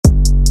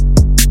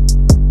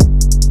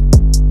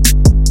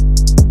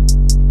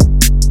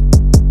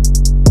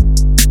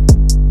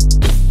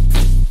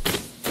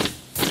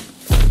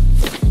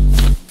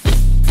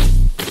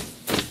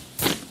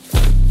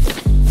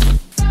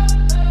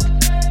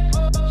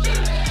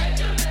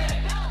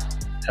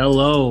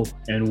Hello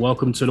and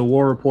welcome to the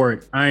War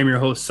Report. I am your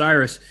host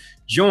Cyrus,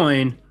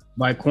 joined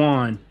by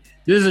Quan.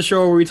 This is a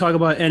show where we talk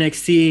about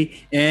NXT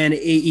and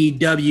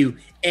AEW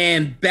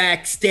and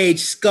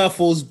backstage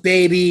scuffles,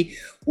 baby,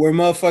 where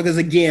motherfuckers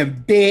are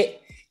getting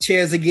bit,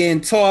 chairs are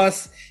getting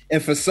tossed,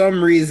 and for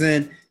some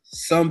reason,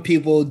 some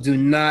people do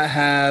not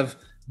have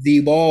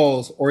the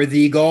balls or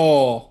the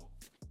gall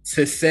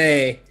to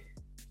say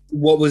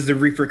what was the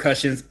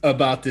repercussions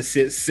about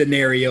this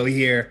scenario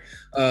here.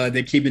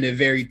 They're keeping it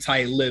very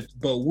tight-lipped,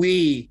 but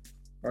we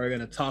are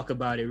going to talk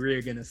about it.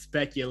 We're going to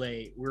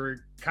speculate. We're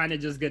kind of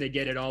just going to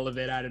get all of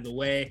it out of the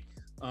way.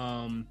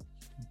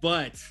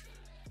 But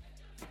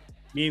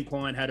me and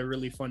Quan had a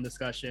really fun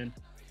discussion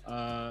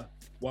while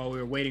we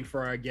were waiting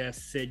for our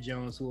guest, Sid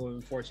Jones, who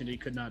unfortunately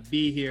could not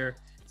be here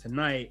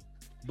tonight.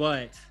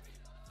 But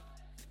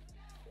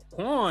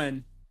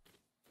Quan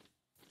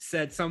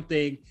said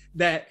something,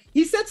 but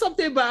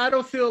I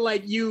don't feel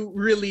like you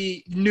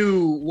really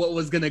knew what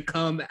was gonna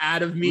come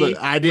out of me. Look,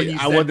 I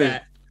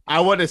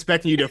wasn't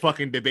expecting you to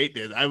fucking debate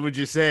this. I was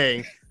just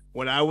saying,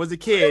 when I was a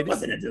kid, it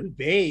wasn't a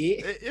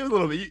debate. It was a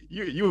little bit.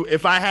 You.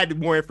 If I had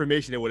more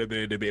information, it would have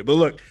been a debate. But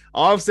look,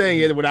 all I'm saying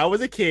is, when I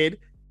was a kid,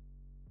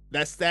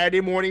 that Saturday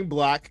morning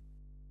block,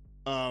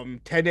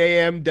 10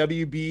 a.m.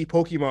 WB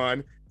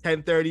Pokemon,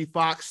 10:30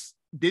 Fox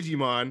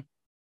Digimon.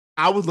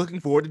 I was looking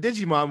forward to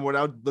Digimon when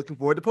I was looking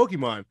forward to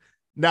Pokemon.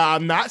 Now,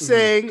 I'm not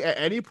saying at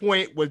any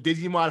point was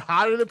Digimon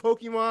hotter than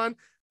Pokemon.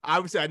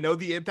 Obviously, I know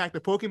the impact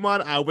of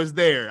Pokemon. I was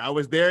there. I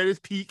was there at its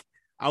peak.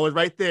 I was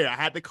right there. I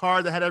had the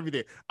cards. I had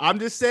everything. I'm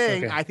just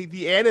saying, I think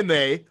the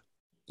anime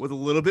was a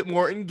little bit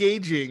more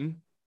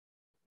engaging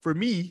for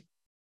me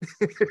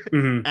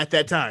at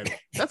that time.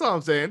 That's all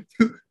I'm saying.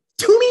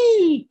 To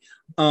me.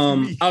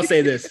 I'll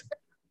say this.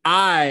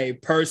 I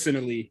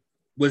personally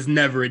was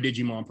never a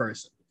Digimon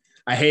person.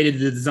 I hated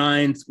the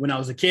designs when I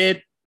was a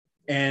kid,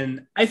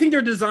 and I think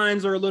their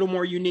designs are a little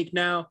more unique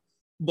now,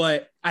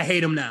 but I hate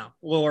them now.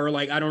 Or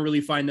like, I don't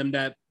really find them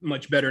that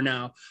much better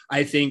now.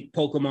 I think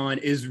Pokemon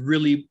is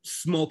really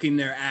smoking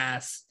their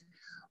ass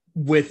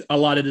with a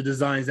lot of the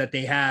designs that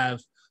they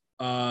have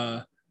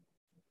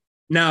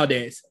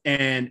nowadays.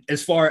 And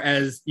as far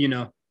as,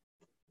 the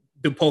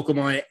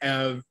Pokemon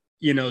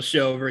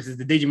show versus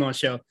the Digimon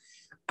show,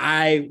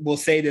 I will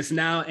say this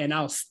now and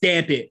I'll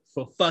stamp it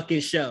for fucking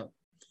show.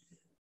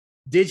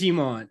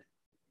 Digimon,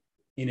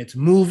 in its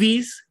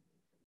movies,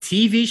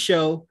 TV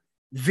show,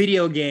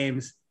 video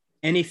games,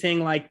 anything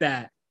like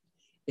that,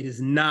 it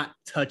is not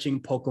touching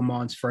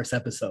Pokemon's first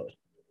episode.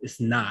 It's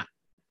not.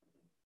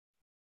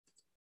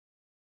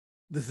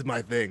 This is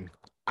my thing.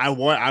 I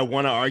want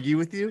to argue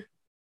with you,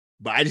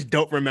 but I just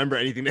don't remember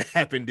anything that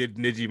happened in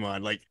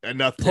Digimon, like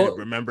enough to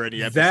remember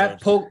any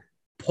episodes.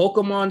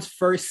 Pokemon's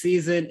first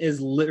season is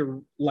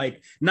literally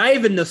like not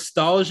even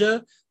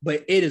nostalgia,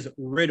 but it is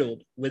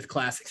riddled with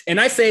classics. And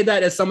I say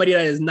that as somebody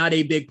that is not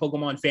a big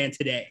Pokemon fan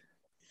today.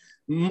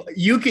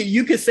 You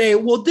could say,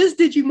 well, this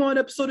Digimon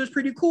episode is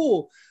pretty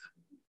cool.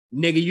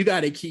 Nigga, you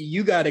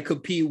gotta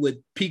compete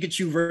with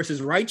Pikachu versus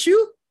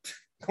Raichu.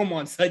 Come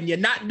on, son. You're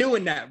not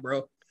doing that,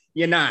 bro.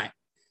 You're not.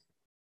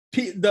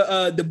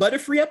 The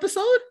Butterfree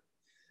episode?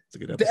 It's a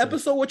good episode. The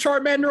episode where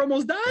Charmander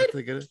almost died?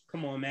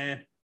 Come on,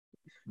 man.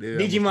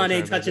 Digimon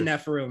ain't touching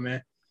that for real,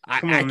 man.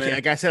 Man.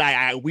 Like I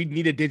said, we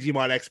need a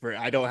Digimon expert.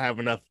 I don't have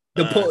enough.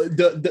 The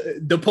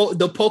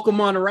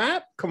Pokemon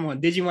rap? Come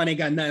on, Digimon ain't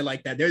got nothing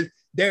like that.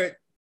 Their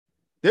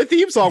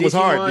theme song was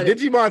hard. The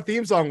Digimon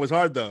theme song was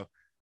hard though.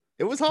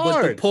 It was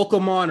hard. But the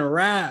Pokemon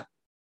rap.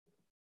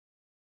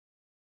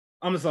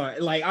 I'm sorry.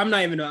 Like I'm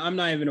not even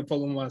a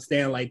Pokemon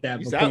stan like that.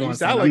 You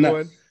sound like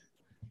one.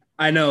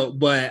 I know,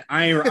 but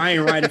I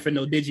ain't riding for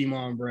no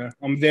Digimon, bro.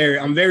 I'm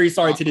very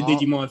sorry to the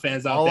Digimon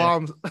fans out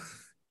there.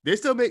 They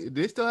still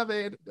have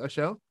a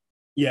show?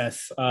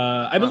 Yes.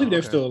 I believe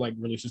they're still like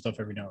releasing stuff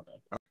every now and then.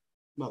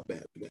 Not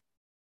bad.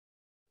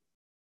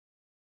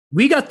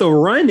 We got the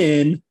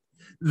run-in.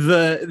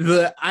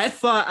 The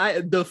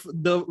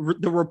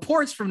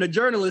reports from the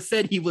journalist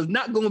said he was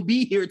not going to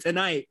be here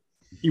tonight.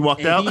 He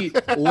walked out?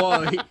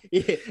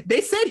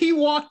 They said he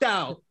walked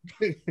out.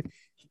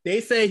 They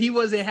said he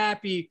wasn't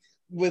happy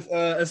with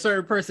a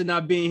certain person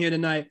not being here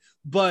tonight,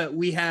 but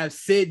we have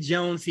Sid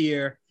Jones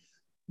here.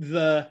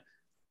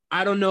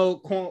 I don't know.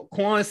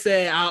 Quan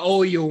said, I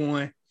owe you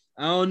one.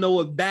 I don't know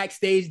what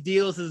backstage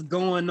deals is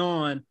going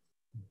on,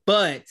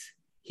 but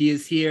he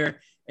is here.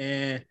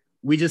 And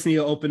we just need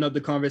to open up the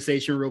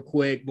conversation real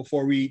quick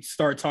before we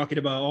start talking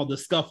about all the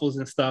scuffles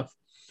and stuff.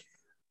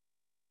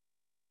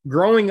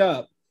 Growing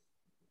up,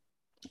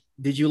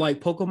 did you like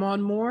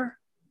Pokemon more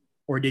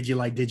or did you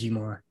like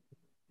Digimon?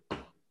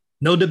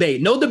 No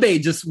debate.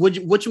 Just what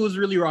you was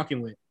really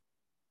rocking with.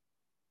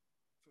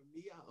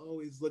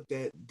 Always looked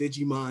at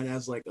Digimon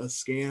as like a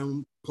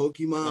scam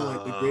Pokemon,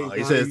 like the great.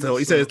 He says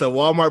it's the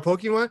Walmart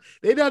Pokemon.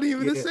 They're not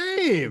even the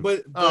same. But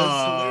it's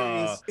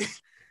hilarious.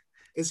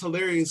 It's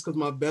hilarious because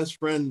my best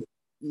friend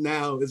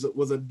now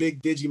was a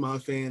big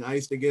Digimon fan. I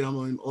used to get on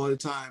him all the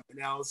time, and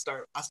now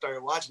I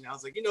started watching. I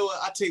was like, you know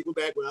what? I take it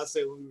back when I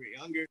said when we were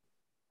younger.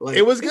 Like,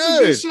 it was it's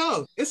good. a good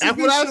show. It's That's a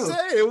good what show. I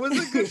said. It was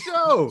a good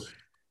show.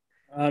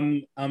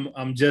 I'm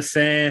just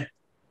saying,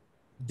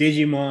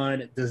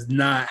 Digimon does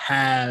not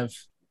have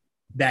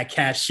that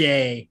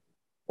cachet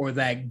or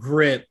that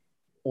grip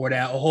or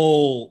that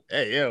hold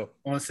Hey yo,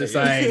 on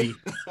society.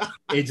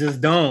 It just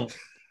don't.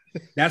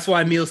 That's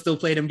why Meal still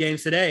play them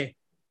games today.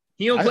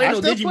 He don't play I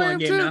no still play Digimon him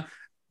game too. now.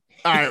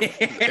 All right,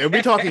 if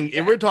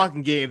we're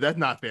talking games, that's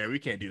not fair. We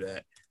can't do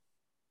that.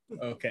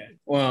 Okay.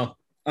 Well,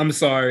 I'm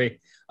sorry.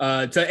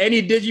 To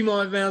any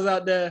Digimon fans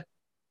out there,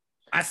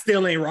 I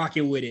still ain't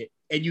rocking with it.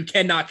 And you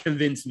cannot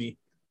convince me.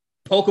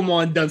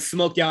 Pokemon done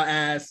smoke y'all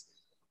ass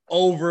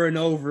over and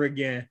over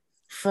again,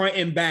 front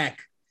and back.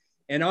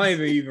 And I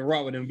don't even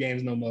rock with them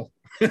games no more.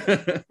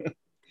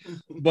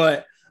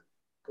 But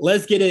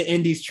let's get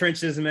in these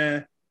trenches,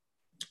 man.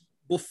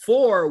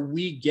 Before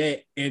we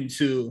get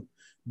into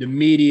the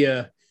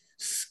media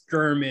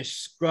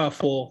skirmish,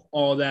 scruffle,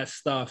 all that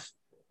stuff,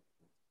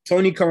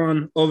 Tony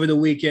Khan over the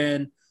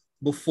weekend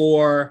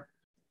before,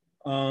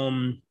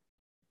 All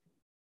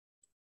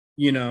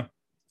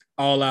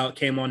Out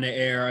came on the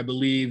air. I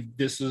believe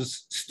this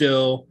was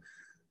still,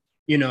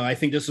 I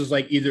think this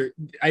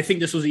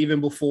was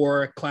even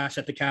before Clash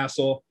at the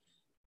Castle.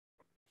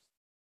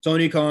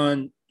 Tony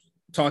Khan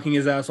talking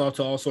his ass off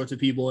to all sorts of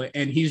people,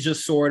 and he's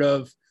just sort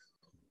of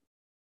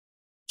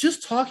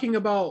just talking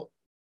about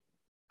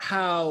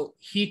how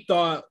he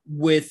thought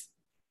with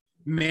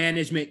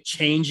management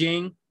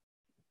changing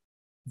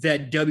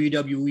that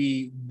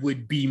WWE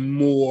would be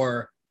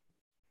more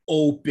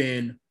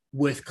open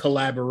with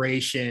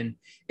collaboration,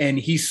 and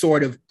he's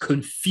sort of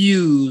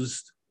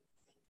confused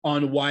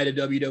on why the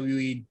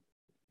WWE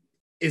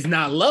is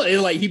not loving.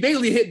 Like, he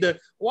basically hit the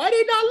why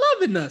they not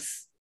loving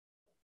us,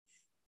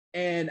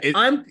 and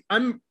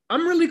I'm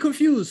really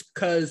confused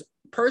because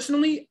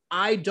personally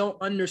I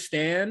don't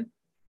understand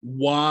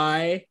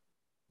why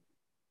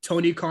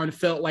Tony Khan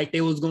felt like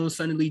they was going to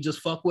suddenly just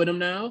fuck with him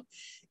now,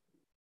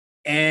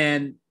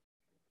 and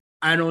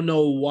I don't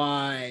know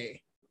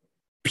why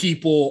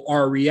people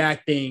are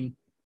reacting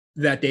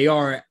that they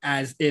are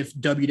as if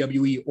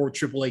WWE or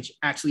Triple H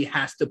actually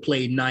has to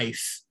play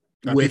nice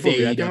with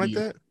AEW. Like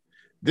that?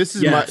 This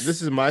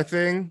is my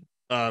thing.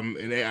 And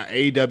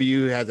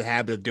AEW has a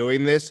habit of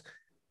doing this.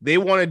 They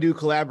want to do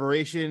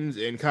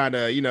collaborations and kind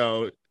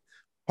of,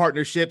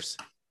 partnerships,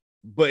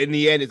 but in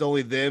the end, it's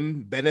only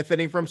them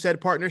benefiting from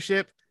said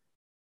partnership.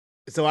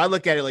 So I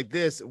look at it like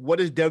this: what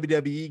does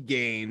WWE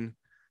gain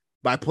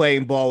by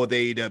playing ball with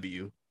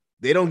AEW?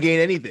 They don't gain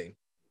anything.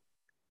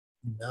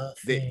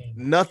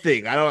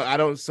 Nothing. I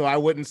don't. So I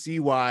wouldn't see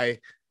why,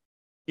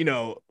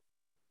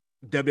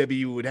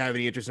 WWE would have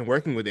any interest in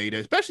working with AEW,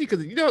 especially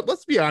because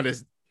let's be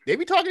honest, they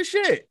be talking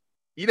shit.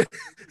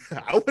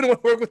 I wouldn't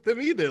want to work with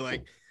them either.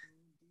 Like,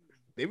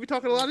 they be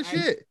talking a lot of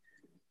shit.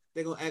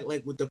 They're gonna act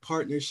like with the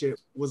partnership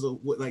was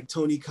like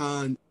Tony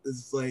Khan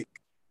is like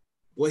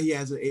what he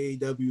has in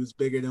AEW is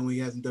bigger than what he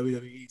has in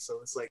WWE.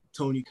 So it's like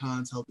Tony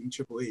Khan's helping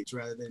Triple H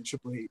rather than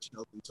Triple H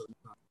helping Tony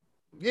Khan.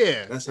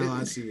 Yeah, that's how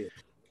I see it.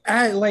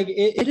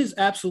 It is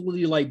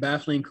absolutely like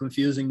baffling,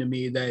 confusing to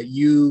me that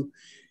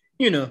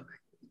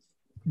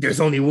there's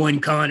only one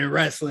Khan in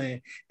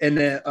wrestling, and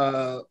then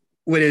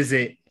what is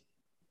it?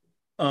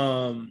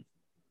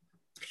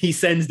 He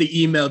sends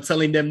the email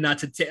telling them not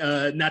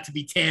to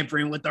be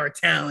tampering with our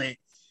talent,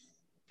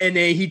 and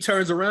then he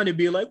turns around and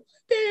be like,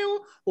 "Damn,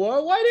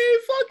 why they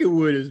ain't fucking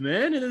with us,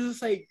 man?" And it's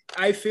just like,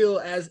 I feel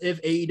as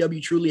if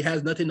AEW truly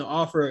has nothing to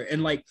offer,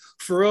 and like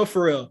for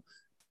real,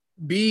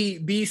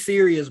 be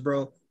serious,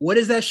 bro. What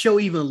does that show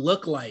even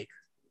look like?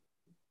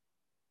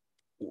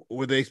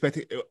 Were they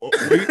expecting?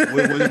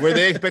 Were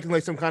they expecting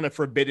like some kind of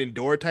forbidden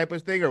door type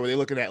of thing, or were they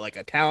looking at like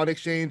a talent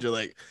exchange, or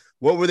like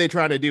what were they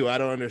trying to do? I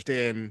don't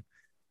understand.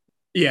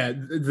 Yeah,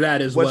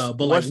 that as well.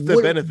 But what's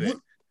the benefit?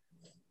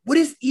 What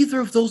does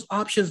either of those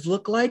options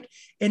look like?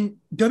 And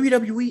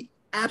WWE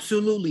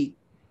absolutely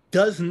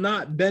does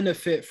not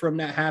benefit from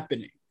that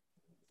happening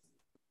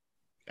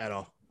at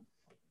all.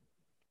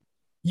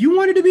 You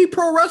wanted to be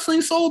pro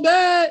wrestling so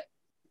bad,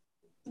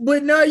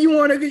 but now you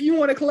want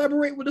to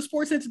collaborate with the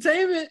sports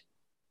entertainment.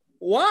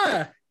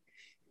 Why?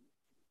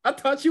 I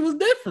thought you was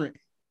different.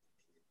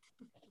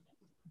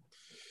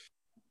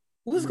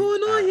 What's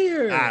going on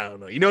here? I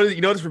don't know. You know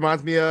what this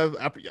reminds me of?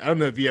 I don't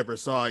know if you ever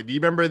saw it. Do you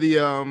remember the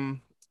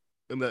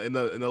in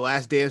the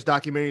Last Dance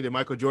documentary, the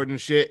Michael Jordan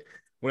shit,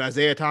 when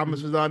Isaiah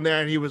Thomas was on there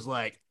and he was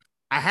like,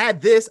 I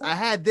had this, but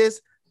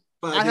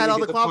I had all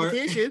the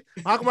qualifications.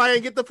 How come I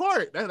didn't get the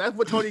part? That's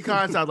what Tony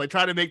Khan sounds like,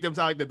 trying to make them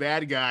sound like the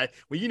bad guy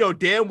when you know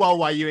damn well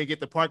why you ain't get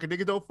the part, because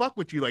niggas don't fuck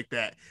with you like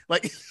that.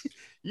 Like,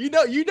 you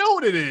know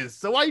what it is.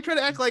 So why are you trying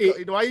to act like,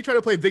 why are you trying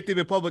to play victim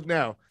in public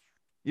now?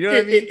 You know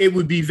what I mean? It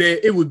would be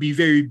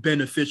very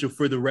beneficial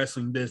for the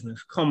wrestling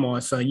business. Come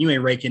on, son. You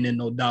ain't raking in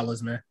no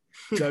dollars, man.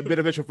 That's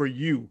beneficial for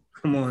you.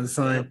 Come on,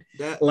 son.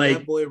 That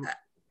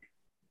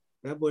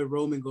boy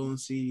Roman gonna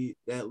see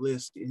that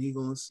list and he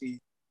gonna see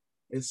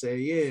and say,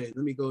 yeah,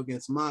 let me go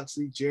against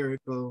Moxley,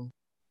 Jericho,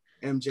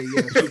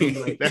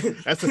 MJF. Like,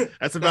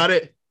 that's about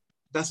it.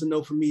 That's a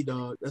no for me,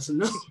 dog. That's a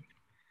no.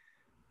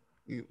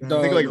 Think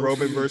Dog, like no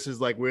Roman feud. versus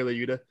like Wheeler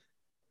Yuta.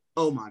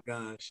 Oh my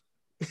gosh.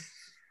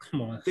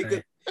 come on, Think fam.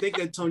 of, think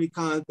of Tony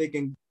Khan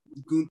thinking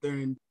Gunther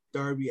and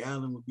Darby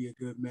Allin would be a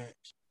good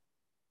match.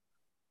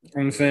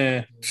 I'm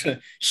saying,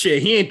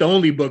 shit, he ain't the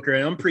only booker.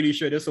 I'm pretty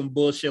sure there's some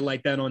bullshit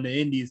like that on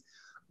the indies,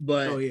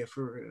 but Oh yeah,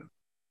 for real.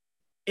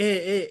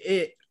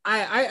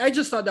 I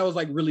just thought that was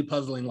like really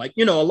puzzling. Like,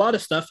 you know, a lot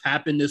of stuff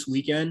happened this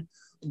weekend,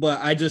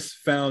 but I just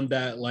found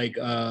that like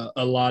a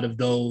lot of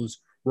those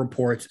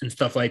reports and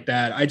stuff like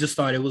that, I just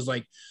thought it was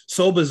like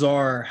so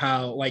bizarre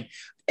how like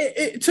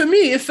to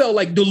me it felt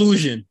like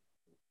delusion.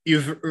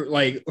 You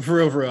like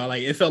for real,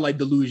 like it felt like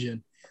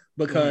delusion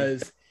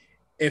because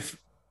if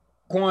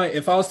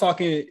if I was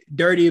talking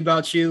dirty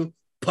about you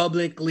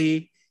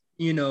publicly,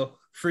 you know,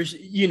 for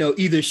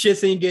either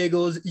shits and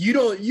giggles, you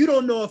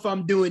don't know if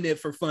I'm doing it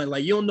for fun.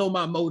 Like you don't know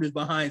my motives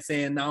behind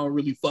saying I don't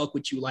really fuck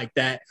with you like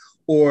that,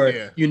 or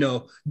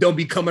don't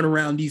be coming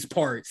around these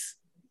parts.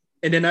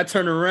 And then I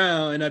turn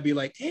around and I'd be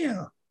like,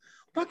 damn,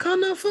 why Quan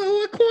not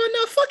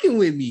fucking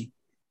with me?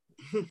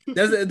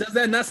 Does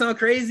that not sound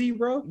crazy,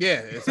 bro? Yeah,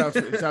 it sounds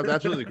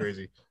absolutely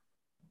crazy.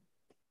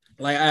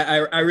 Like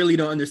I really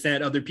don't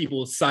understand other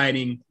people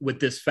siding with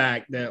this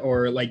fact that,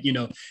 or like,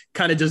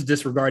 kind of just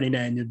disregarding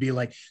that and to be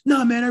like,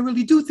 no, man, I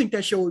really do think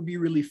that show would be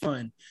really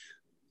fun.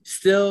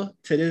 Still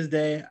to this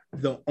day,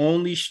 the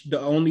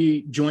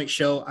only joint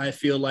show I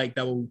feel like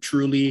that will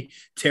truly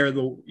tear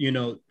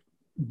the,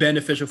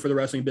 beneficial for the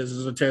wrestling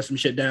business or tear some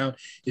shit down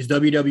is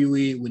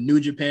WWE with New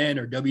Japan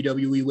or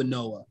WWE with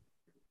Noah.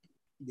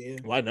 Yeah.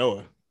 Why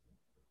Noah?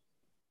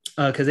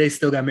 Because they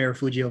still got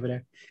Marufuji over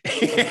there.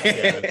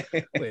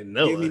 Wait,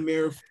 Noah. Give me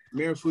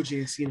Marufuji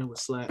and Cena with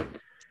slap.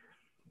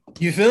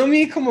 You feel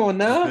me? Come on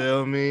now.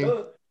 You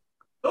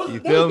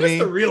feel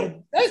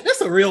me?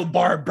 That's a real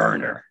bar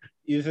burner.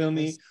 You feel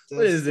me?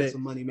 What is it? A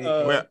money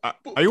maker.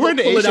 Are you wearing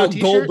the A-Show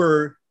t-shirt?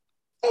 Goldberg.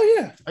 Oh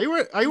yeah. Are you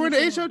wearing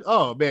the A-Show?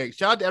 Oh man!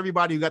 Shout out to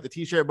everybody who got the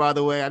t-shirt. By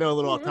the way, I know a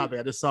little off topic.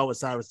 I just saw what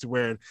Cyrus was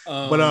wearing,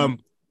 but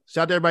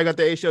shout out to everybody who got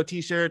the A-Show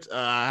t-shirts.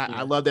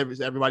 I loved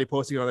everybody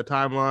posting it on the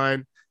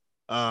timeline.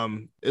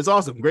 It's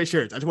awesome, great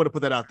shirts. I just want to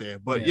put that out there.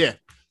 But yeah,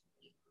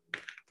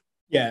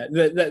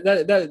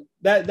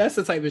 that's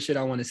the type of shit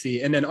I want to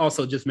see. And then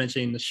also just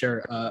mentioning the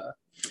shirt. I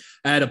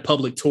had a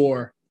public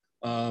tour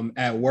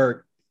at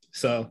work,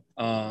 so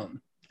I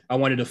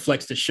wanted to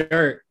flex the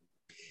shirt.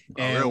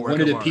 And one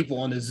of the people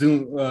on the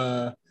Zoom,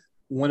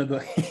 one of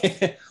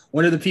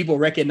the people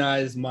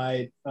recognized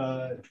my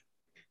my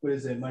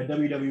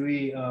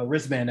WWE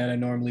wristband that I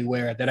normally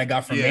wear that I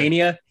got from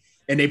Mania,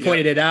 and they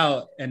pointed it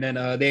out, and then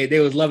they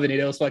was loving it.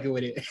 They was fucking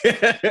with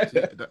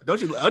it.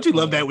 Don't you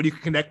love that when you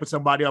can connect with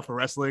somebody off of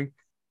wrestling?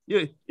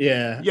 Yeah,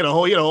 you get a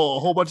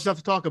whole bunch of stuff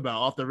to talk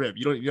about off the rip.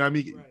 You know what I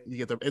mean? Right.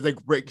 You get it's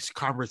like great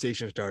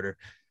conversation starter.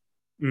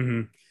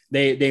 Mm-hmm.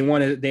 They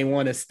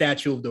want a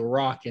statue of The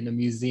Rock in the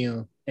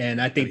museum.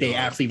 And I think they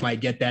actually might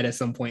get that at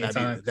some point in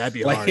time. That'd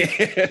be hard.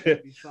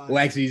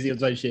 Wax museum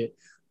type shit.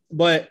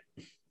 But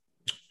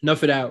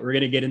enough of that. We're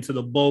gonna get into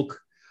the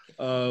bulk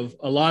of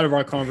a lot of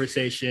our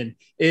conversation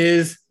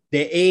is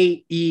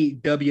the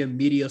AEW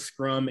media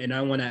scrum. And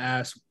I want to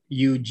ask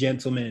you,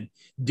 gentlemen,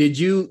 did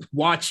you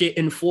watch it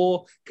in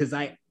full? Because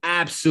I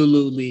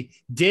absolutely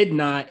did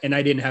not, and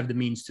I didn't have the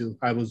means to.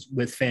 I was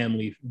with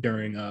family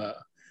during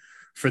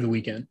for the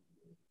weekend.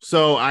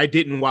 So I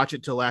didn't watch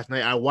it till last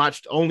night. I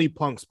watched only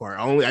Punk's part.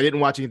 I didn't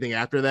watch anything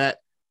after that.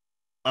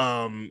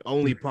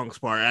 Only Punk's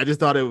part. I just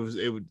thought it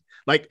would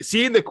like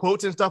seeing the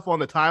quotes and stuff on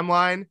the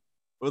timeline. It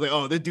was like,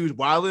 oh, this dude's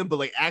wilding, but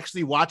like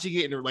actually watching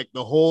it and like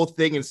the whole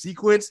thing in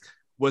sequence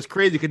was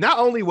crazy. Because not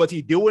only was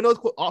he doing those,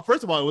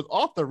 first of all, it was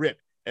off the rip.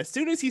 As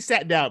soon as he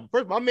sat down,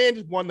 first my man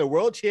just won the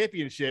world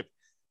championship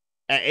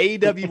at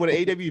AEW, one of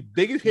AEW's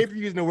biggest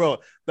pay-per-views in the world.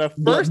 The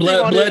first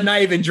blood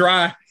not even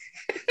dry.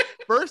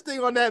 First thing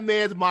on that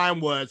man's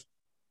mind was,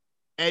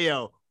 hey,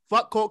 yo,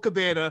 fuck Colt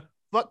Cabana,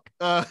 fuck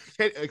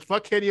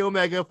Kenny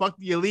Omega, fuck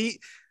the Elite,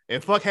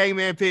 and fuck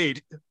Hangman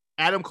Page.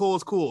 Adam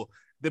Cole's cool.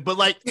 But,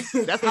 like,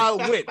 that's how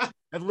it went.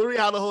 That's literally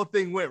how the whole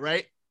thing went,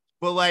 right?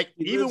 But, like,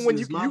 even when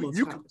you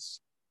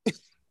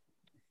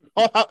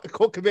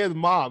Colt Cabana's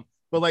mom.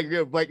 But, like,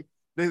 it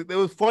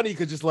was funny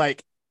because just,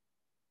 like,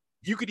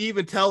 you could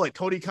even tell, like,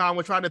 Tony Khan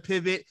was trying to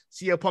pivot.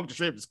 CM Punk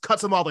just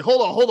cuts him off. Like,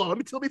 hold on. Let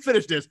me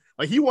finish this.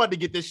 Like, he wanted to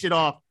get this shit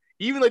off.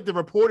 Even, like, the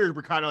reporters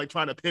were kind of, like,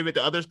 trying to pivot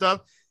to other stuff.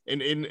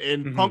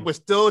 And Punk was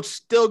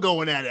still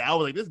going at it. I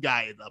was like, this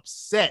guy is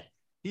upset.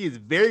 He is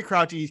very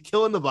crouchy. He's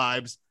killing the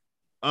vibes.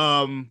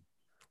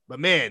 But,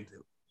 man,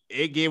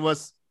 it gave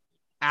us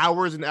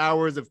hours and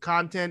hours of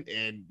content.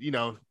 And,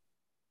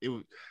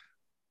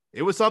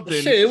 it was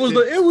something. Shit, it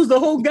was the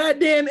whole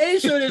goddamn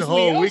A-show this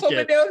week.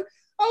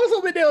 I was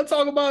hoping they would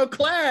talk about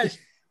Clash.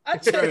 I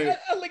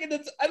look at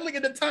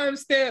the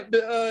timestamp.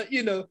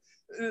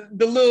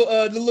 The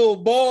little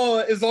ball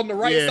is on the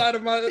right side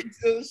of my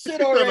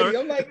shit already.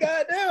 I'm like,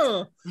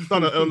 goddamn. It's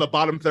on the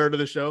bottom third of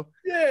the show.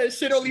 Yeah,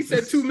 shit only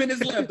said 2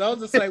 minutes left. I was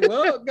just like,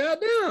 well,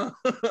 goddamn.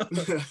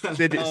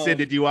 Sid,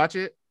 did you watch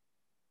it?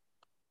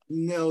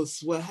 No.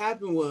 So what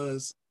happened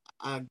was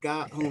I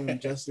got home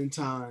just in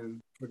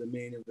time for the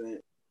main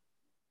event,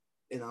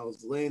 and I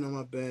was laying on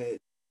my bed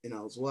and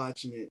I was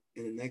watching it,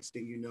 and the next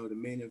thing you know, the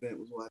main event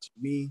was watching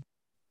me,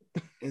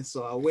 and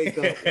so I wake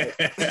up.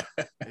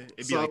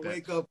 I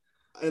wake up,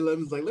 and I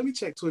was like, let me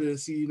check Twitter to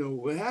see,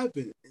 what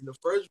happened. And the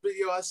first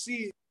video I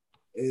see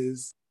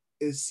is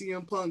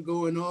CM Punk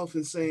going off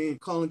and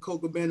calling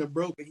Coco Cabana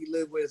broke, and he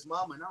lived with his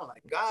mama. And I was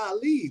like,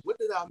 golly, what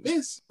did I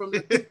miss from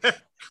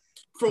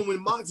from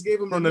when Mox gave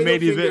him from the main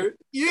finger? event?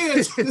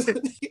 Yeah.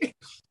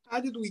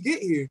 How did we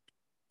get here?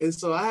 And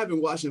so I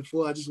haven't watched in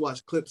full. I just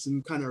watched clips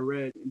and kind of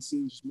read and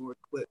seen just more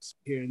clips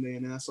here and there.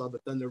 And then I saw the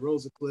Thunder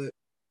Rosa clip,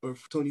 or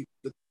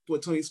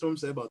what Tony Storm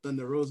said about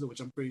Thunder Rosa, which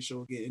I'm pretty sure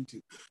we'll get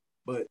into.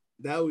 But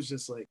that was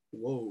just like,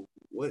 whoa,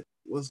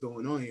 what's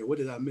going on here? What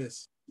did I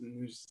miss? And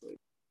it was just like,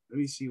 let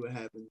me see what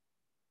happened.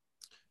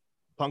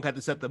 Punk had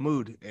to set the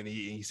mood, and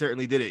he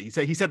certainly did it.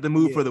 He set the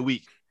mood for the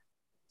week.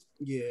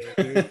 Yeah,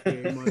 very,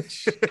 very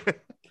much.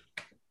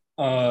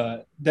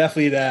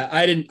 Definitely that.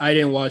 I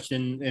didn't watch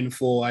in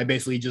full. I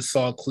basically just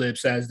saw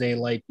clips as they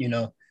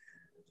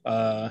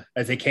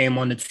as they came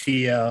on the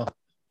TL.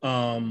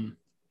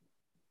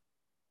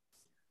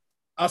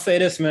 I'll say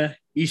this, man.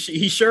 He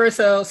sure as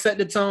hell set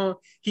the tone.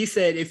 He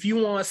said, if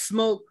you want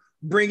smoke,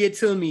 bring it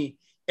to me.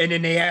 And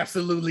then they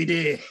absolutely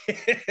did.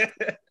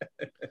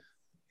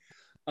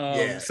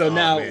 So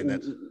now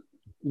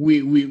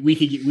we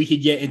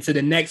could get into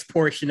the next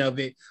portion of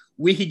it.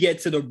 We could get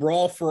to the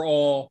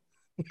Brawl-4-All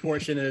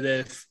portion of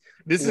this.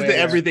 This is the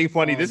everything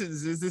funny. This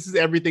is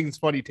everything's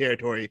funny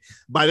territory.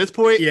 By this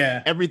point,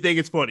 everything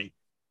is funny.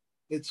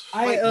 It's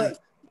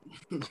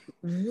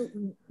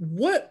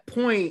what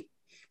point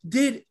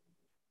did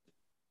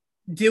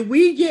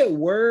we get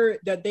word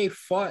that they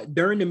fought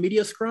during the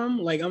media scrum?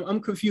 Like,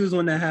 I'm confused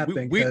when that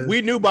happened.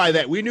 We knew by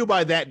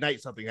that night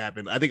something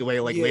happened. I think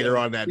later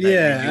on that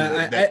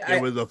night,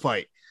 there was a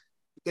fight.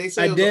 They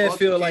said I did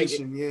feel like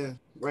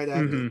right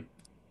after. Mm-hmm.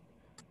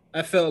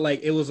 I felt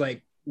like it was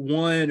like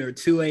 1 or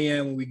 2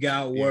 a.m. when we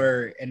got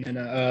word, and then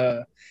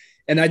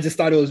and I just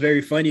thought it was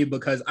very funny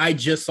because I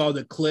just saw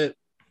the clip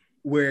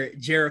where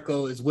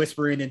Jericho is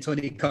whispering in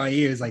Tony Khan's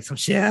ears like, some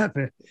shit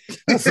happened.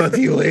 I'll talk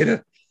to you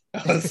later.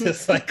 I was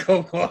just like,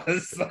 come on,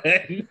 son.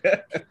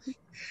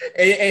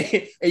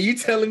 and you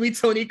telling me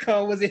Tony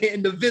Khan wasn't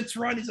hitting the Vince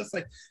run? He's just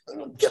like,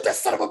 get that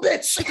son of a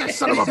bitch. Get that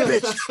son of a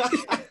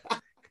bitch.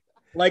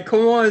 Like,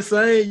 come on,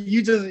 son.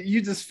 You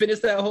just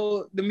finished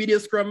the media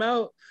scrum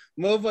out.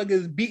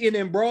 Motherfuckers beating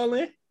and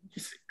brawling.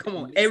 Come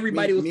on,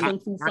 everybody was kung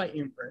fu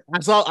fighting, bro.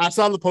 I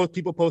saw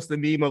people post the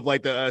meme of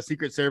like the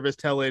Secret Service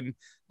telling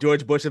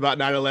George Bush about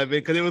 9/11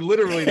 because it was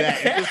literally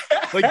that.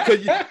 Because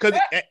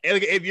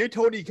if you're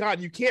Tony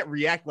Khan, you can't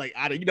react like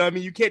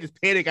you can't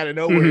just panic out of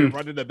nowhere and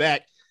run to the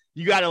back.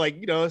 You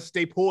gotta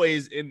stay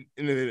poised in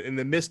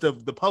the midst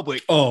of the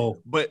public. Oh,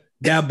 but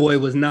that boy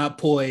was not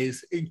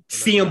poised.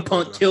 CM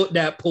Punk killed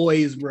that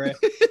poise, bro.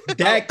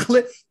 That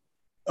clip.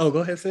 Oh, go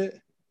ahead, Sid.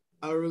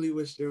 I really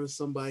wish there was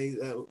somebody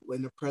that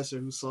in the presser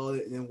who saw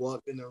it and then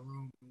walked in the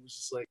room and was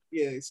just like,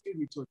 yeah, excuse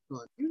me, Tony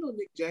Khan.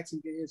 Nick Jackson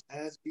get his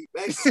ass beat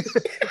back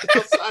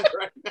outside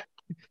right now.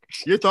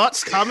 Your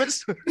thoughts,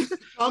 comments?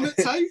 How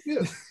you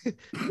feel?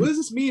 What does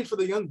this mean for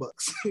the Young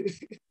Bucks?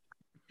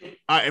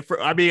 I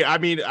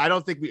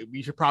don't think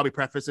we should probably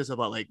preface this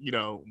about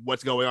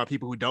what's going on.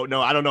 People who don't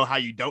know, I don't know how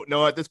you don't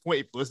know at this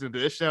point if you're listening to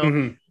this show.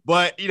 Mm-hmm.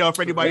 But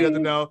for anybody who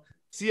doesn't know,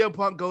 CM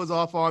Punk goes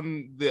off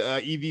on the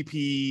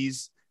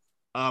EVPs.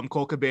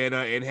 Cole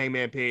Cabana and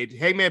Hangman Page.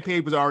 Hangman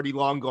Page was already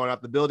long gone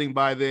out the building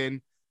by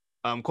then.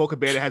 Cole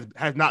Cabana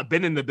has not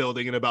been in the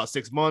building in about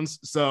 6 months.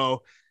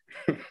 So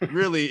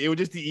really, it was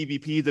just the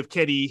EVPs of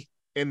Kenny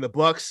and the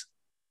Bucks.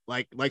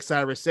 Like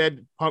Cyrus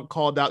said, Punk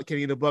called out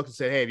Kenny and the Bucks and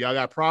said, "Hey, if y'all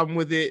got a problem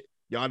with it,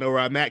 y'all know where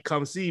I'm at.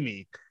 Come see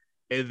me."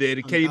 And then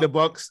Kenny and the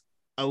Bucks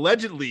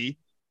allegedly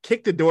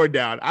kicked the door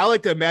down. I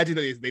like to imagine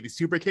that they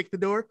super kicked the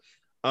door.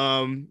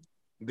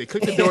 They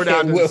kicked the door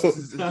down.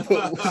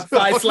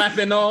 Five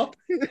slapping all.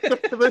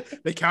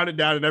 They counted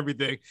down and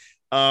everything.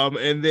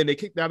 And then they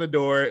kicked down the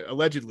door,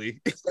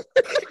 allegedly.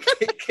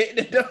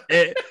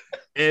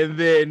 and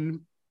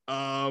then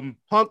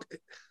Punk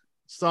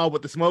saw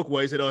what the smoke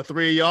was. He said,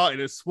 3 of y'all, and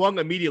it swung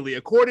immediately.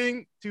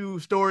 According to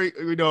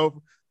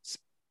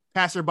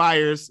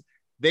passerbyers,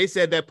 they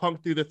said that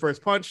Punk threw the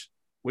first punch,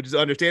 which is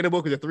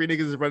understandable because the 3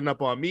 niggas is running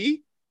up on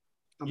me.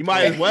 You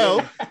might as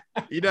well.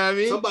 You know what I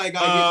mean? Somebody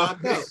got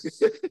to get knocked out.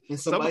 And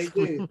somebody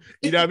did.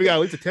 You know what I mean? Got at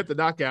least attempt to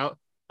knock out.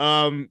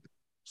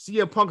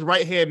 CM Punk's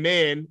right-hand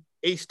man,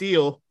 Ace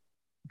Steel,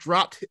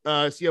 dropped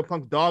CM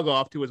Punk's dog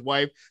off to his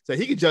wife so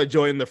he could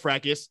join the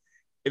fracas,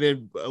 and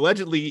then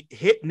allegedly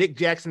hit Nick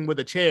Jackson with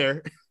a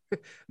chair.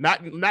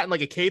 not in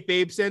like a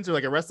kayfabe sense or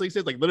like a wrestling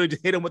sense, like literally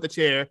just hit him with a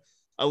chair.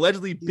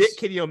 Allegedly bit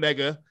Kenny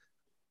Omega.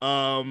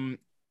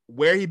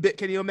 Where he bit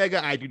Kenny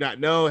Omega, I do not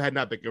know. It had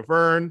not been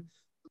confirmed.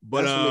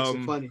 But that's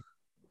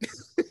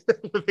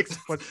what makes it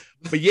funny.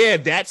 But yeah,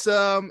 that's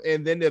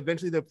and then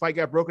eventually the fight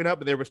got broken up,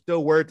 and there were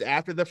still words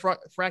after the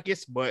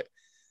fracas, but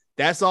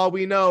that's all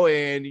we know.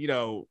 And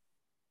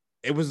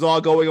it was all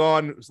going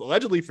on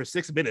allegedly for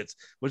 6 minutes,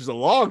 which is a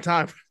long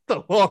time.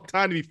 A long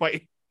time to be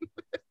fighting.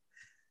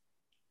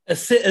 A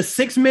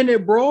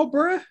 6-minute brawl,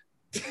 bruh?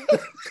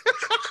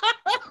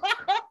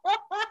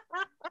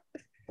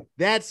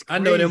 That's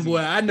crazy.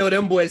 I know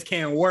them boys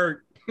can't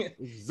work. You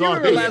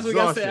remember last week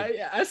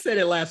I said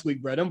it last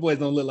week, bro. Them boys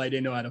don't look like they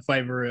know how to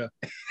fight for real.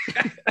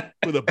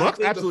 With the Bucks?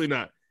 Absolutely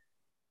not.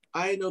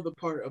 I know the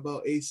part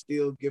about Ace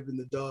Steel giving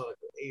the dog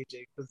to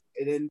AJ,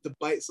 and then to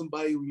bite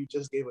somebody when you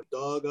just gave a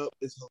dog up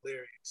is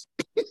hilarious.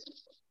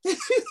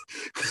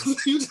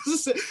 you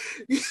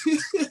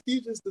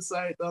just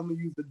decided I'm gonna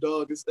use the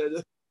dog instead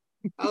of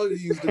how to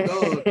use the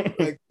dog.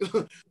 Like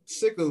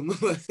sick him.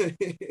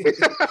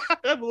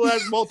 That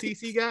last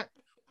Maltese he got.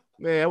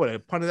 Man, I would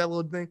have punted that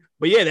little thing.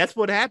 But yeah, that's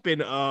what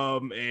happened.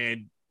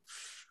 And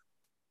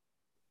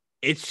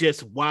it's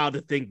just wild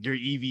to think your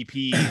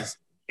EVPs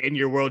and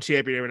your world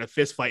champion are in a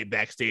fist fight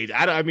backstage.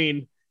 I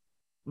mean,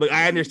 look,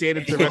 I understand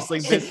it's a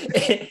wrestling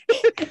business.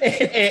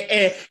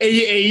 and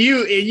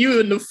you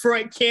in the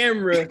front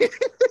camera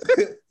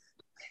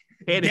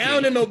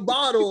down in a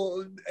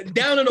bottle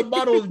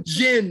of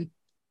gin,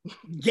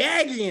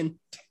 gagging.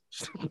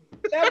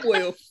 That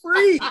boy a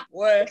freak.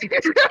 What?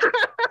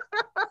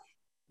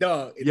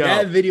 Dog,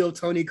 that video of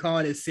Tony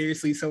Khan is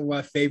seriously some of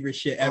my favorite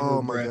shit ever,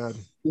 oh bro. My God.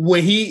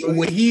 When he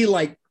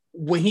regurgit,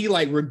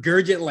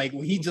 like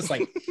when he just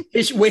like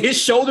when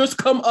his shoulders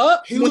come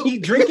up when he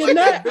drinking like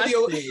that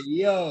video. I said,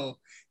 yo,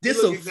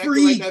 this a exactly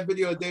freak. Like that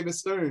video of David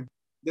Stern.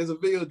 There's a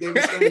video of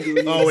David Stern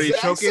doing oh, when he's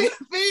choking,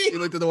 he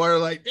looked at the water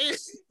like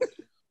this.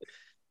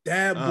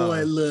 That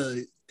boy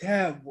look.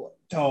 That boy,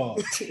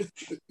 dog.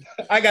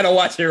 I gotta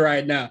watch it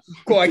right now.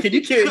 Quan, can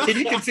you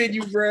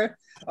continue, bro?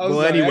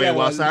 Well, anyway,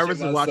 while Cyrus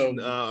is watching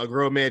a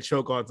grown man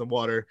choke on some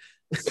water,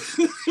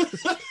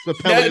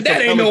 that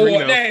ain't no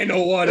water. That ain't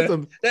no water.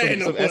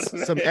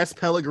 Some S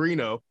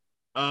Pellegrino.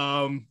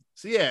 So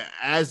yeah,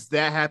 as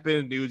that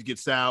happened, news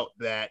gets out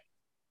that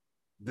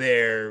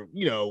they're,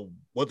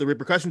 what the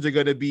repercussions are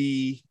going to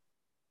be.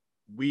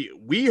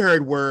 We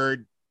heard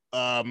word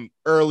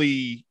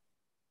early,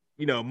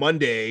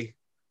 Monday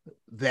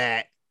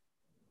that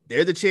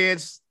there's a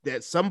chance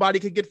that somebody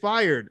could get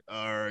fired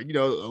or, at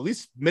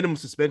least minimum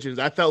suspensions.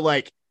 I felt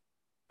like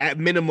at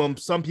minimum,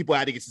 some people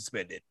had to get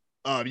suspended.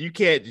 You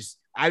can't just,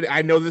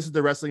 I know this is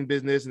the wrestling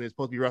business and it's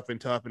supposed to be rough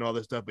and tough and all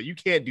this stuff, but you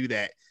can't do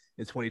that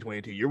in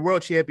 2022. You're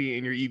world champion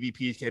and your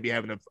EVPs can't be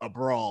having a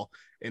brawl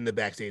in the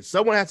backstage.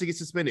 Someone has to get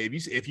suspended.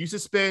 If you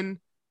suspend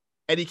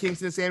Eddie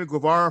Kingston and Sammy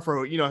Guevara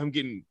for, him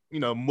getting,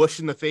 mush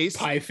in the face.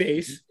 Pie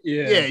face.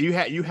 Yeah. Yeah,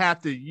 you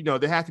have to,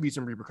 there have to be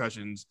some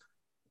repercussions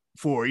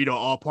for,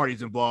 all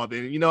parties involved.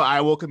 And, I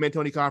will commend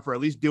Tony Khan for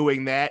at least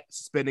doing that,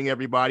 suspending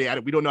everybody.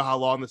 We don't know how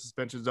long the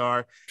suspensions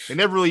are. They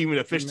never really even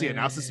officially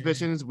announced the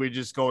suspensions. We're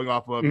just going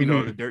off of,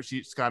 the dirt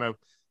sheets kind of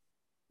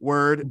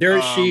word.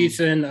 Dirt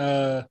sheets and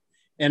our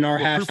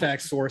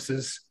hashtag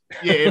sources.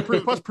 Yeah, and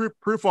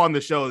proof on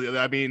the show.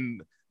 I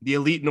mean, the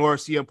Elite North,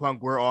 CM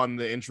Punk were on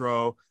the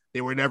intro.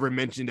 They were never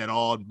mentioned at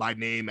all by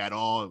name at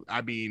all.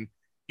 I mean,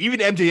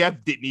 even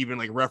MJF didn't even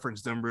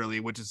reference them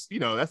really, which is,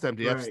 that's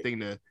MJF's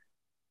thing to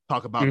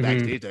talk about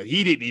backstage. That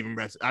he didn't even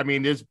rest. I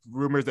mean, there's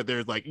rumors that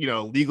there's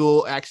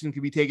legal action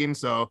could be taken.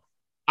 So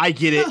I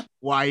get it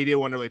why he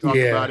didn't want to really talk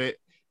about it.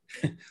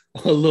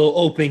 A little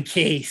open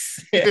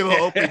case.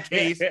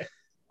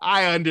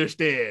 I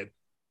understand.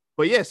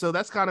 But yeah, so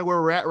that's kind of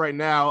where we're at right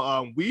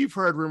now. We've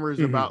heard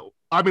rumors about,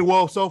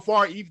 so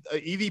far,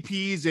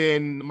 EVPs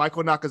and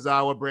Michael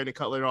Nakazawa, Brandon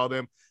Cutler, and all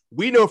them,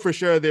 we know for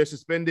sure they're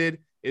suspended.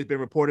 It's been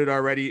reported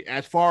already.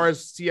 As far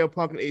as CM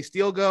Punk and Ace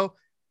Steel go,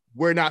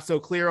 we're not so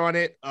clear on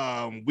it.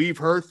 We've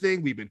heard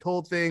things, we've been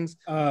told things.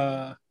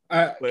 Can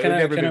I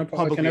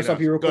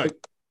stop you real quick?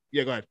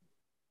 Yeah, go ahead.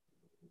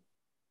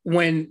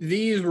 When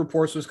these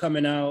reports was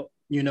coming out,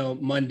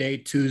 Monday,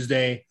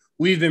 Tuesday,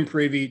 we've been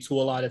privy to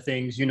a lot of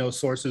things,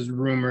 sources,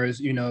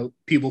 rumors,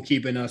 people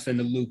keeping us in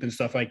the loop and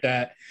stuff like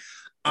that.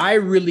 I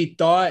really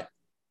thought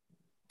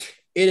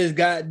it is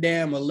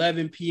goddamn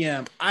 11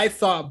 p.m. I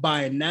thought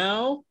by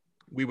now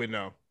we would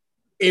know.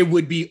 It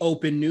would be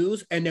open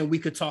news and then we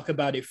could talk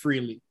about it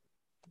freely.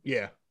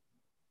 Yeah.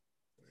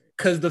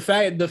 Because the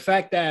fact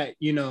that,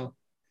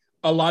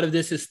 a lot of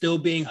this is still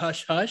being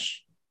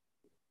hush-hush,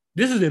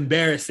 this is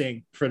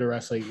embarrassing for the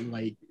wrestling.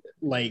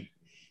 Like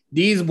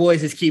these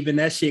boys is keeping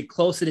that shit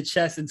close to the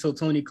chest until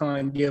Tony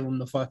Khan give them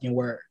the fucking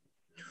word.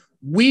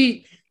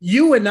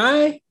 You and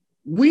I,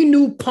 we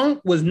knew Punk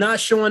was not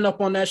showing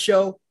up on that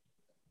show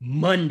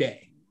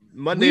Monday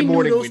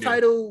morning. Those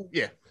titles,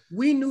 yeah.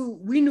 We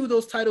knew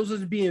those titles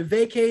was being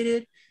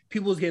vacated.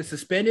 People was getting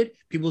suspended.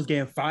 People was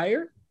getting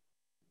fired.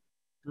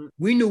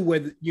 We knew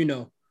where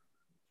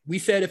we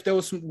said if there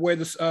was where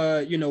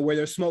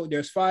there's smoke,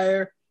 there's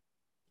fire.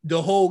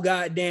 The whole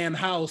goddamn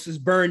house is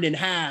burned in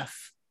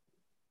half,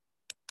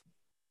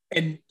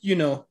 and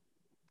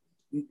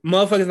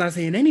motherfuckers not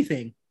saying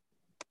anything.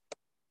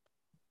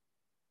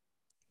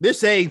 They're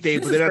saying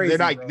things, but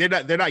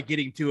they're not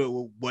getting to it.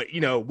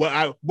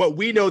 What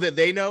we know that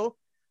they know,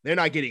 they're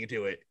not getting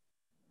to it.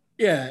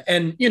 Yeah,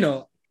 and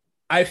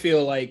I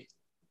feel like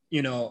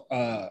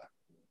I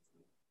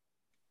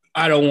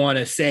don't want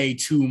to say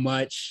too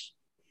much.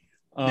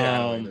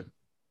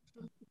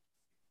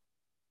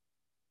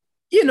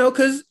 you know,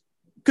 because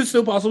could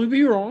still possibly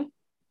be wrong.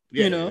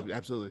 Yeah, you know,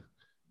 absolutely.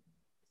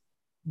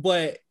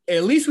 But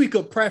at least we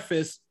could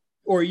preface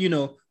or, you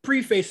know,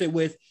 preface it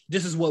with,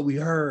 this is what we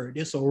heard.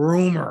 It's a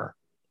rumor.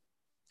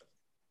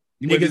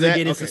 Niggas are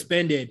getting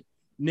suspended.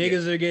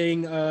 Niggas are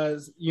getting,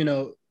 you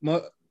know,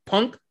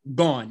 Punk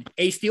gone.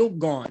 A Steel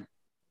gone.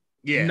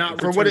 Yeah,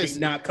 not returning,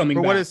 not coming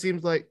back. For what it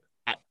seems like,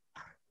 I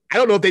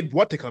don't know if they'd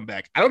want to come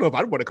back. I don't know if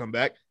I'd want to come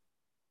back.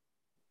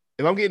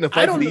 If I'm getting a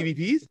fight for the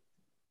EVPs?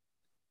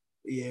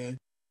 Yeah.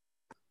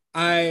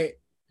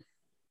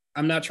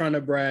 I'm not trying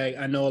to brag.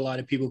 I know a lot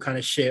of people kind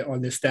of shit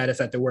on this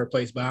status at the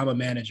workplace, but I'm a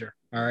manager.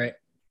 All right.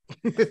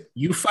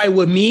 You fight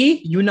with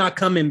me, you're not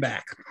coming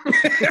back.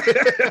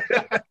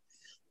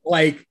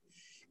 Like,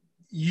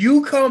 we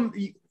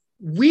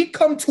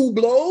come to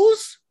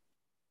blows,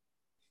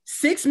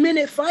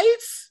 6-minute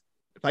fights.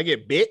 If I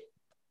get bit,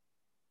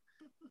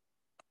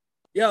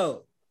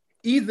 yo,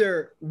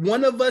 either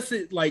one of us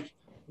is like,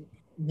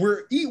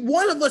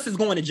 one of us is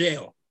going to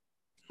jail.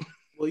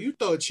 Well, you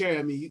throw a chair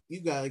at me, you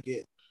gotta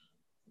get.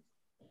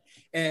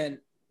 And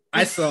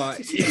I saw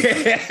it.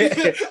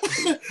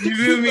 You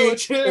feel me?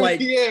 Like,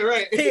 yeah,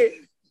 right.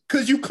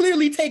 Because you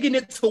clearly taking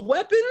it to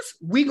weapons,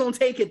 we gonna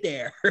take it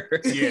there.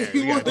 Yeah,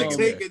 we want to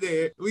take it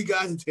there. We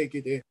gotta take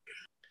it there.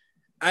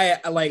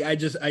 I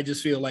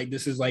just feel like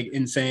this is like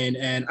insane.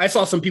 And I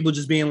saw some people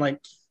just being like,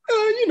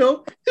 you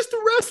know, it's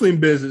the wrestling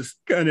business.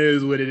 Kind of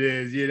is what it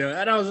is, you know.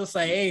 And I was just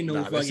like, ain't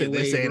no fucking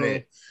way, bro.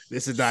 It.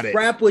 This is not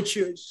scrap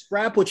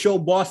with your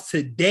boss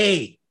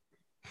today.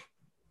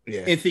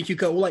 Yeah. And think you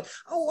could like,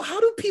 oh, how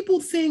do people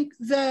think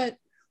that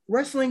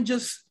wrestling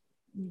just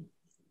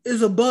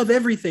is above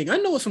everything? I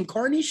know it's some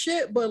carny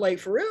shit, but like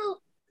for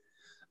real.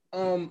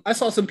 I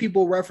saw some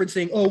people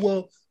referencing, oh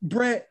well,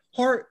 Bret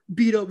Hart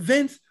beat up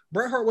Vince.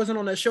 Bret Hart wasn't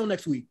on that show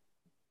next week.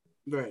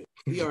 Right.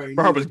 He already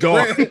Bret was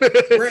gone.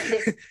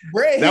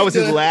 Bret that was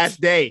his last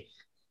day.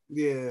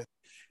 Yeah.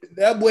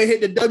 That boy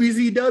hit the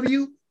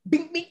WCW,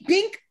 bink, bink,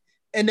 bink,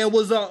 and that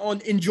was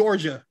in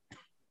Georgia.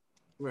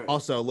 Right.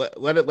 Also,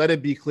 let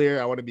it be clear.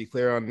 I want to be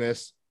clear on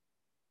this.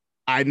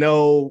 I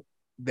know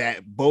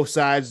that both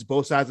sides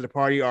of the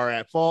party are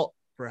at fault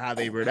for how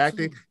they were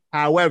acting.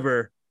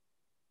 However,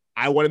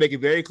 I want to make it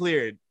very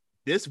clear: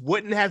 this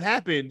wouldn't have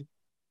happened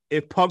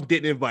if Punk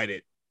didn't invite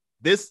it.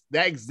 This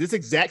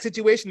exact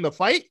situation, the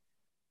fight,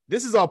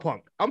 this is all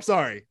Punk. I'm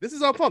sorry, this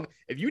is all Punk.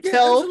 If you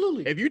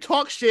if you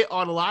talk shit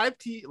on a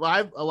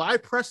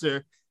live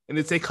presser and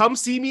then say come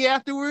see me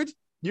afterwards,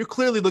 you're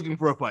clearly looking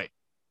for a fight.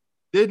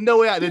 There's no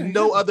way. There's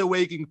no other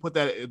way you can put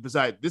that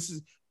beside. This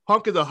is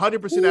Punk is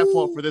 100% at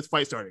fault for this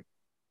fight starting.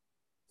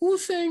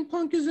 Who's saying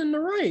Punk is in the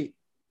right?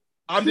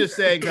 I'm just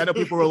saying. I know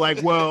people were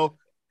like, "Well,"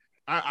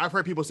 I've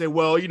heard people say,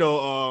 "Well, you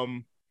know,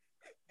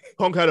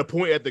 Punk had a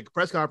point at the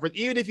press conference.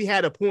 Even if he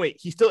had a point,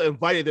 he still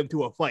invited them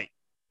to a fight."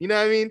 You know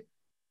what I mean?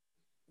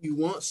 You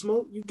want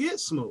smoke, you get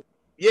smoke.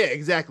 Yeah,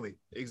 exactly.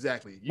 You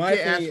can't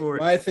ask for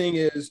it. My thing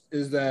is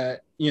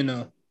that, you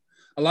know,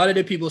 a lot of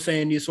the people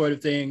saying these sort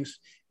of things,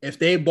 if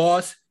they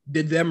boss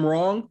did them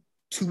wrong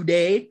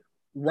today,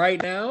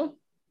 right now,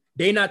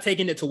 they not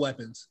taking it to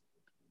weapons.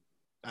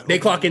 They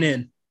clocking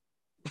in.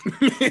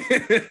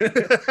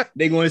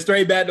 They going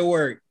straight back to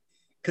work.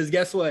 Because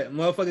guess what?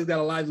 Motherfuckers got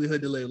a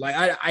livelihood to live. Like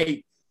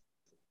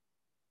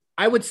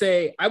I would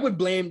say I would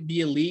blame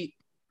the elite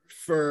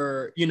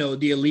for, you know,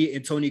 the elite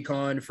and Tony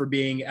Khan for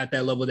being at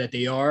that level that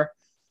they are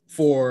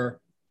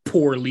for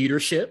poor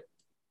leadership.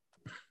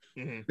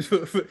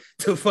 Mm-hmm.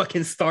 To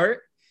fucking start.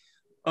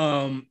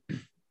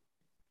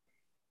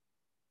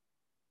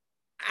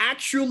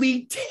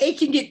 Actually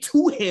taking it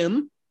to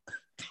him.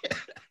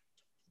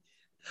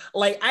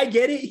 Like, I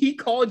get it, he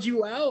called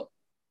you out,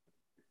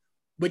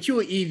 but you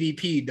an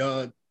EVP,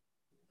 dog.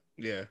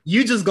 Yeah.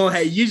 You just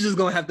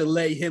gonna have to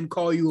let him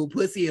call you a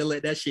pussy and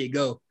let that shit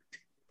go.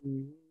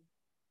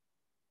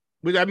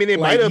 But I mean, it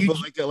might have,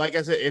 but like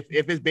I said,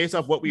 if it's based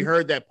off what we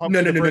heard that Punk. No.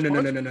 You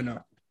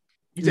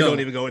said don't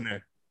even go in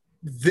there.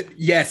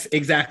 Yes,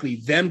 exactly.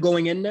 Them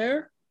going in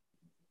there,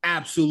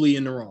 absolutely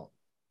in the wrong.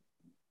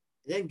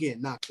 Them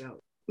getting knocked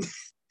out.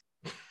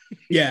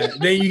 Yeah,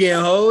 then you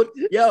get hold.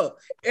 Yo,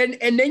 and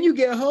then you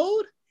get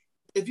hold.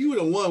 If you would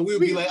have won, we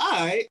would be like,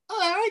 all right,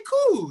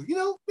 cool. You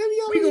know,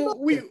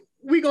 maybe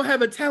we gonna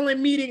have a talent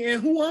meeting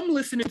and who I'm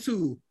listening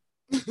to.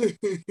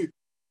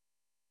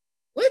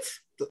 What?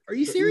 Are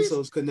you serious? The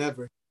Usos could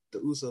never.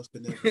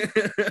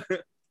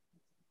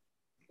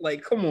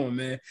 Like, come on,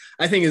 man.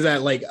 I think is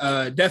that like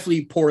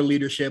definitely poor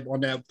leadership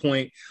on that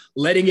point,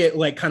 letting it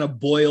like kind of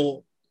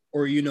boil,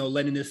 or, you know,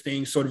 letting this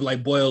thing sort of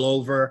like boil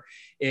over.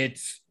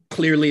 It's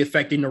clearly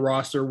affecting the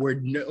roster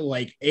where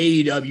like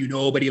AEW,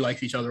 nobody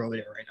likes each other over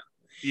there right now.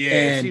 Yeah,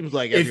 and it seems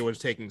like everyone's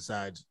taking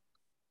sides.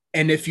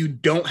 And if you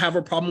don't have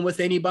a problem with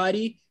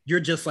anybody, you're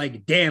just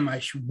like, damn,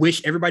 I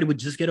wish everybody would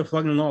just get a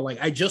fucking law. Like,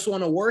 I just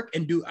want to work.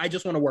 I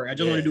just want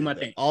to do my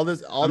thing.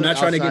 I'm not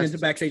trying to get into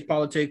backstage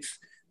politics.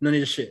 None of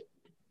this shit.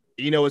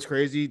 You know what's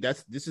crazy?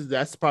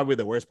 That's probably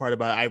the worst part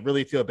about it. I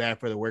really feel bad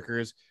for the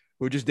workers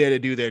who are just there to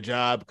do their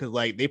job, because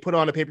like they put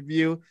on a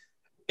pay-per-view.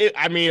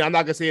 I mean, I'm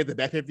not gonna say it's the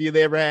best pay-per-view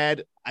they ever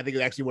had. I think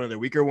it's actually one of their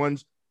weaker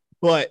ones,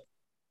 but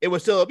it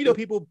was still,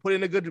 people put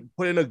in a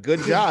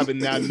good job,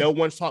 and now no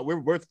one's talked.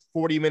 We're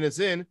 40 minutes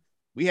in.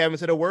 We haven't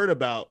said a word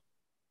about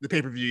the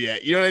pay-per-view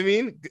yet. You know what I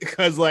mean?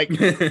 Because like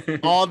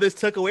all this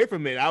took away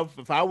from it.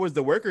 If I was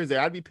the workers there,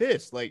 I'd be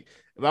pissed. Like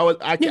if I was,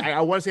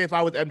 I want to say if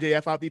I was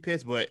MJF, I'd be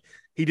pissed, but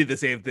he did the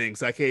same thing,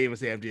 so I can't even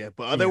say MJF.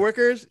 But other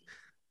workers,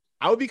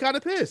 I would be kind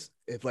of pissed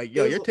if like,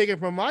 yo, you're taking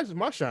from my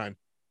shine.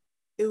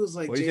 It was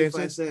like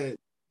J5 said,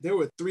 there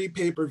were 3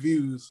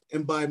 pay-per-views,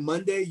 and by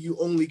Monday, you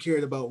only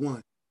cared about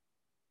one.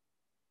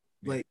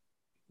 Like,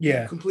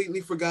 you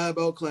completely forgot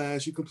about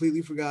Clash. You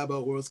completely forgot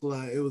about Worlds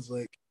Collide. It was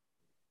like,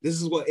 this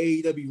is what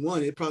AEW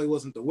wanted. It probably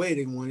wasn't the way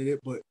they wanted it,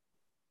 but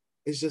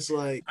it's just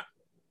like.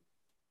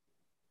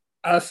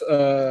 I'll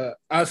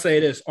say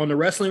this. On the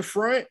wrestling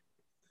front,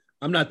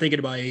 I'm not thinking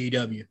about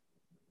AEW.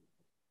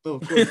 Oh,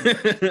 of course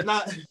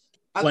not.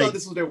 I thought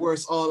this was their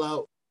worst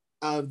all-out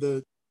out of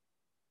the.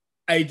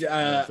 I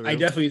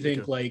definitely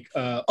think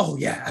oh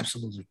yeah,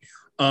 absolutely.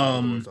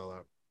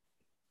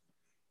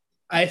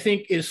 I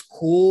think it's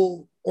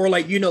cool, or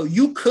like,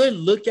 you could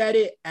look at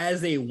it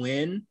as a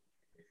win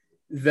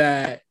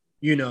that,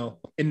 in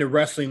the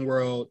wrestling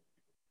world,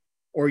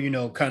 or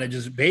kind of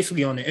just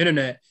basically on the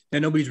internet,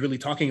 that nobody's really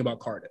talking about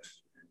Cardiff.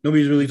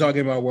 Nobody's really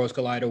talking about Worlds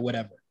Collide or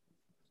whatever.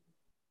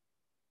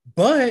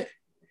 But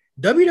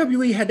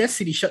WWE had that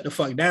city shut the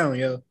fuck down,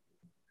 yo.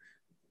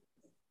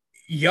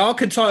 Y'all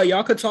could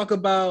talk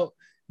about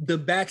the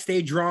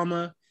backstage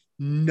drama,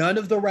 none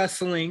of the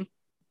wrestling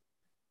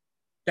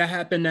that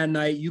happened that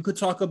night. You could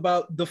talk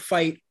about the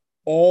fight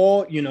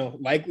all,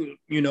 like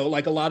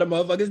a lot of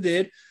motherfuckers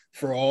did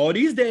for all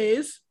these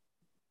days.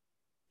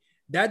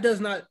 That does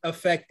not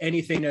affect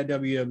anything that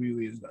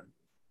WWE has done.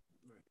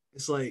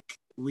 It's like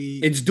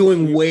it's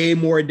doing way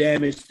more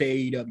damage to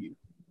AEW.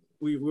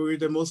 We're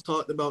the most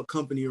talked about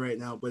company right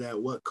now, but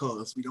at what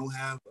cost? We don't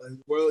have a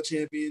world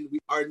champion.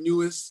 Our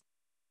newest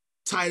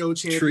title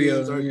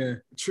champions,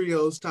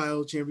 trios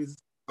title champions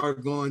are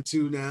gone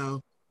too now.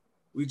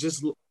 We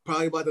just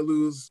probably about to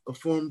lose a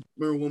former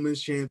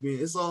women's champion.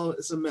 It's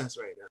a mess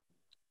right now.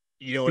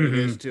 You know what it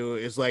is too?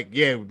 It's like,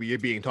 yeah, you're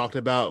being talked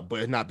about, but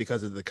it's not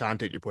because of the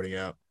content you're putting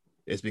out.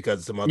 It's because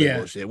of some other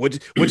bullshit, which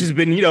has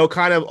been,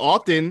 kind of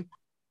often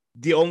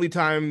the only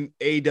time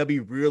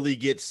AEW really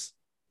gets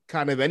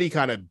kind of any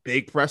kind of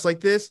big press like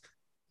this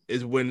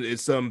is when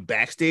it's some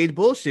backstage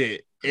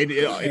bullshit. And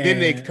then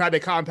they kind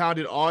of compound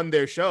it on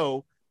their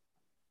show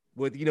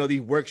with,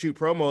 these work shoot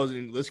promos,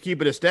 and let's keep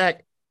it a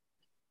stack.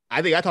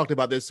 I think I talked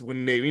about this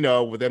when they,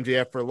 with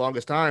MJF for the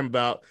longest time,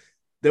 about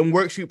them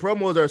work shoot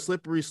promos are a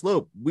slippery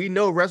slope. We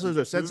know wrestlers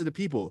are sensitive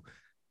people.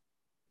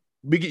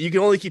 You can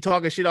only keep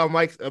talking shit on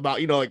mic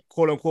about, like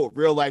quote unquote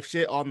real life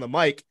shit on the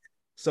mic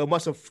so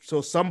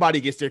somebody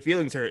gets their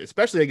feelings hurt,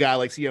 especially a guy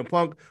like CM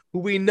Punk, who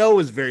we know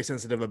is very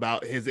sensitive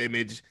about his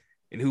image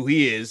and who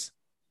he is,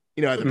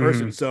 as a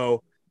person.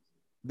 So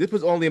this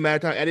was only a matter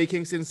of time. Eddie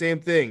Kingston, same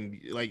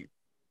thing. Like,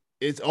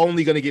 it's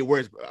only going to get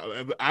worse.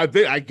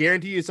 I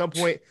guarantee you at some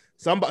point,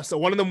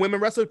 one of them women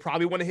wrestlers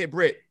probably want to hit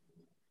Britt.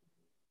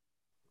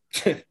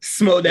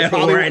 Smoke that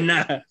hoe right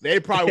now.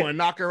 They probably want to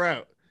knock her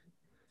out.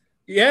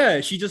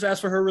 Yeah, she just asked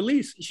for her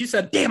release. She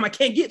said, damn, I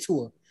can't get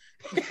to her.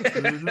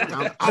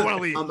 I want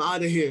to leave. I'm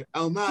out of here.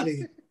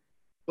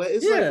 But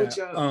it's like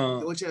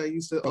what y'all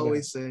used to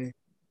always say.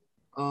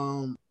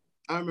 I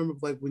remember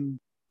like when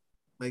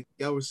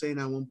y'all were saying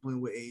at one point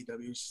with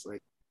AEW, it's just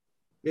like,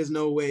 there's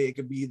no way it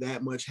could be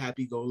that much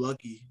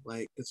happy-go-lucky.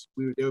 Like,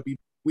 there would be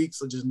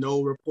weeks of just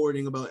no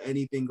reporting about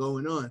anything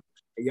going on.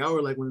 And y'all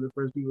were like one of the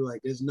first people,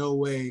 like, there's no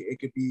way it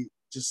could be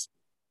just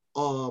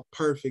all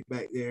perfect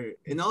back there.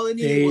 And all it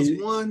needed was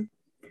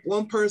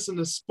one person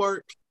to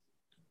spark.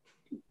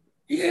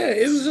 Yeah,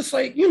 it was just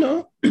like,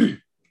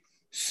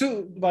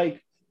 so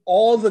like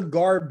all the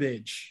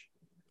garbage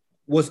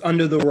was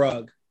under the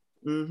rug.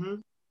 Mm-hmm.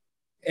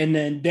 And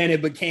then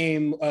it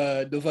became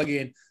the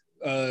fucking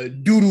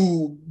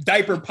doo-doo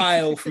diaper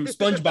pile from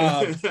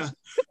SpongeBob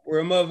where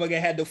a motherfucker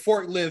had the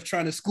forklift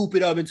trying to scoop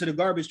it up into the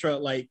garbage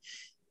truck. Like,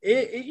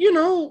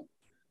 come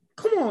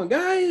on,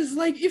 guys.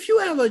 Like, if you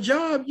have a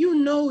job,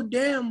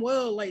 damn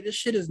well, like, this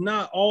shit is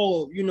not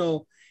all,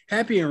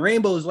 happy and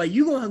rainbows. Like,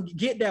 you gonna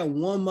get that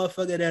one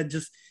motherfucker that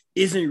just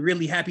isn't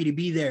really happy to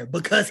be there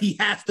because he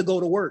has to go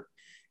to work.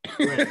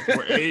 Right.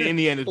 In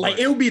the end, like,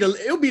 it'll be the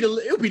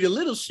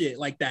little shit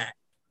like that.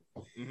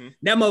 Mm-hmm.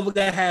 That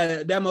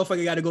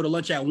motherfucker got to go to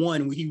lunch at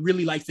 1 when he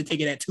really likes to take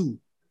it at 2.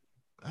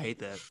 I hate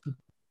that. It's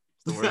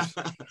the worst.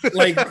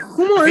 Like, come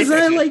on,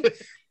 son. Like,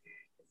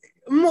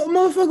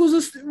 motherfuckers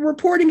was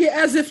reporting it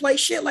as if like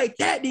shit like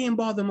that didn't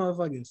bother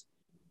motherfuckers.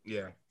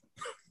 Yeah.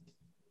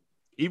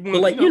 Even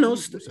but like,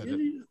 it's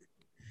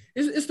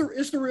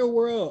the real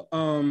world.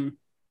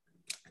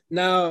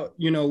 Now,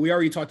 we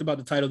already talked about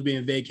the titles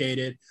being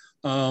vacated.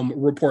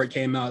 Report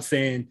came out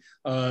saying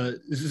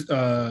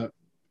CM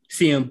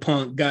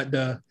Punk got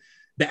the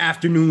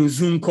afternoon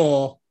Zoom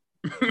call.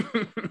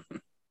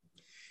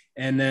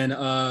 And then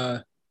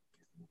I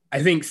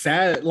think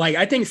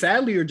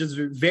sadly or just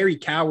very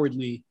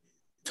cowardly,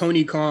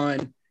 Tony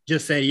Khan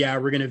just said, yeah,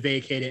 we're going to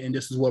vacate it. And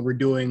this is what we're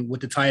doing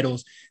with the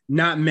titles,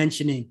 not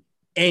mentioning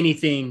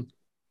anything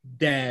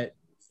that,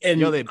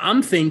 and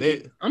I'm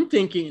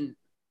thinking,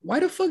 why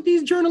the fuck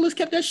these journalists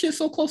kept that shit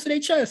so close to their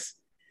chest?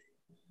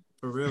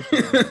 For real.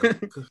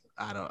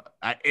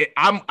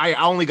 I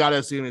only gotta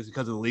assume it's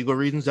because of the legal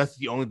reasons. That's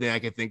the only thing I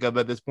can think of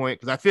at this point.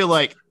 Because I feel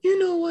like, you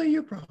know what,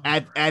 you're probably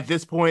at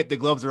this point the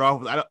gloves are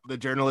off. The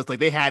journalists, like,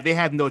 they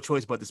have no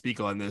choice but to speak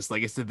on this.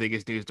 Like, it's the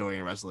biggest news story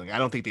in wrestling. I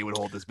don't think they would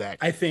hold this back.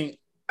 I think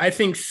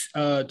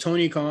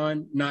Tony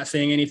Khan not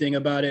saying anything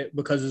about it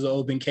because it's an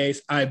open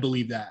case. I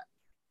believe that.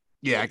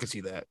 Yeah, I can see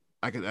that.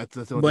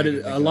 That's but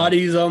a lot of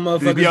these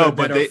motherfuckers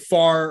that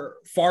are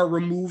far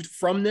removed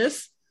from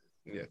this.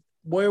 Yeah.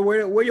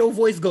 Where your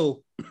voice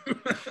go?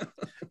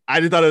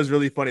 I just thought it was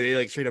really funny. They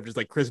like straight up just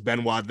like Chris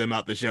Benoit them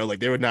out the show. Like,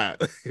 they would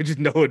not just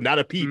not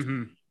a peep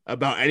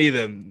about any of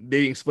them. They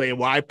didn't explain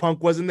why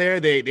Punk wasn't there.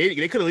 They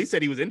could at least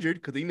said he was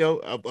injured because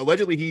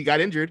allegedly he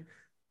got injured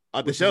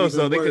at the show.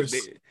 So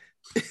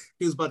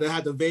he was about to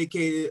have to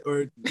vacate it,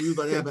 or he was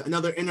about to have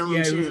another interim.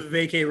 Yeah,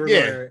 vacate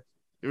regardless.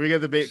 Yeah, we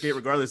got the vacate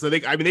regardless. So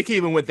they could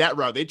even went that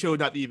route. They chose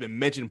not to even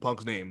mention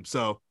Punk's name.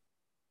 So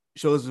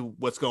shows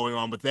what's going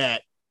on with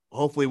that.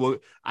 Hopefully we'll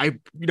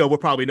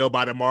probably know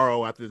by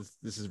tomorrow after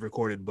this is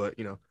recorded, but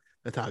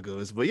that's how it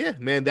goes. But yeah,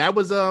 man, that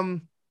was the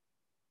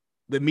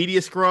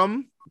media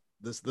scrum,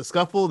 the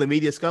scuffle, the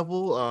media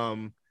scuffle,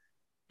 and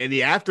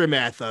the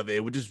aftermath of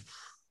it,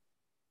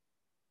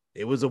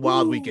 it was a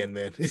wild weekend,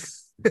 man.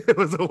 It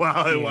was a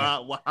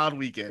wild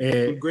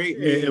weekend. Great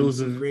memes. It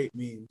was great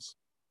memes.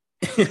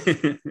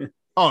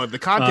 Oh, the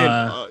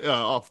content,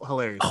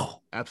 hilarious.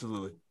 Oh,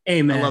 absolutely.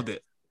 Hey, man, I loved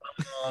it.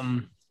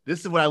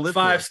 This is what I live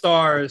 5 for.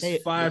 stars.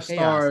 5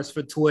 stars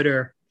for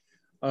Twitter,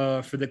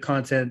 for the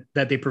content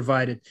that they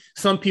provided.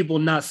 Some people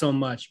not so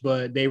much,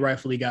 but they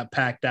rightfully got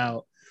packed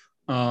out.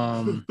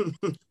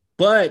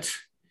 But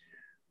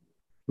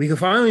we can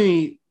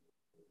finally,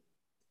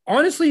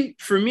 honestly,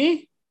 for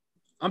me,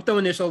 I'm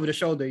throwing this over the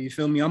shoulder. You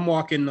feel me? I'm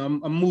moving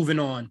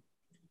on.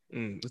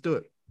 Let's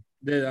do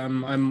it.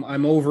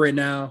 I'm over it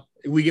now.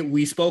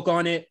 We spoke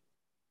on it.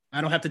 I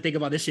don't have to think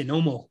about this shit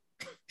no more.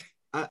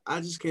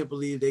 I just can't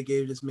believe they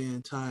gave this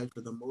man tied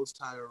for the most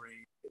title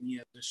reign, and he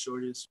had the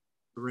shortest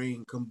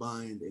reign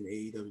combined in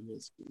AEW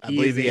history. I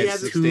believe he had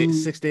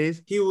 6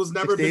 days. He was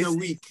never been a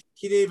week.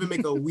 He didn't even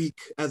make a week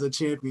as a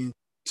champion.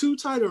 2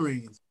 title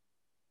reigns.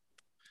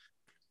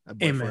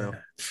 Hey, man.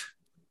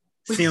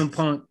 CM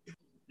Punk,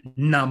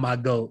 not my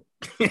GOAT.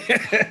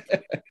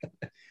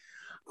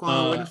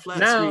 Quan, where the flat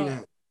screen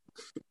at?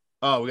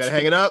 Oh, we gotta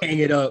hang it up. Hang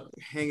it up.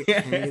 Hang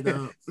it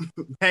up.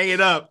 Hang it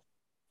up.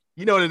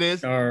 You know what it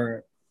is. All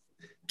right.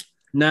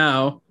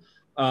 Now,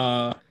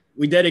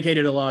 we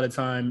dedicated a lot of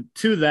time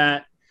to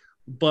that,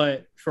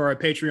 but for our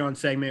Patreon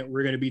segment,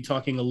 we're going to be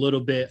talking a little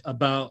bit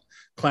about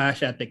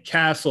Clash at the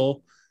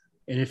Castle.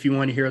 And if you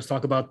want to hear us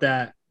talk about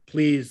that,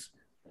 please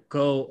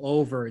go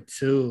over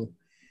to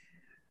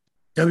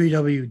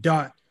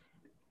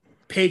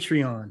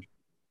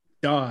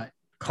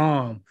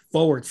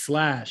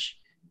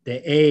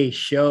www.patreon.com/the A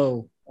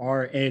Show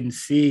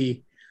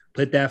RNC.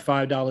 Put that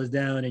 $5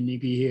 down and you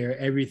can hear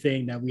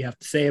everything that we have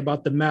to say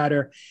about the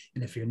matter.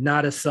 And if you're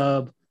not a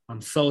sub, I'm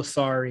so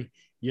sorry.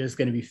 You're just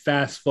going to be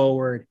fast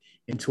forward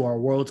into our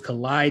Worlds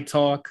Collide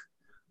talk.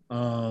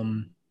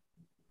 And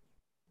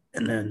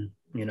then,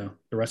 the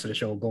rest of the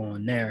show will go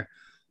on there.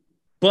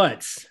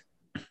 But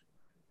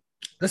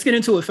let's get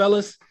into it,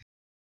 fellas.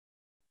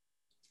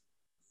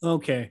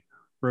 Okay,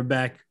 we're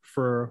back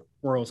for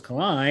Worlds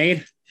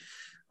Collide.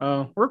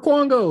 Where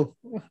Quan go?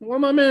 Where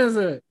my man's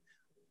at?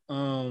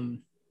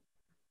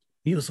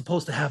 He was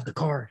supposed to have the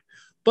card.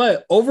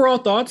 But overall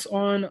thoughts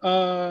on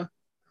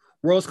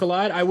Worlds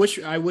Collide? I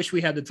wish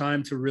we had the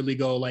time to really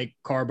go like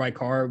card by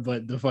card,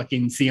 but the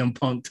fucking CM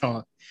Punk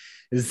talk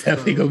is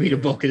definitely gonna be the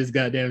bulk of this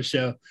goddamn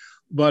show.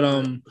 But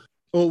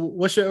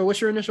what's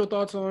your initial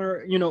thoughts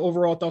on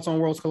overall thoughts on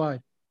Worlds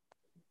Collide?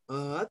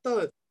 I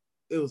thought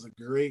it was a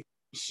great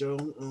show.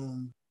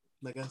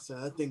 Like I said,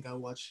 I think I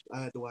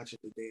had to watch it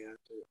the day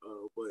after.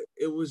 But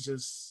it was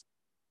just,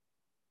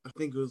 I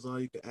think it was all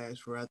you could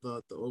ask for. I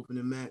thought the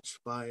opening match,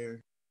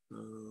 fire.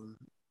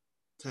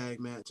 Tag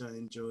match I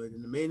enjoyed,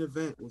 and the main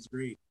event was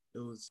great.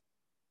 And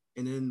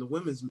then the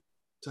women's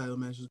title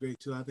match was great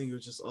too. I think it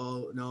was just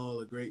all in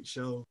all a great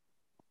show.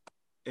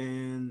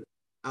 And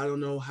I don't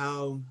know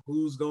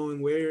who's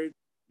going where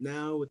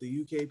now with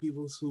the UK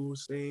people,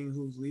 who's staying,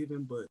 who's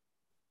leaving, but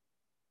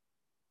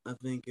I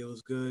think it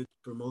was good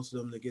for most of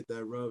them to get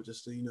that rub,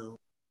 just to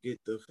get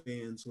the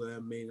fans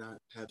who may not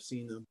have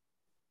seen them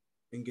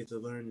and get to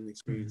learn and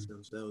experience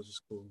them. So that was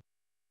just cool.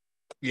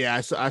 Yeah,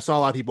 I saw a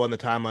lot of people on the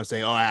timeline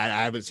saying, "Oh, I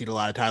haven't seen a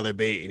lot of Tyler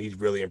Bate, and he's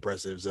really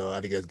impressive." So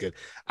I think that's good.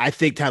 I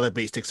think Tyler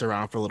Bate sticks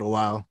around for a little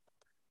while.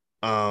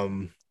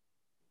 I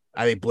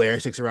think Blair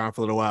sticks around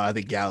for a little while. I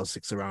think Gallows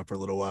sticks around for a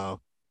little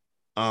while.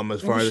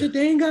 As far as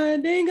they ain't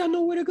got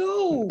nowhere to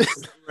go.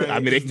 Right. I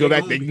mean, they can go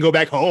back. They can go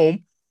back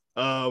home.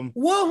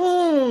 What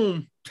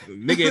home?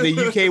 Nigga, in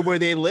the UK where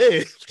they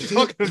live. What you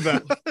talking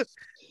about?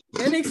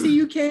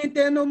 NXT UK ain't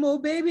there no more,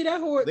 baby.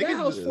 That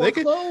house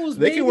foreclosed,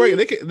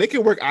 baby. They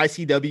can work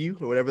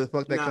ICW or whatever the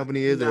fuck that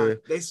company is.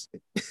 Or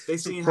they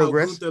seen how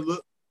Gunther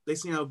look. They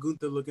seen how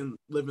Gunther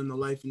living the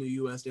life in the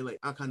US. They're like,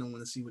 I kind of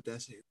want to see what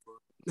that's here for.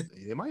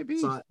 They might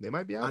be. They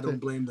might be out I there. don't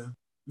blame them.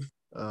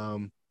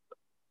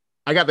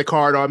 I got the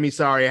card on me.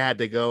 Sorry, I had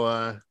to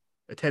go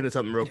attend to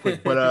something real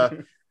quick. But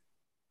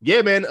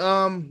yeah,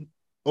 man.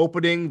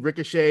 Opening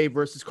Ricochet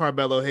versus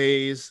Carmelo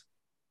Hayes.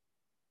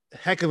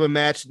 Heck of a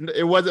match.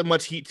 There wasn't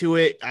much heat to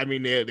it. I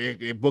mean,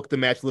 they booked the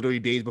match literally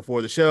days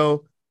before the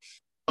show.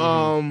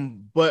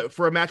 But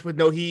for a match with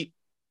no heat,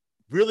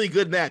 really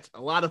good match.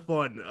 A lot of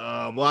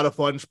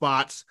fun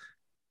spots.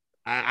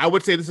 I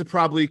would say this is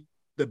probably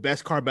the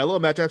best Carmelo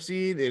match I've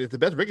seen, and it's the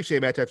best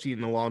Ricochet match I've seen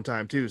in a long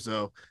time too.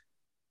 So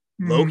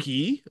low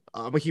key,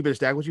 I'm gonna keep it a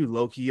stack with you.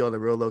 Low key on the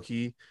real low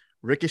key.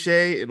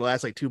 Ricochet in the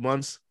last like 2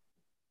 months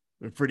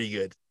been pretty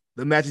good.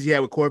 The matches he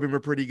had with Corbin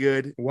were pretty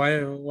good.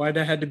 Why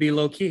that had to be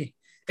low key?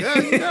 Yeah,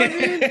 you know what I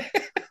mean?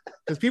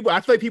 Because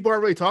I feel like people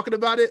aren't really talking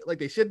about it like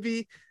they should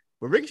be.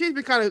 But Ricochet's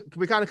been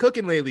kind of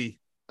cooking lately.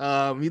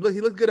 He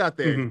looked good out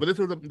there. But this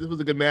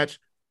was a good match.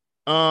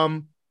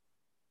 Are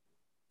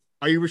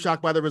you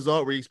shocked by the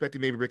result? Were you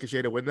expecting maybe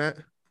Ricochet to win that?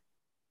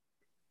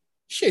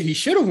 Shit, he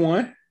should have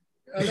won.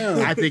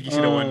 I think he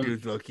should have won,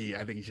 dude. Low key,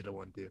 I think he should have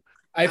won, too.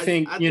 I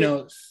think.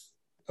 Oh,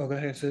 go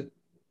ahead, Sid.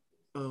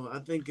 I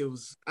think,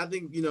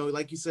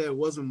 like you said, it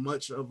wasn't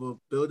much of a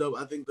build-up.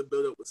 I think the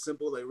build-up was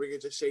simple. Like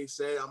Ricochet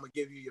said, I'm going to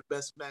give you your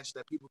best match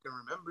that people can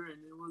remember.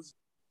 And it was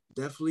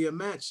definitely a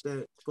match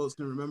that folks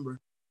can remember.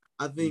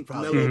 I think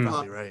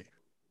Melo right.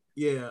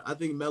 Yeah, I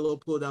think Melo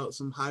pulled out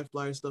some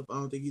high-flyer stuff I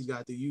don't think he's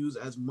got to use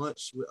as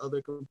much with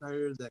other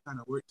competitors that kind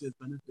of worked to his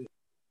benefit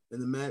in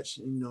the match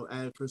and,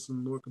 add for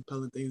some more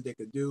compelling things they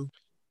could do.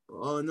 But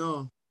all in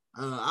all,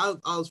 I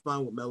was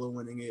fine with Melo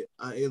winning it.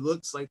 It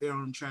looks like they're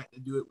on track to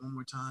do it one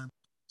more time.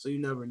 So you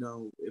never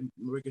know.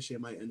 Ricochet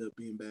might end up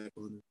being back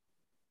on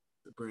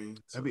the brand.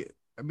 So.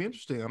 That'd be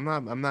interesting. I'm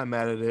not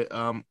mad at it.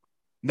 Now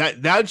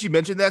that you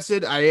mentioned that,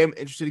 Sid, I am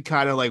interested in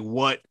kind of like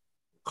what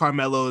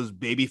Carmelo's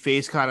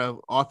babyface kind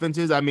of offense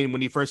is. I mean,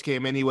 when he first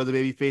came in, he was a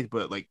babyface,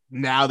 but like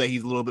now that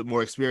he's a little bit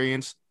more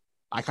experienced,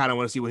 I kind of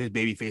want to see what his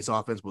babyface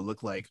offense would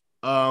look like.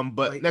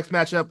 But next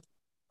matchup.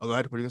 Oh, go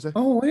ahead. What are you gonna say?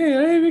 Oh, wait,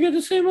 I didn't even get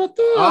to say my thoughts.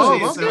 Oh,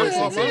 my fault.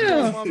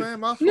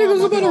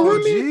 Niggas about to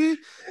run me.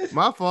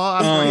 My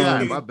fault.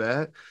 My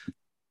bad.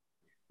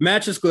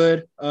 Match is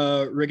good.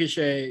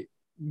 Ricochet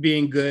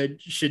being good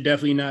should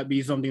definitely not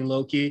be something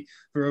low key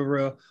for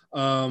real.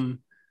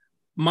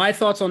 My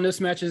thoughts on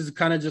this match is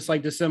kind of just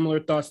like the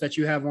similar thoughts that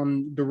you have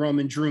on the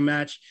Roman Drew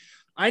match.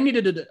 I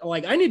needed a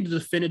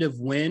definitive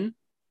win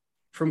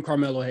from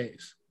Carmelo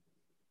Hayes.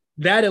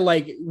 That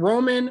like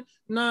Roman,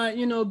 not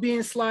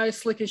being sly,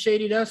 slick, and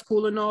shady, that's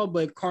cool and all,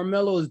 but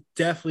Carmelo is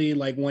definitely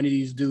like one of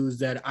these dudes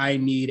that I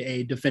need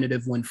a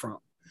definitive win from.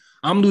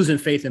 I'm losing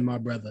faith in my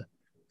brother.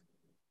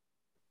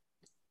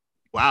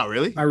 Wow,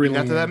 really? I really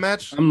got to that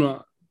match?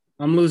 I'm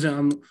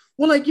losing.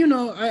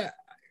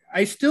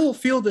 I still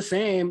feel the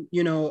same,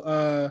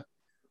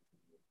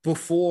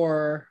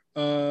 before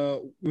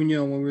when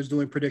we was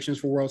doing predictions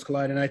for Worlds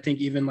Collide, and I think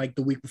even like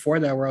the week before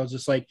that, where I was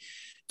just like,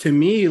 to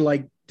me,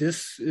 like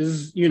this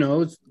is,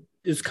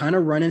 it's kind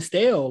of running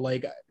stale.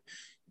 Like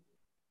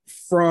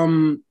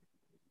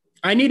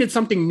I needed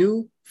something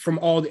new from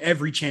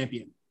every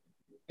champion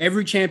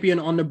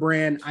on the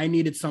brand. I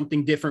needed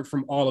something different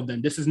from all of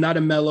them. This is not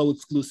a Melo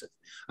exclusive.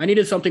 I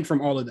needed something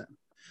from all of them.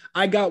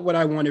 I got what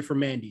I wanted from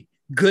Mandy.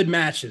 Good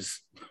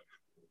matches.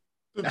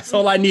 That's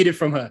all I needed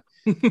from her.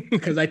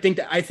 Because I think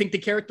the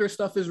character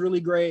stuff is really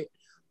great.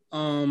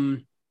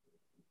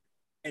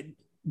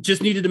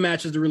 Just needed the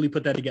matches to really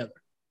put that together.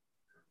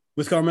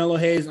 With Carmelo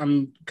Hayes,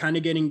 I'm kind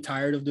of getting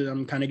tired of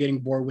I'm kind of getting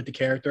bored with the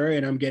character,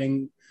 and I'm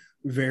getting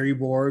very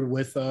bored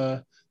with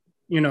the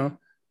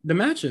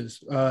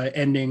matches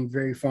ending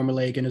very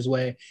formulaic in his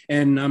way.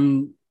 And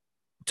I'm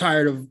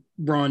tired of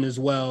Braun as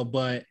well,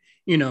 but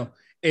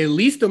at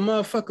least the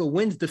motherfucker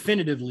wins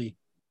definitively.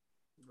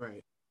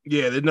 Right.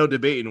 Yeah, there's no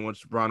debating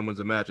once Braun wins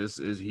a match.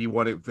 Is he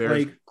won it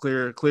very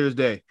clear as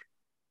day.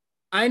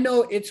 I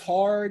know it's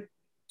hard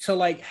to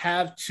like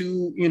have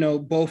two,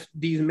 both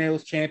these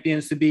males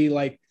champions to be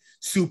like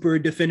super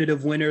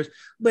definitive winners,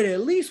 but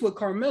at least with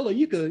Carmelo,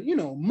 you could,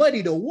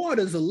 muddy the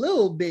waters a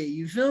little bit.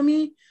 You feel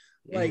me?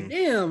 Like,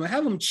 damn,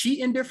 have them cheat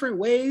in different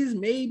ways,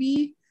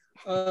 maybe.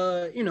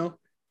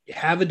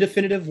 Have a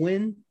definitive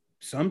win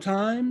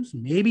sometimes,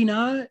 maybe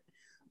not.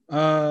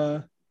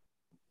 But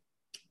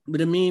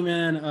to me,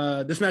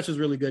 man, this match was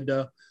really good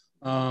though.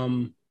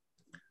 I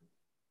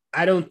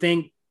don't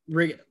think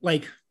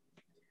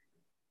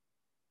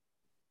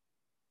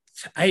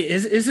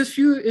is this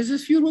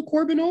feud with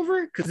Corbin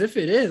over? Because if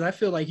it is, I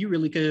feel like you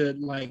really could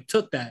like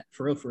took that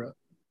for real.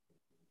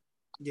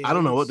 Yeah, I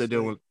don't know what they're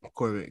doing with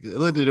Corbin.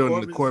 Look, they're doing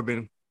with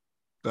Corbin.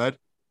 Go ahead.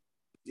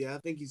 Yeah, I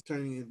think he's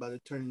about to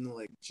turn into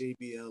like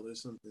JBL or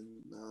something.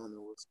 I don't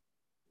know what's.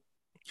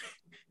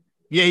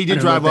 Yeah, he did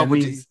drive off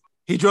with.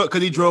 He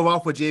drove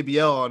off with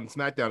JBL on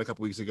SmackDown a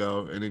couple weeks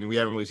ago, and then we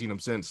haven't really seen him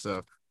since.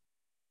 So,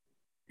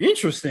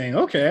 Interesting.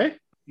 Okay.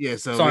 Yeah,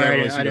 so Sorry,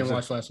 really I didn't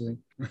watch last week.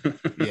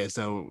 Yeah,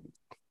 so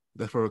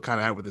that's where we're kind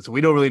of at with this. So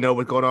we don't really know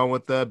what's going on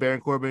with Baron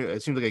Corbin.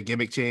 It seems like a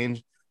gimmick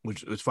change,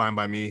 which was fine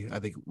by me. I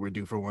think we're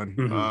due for one.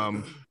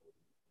 Mhm.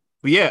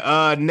 But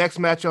yeah, next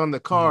match on the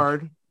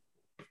card,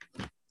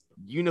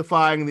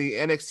 unifying the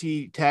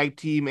NXT Tag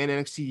Team and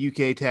NXT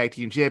UK Tag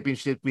Team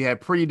Championship. We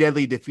had Pretty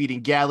Deadly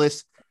defeating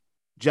Gallus,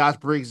 Josh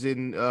Briggs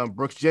and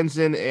Brooks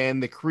Jensen,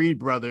 and the Creed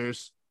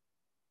brothers.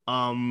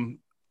 It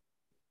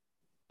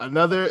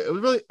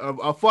was really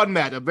a fun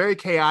match, a very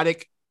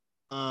chaotic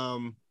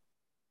four-way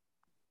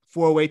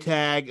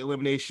tag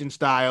elimination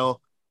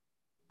style.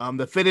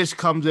 The finish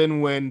comes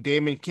in when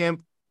Damon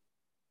Kemp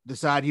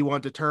decided he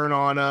wanted to turn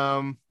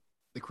on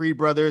the Creed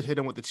brothers, hit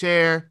him with the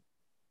chair,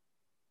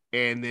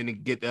 and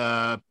then get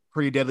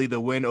Pretty Deadly the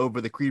win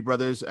over the Creed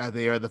brothers as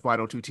they are the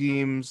final two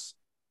teams.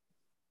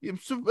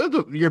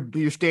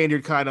 Your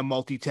standard kind of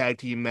multi-tag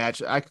team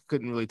match. I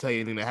couldn't really tell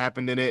you anything that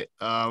happened in it.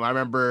 I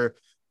remember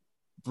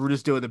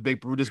Brutus doing the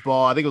big Brutus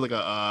ball. I think it was like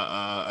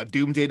a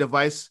Doomsday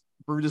device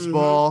Brutus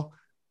ball,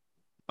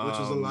 which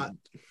was a lot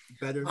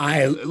better.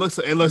 It looks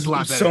a lot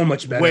better, so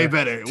much better, way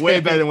better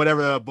than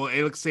whatever. But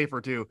it looks safer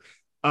too.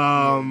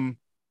 I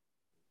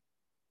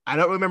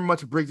don't remember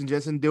much of Briggs and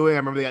Jensen doing. I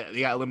remember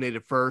they got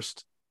eliminated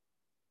first.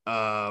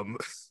 I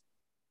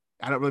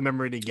don't really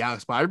remember any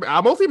Gallus spots.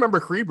 I mostly remember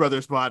Creed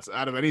Brothers spots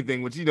out of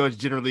anything, which is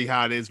generally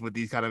how it is with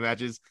these kind of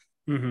matches.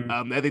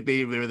 I think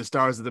they were the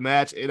stars of the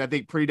match, and I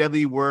think Pretty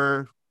Deadly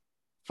were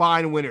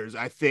fine winners.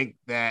 I think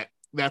that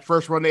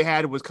first run they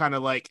had was kind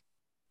of like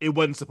it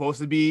wasn't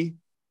supposed to be,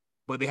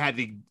 but they had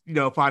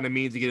to find a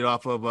means to get it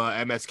off of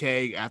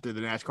MSK after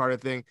the Nash Carter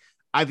thing.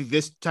 I think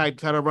this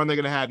type of run they're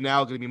going to have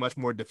now is going to be much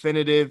more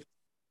definitive.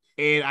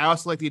 And I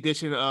also like the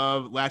addition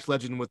of Lash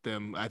Legend with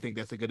them. I think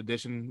that's a good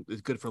addition.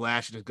 It's good for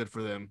Lash and it's good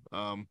for them.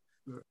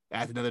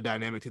 Adds another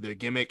dynamic to their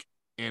gimmick,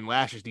 and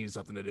Lash just needs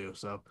something to do.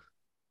 So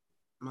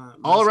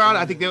all around,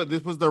 I think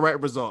this was the right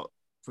result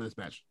for this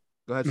match.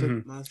 Go ahead,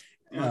 Sid.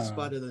 My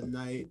spot of the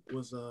night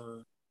was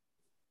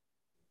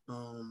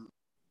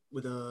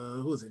with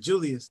who was it?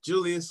 Julius.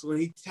 Julius, when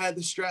he had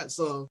the straps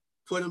off,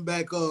 put him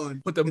back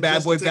on. Put them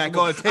bad boy back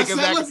on. Take him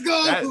back. Let's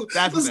go.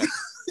 That's go.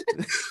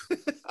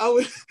 I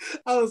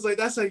was like,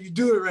 that's how you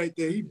do it right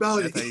there. He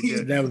bowed it.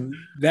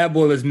 That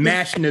boy was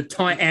mashing the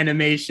taunt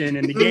animation,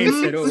 and the game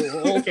said,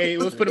 "Oh, okay,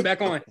 let's put him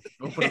back on."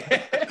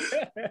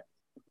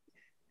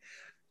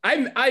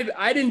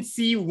 I didn't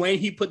see when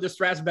he put the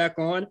straps back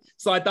on,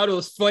 so I thought it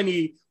was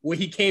funny when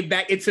he came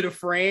back into the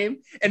frame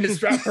and the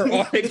straps are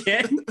on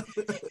again.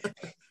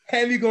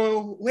 Had me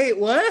going, wait,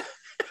 what?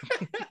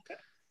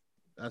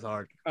 That's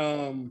hard.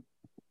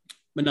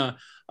 But nah,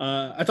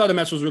 I thought the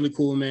match was really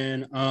cool,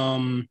 man.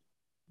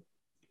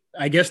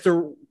 I guess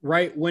the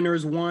right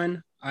winners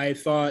won. I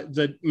thought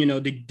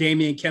the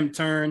Damian Kemp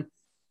turn.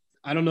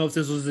 I don't know if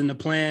this was in the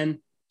plan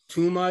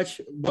too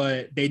much,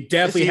 but they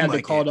definitely had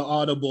to call the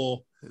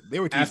audible.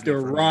 They were after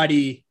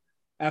Roddy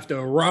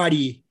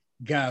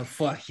got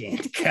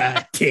fucking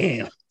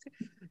goddamn.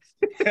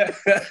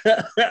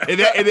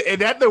 Is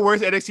that the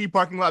worst NXT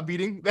parking lot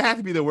beating? That has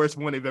to be the worst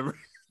one they've ever.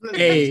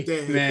 Hey,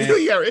 man.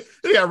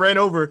 They got ran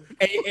over.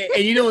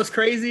 And you know what's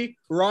crazy?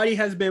 Roddy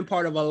has been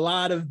part of a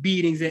lot of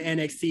beatings in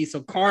NXT,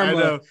 so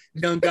karma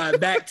done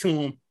got back to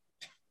him.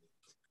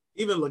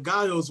 Even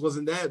Legato's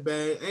wasn't that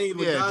bad.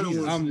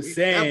 I'm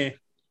saying.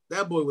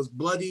 That boy was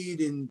bloodied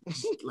and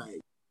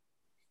like.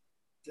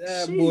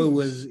 That boy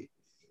was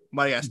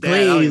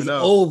glazed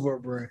over,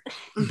 bro.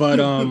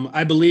 But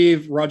I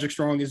believe Roderick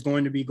Strong is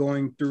going to be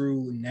going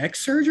through neck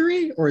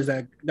surgery, or is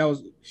that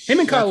was him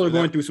and Kyle are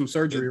going through some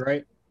surgery,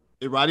 right?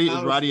 Is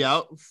Roddy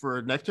out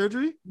for neck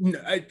surgery? No,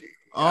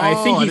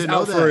 I think he's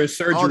out for a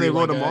surgery. Oh, they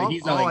wrote him off?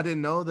 I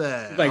didn't know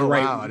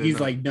that. He's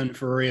like done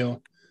for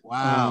real.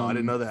 Wow, I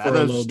didn't know that. I thought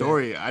it was a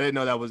story. I didn't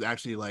know that was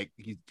actually like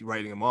he's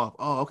writing him off.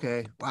 Oh,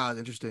 okay. Wow, that's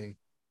interesting.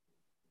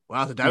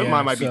 Wow, the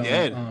Dynamite might be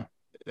dead.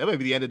 That might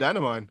be the end of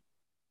Dynamite.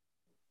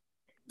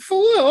 For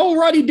what? All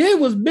Roddy did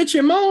was bitch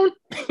and moan.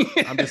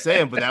 I'm just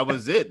saying, but that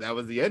was it. That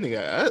was the ending.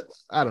 I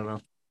don't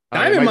know.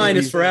 Dynamite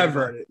is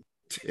forever.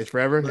 It's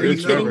forever? Are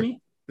you kidding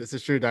me? This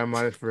is true.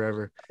 Dynamite is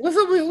forever. What's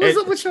up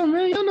with y'all,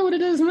 man? Y'all know what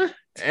it is, man.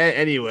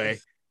 Anyway,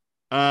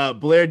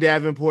 Blair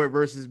Davenport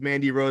versus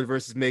Mandy Rose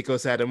versus Meiko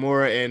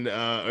Satomura, and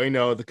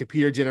the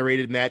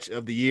computer-generated match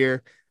of the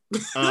year.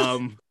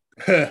 And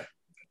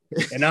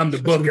I'm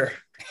the booger.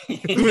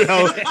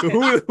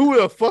 Who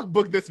the fuck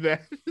booked this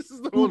match? This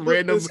is the most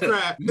random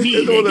crap.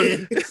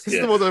 This is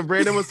the most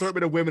random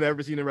assortment of women I've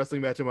ever seen in a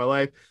wrestling match in my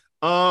life.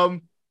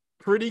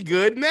 Pretty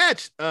good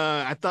match.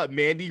 I thought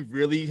Mandy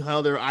really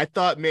held her. I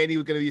thought Mandy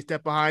was gonna be a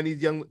step behind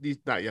these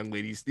not young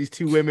ladies, these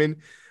two women.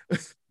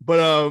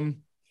 But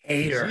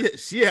hater.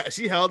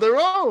 She held her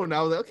own.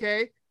 I was like,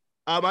 okay.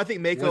 I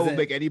think Meiko will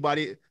make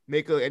anybody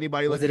look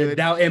good. Was it a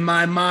doubt in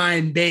my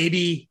mind,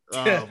 baby?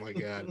 Oh my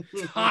god.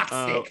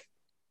 Toxic.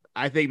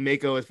 I think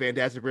Meiko is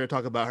fantastic. We're gonna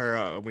talk about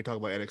her when we talk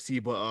about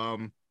NXT, but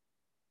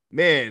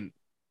man,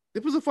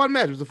 It was a fun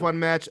match. It was a fun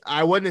match.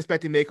 I wasn't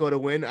expecting Mako to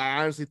win.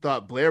 I honestly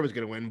thought Blair was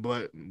going to win,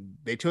 but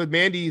they chose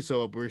Mandy,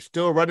 so we're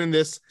still running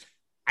this.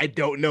 I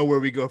don't know where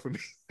we go from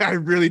here. I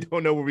really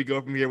don't know where we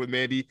go from here with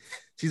Mandy.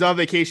 She's on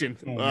vacation.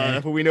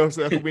 That's what we know.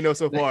 That's what we know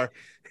so far.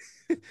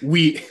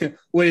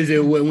 What is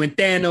it? When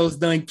Thanos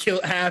done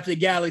killed half the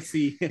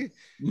galaxy,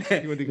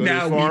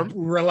 now we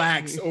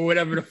relax or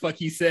whatever the fuck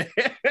he said.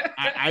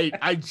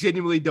 I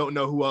genuinely don't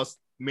know who else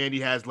Mandy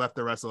has left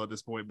to wrestle at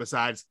this point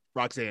besides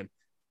Roxanne.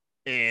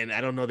 And I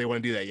don't know they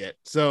want to do that yet.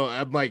 So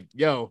I'm like,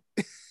 yo,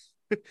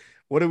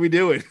 what are we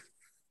doing?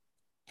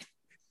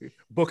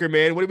 Booker,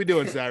 man, what are we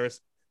doing, Cyrus?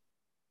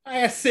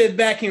 I sit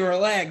back and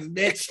relax,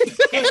 bitch.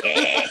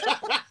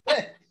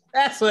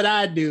 That's what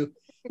I do.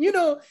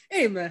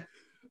 Hey, man,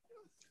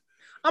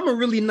 I'm a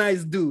really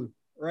nice dude,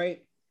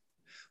 right?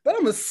 But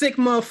I'm a sick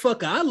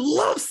motherfucker. I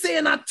love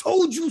saying I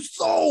told you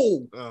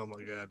so. Oh,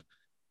 my God.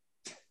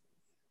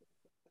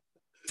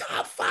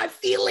 Top 5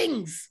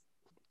 feelings.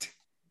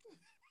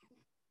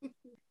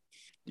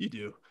 You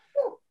do.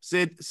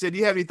 Sid, do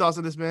you have any thoughts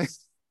on this, man?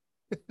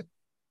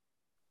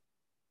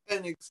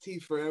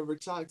 NXT forever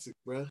toxic,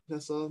 bro.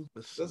 That's all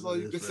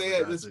you can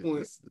say at this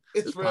point.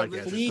 It's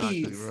forever.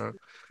 Please.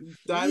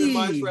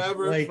 Dynamite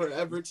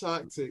forever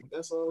toxic.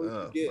 That's all we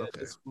can get at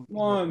this point. Come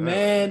on,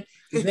 man.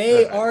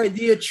 They are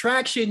the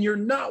attraction. You're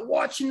not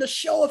watching the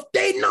show if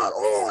they not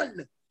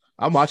on.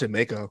 I'm watching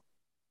Mako.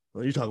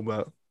 What are you talking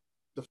about?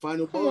 The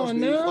final boss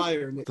being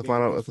fired. The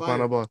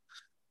final boss.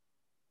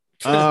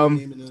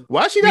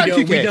 Why is she not in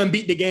 2K? We done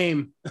beat the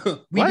game.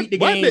 Beat the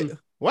game.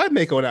 Why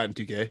Mako not in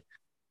 2K?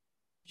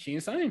 She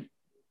ain't signed.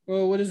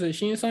 Well, what is it?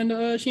 She ain't signed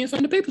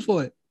the papers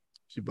for it.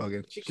 She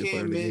bugging. She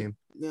can't the game.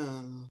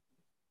 No.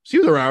 She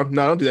was around.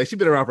 No, don't do that. She's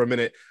been around for a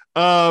minute.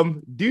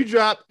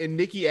 Dewdrop and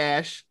Nikki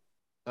Ash.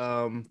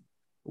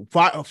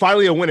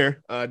 Finally a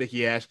winner,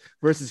 Nikki Ash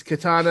versus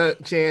Katana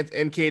Chance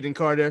and Kaden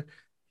Carter.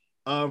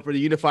 For the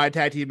Unified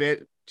Tag Team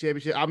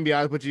Championship. I'm gonna be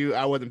honest with you.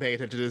 I wasn't paying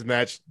attention to this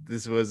match.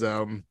 This was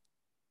I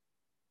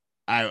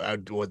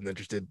wasn't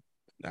interested.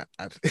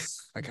 I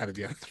gotta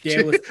be honest.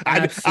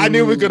 I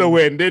knew we were gonna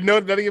win. There's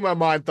nothing in my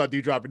mind thought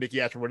Dewdrop and Nikki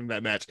Ash were winning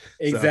that match.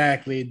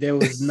 Exactly. So. There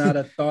was not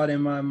a thought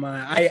in my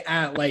mind.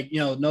 I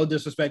no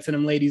disrespect to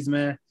them ladies,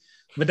 man,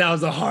 but that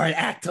was a hard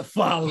act to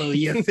follow.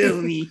 You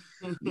feel me?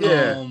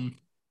 Yeah.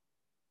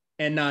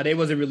 And they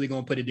wasn't really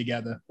gonna put it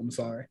together. I'm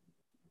sorry.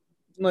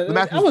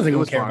 I wasn't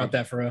gonna care about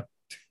that for real.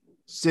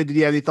 Sid, did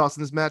you have any thoughts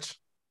on this match?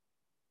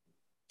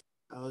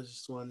 I was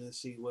just wanting to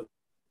see what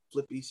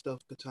flippy stuff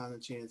Katana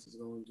Chance is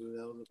going to do.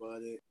 That was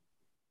about it.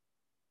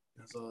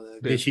 That's all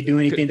that. Did she do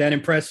anything that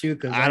impressed you?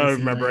 Because I don't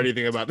remember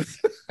anything about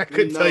this. I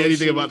couldn't tell you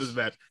anything about this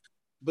match.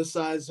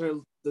 Besides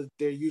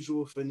their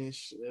usual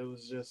finish, it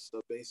was just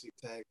a basic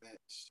tag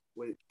match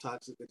with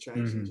toxic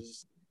attraction.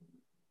 Just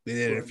they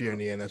didn't interfere in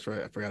the end. That's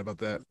right. I forgot about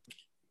that.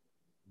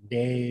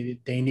 They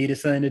needed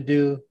something to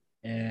do,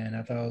 and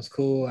I thought it was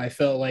cool. I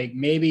felt like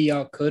maybe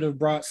y'all could have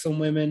brought some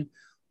women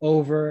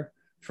over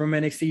from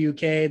NXT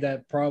UK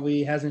that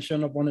probably hasn't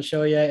shown up on the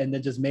show yet, and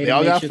then just made. They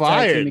all got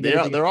fired.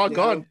 They're all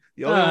gone.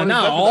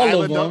 Not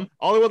all of them.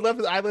 Only one left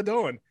is Isla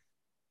Dawn,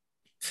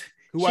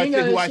 who I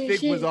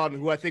think was on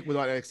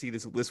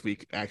NXT this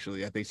week.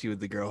 Actually, I think she was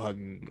the girl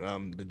hugging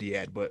the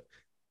Diad. But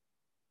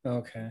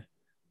okay,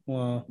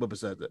 well, but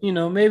besides that,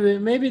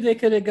 maybe they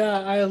could have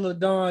got Isla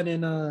Dawn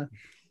and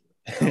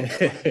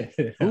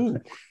Ooh.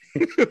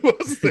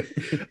 What's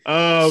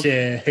that?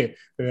 Shit.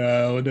 I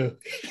don't know.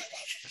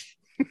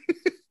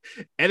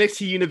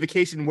 NXT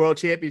Unification World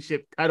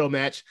Championship title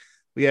match.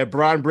 We have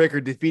Braun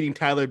Breaker defeating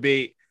Tyler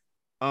Bate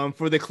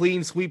for the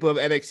clean sweep of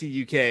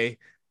NXT UK.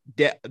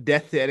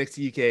 Death to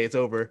NXT UK. It's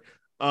over.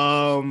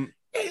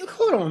 Hey,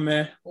 hold on,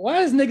 man.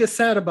 Why is niggas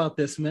sad about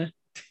this, man?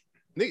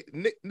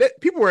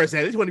 People were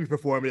sad. They just want to be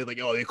performative. Like,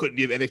 they couldn't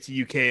give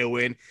NXT UK a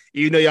win.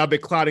 Even though y'all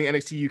been clouding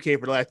NXT UK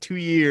for the last 2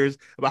 years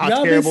about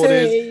how terrible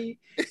it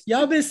is.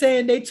 Y'all been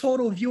saying they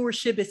total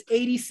viewership is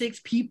 86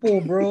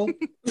 people, bro.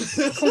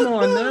 Come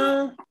on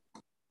now.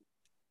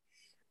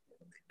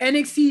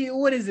 NXT,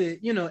 what is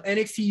it?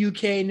 NXT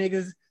UK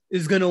niggas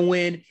is gonna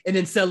win and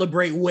then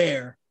celebrate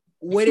where?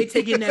 Where they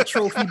taking that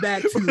trophy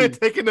back to? Where they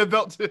taking the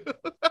belt to?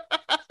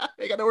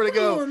 They got nowhere to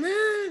go. Come on,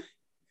 man.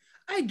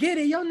 I get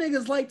it. Y'all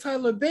niggas like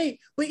Tyler Bate,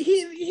 but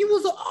he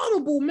was an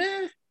audible,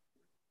 man.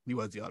 He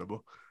was the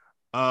audible.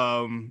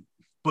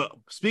 But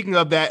speaking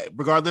of that,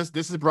 regardless,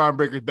 this is Braun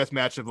Breaker's best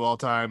match of all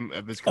time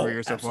of his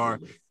career so far.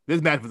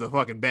 This match was a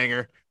fucking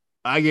banger.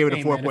 I gave it a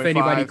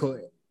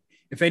 4.5.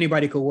 If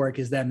anybody could work,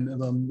 is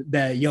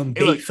that young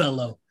Bate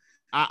fellow.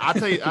 I'll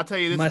tell you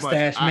this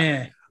mustache much.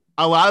 man.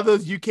 A lot of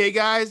those UK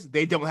guys,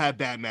 they don't have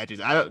bad matches.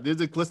 There's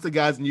a list of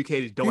guys in UK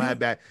that don't have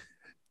bad.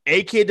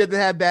 AK doesn't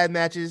have bad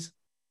matches.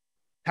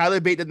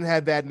 Tyler Bate doesn't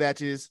have bad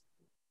matches.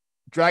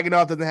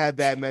 Dragunov doesn't have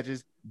bad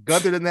matches.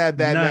 Gunther doesn't have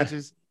bad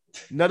matches.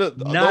 None of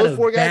those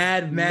four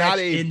guys. Not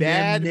a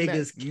bad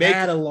niggas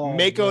catalog.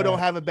 Mako don't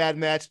have a bad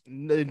match.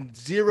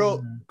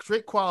 Zero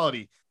strict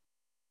quality.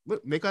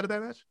 Mako had a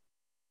bad match.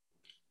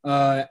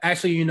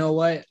 Actually, you know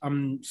what?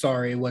 I'm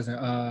sorry, it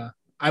wasn't. I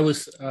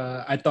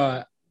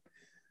thought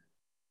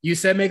You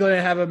said Mako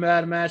didn't have a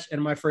bad match,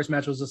 and my first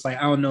match was just like,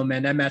 I don't know,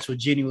 man. That match with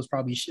Ginny was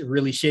probably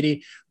really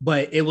shitty,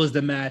 but it was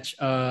the match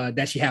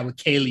that she had with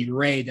Kaylee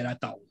Ray that I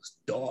thought was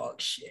dog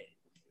shit.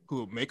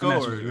 Who,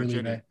 Mako or really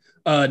Ginny?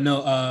 bad.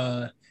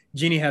 No,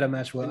 Ginny had a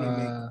match with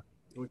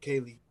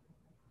Kaylee.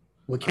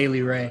 With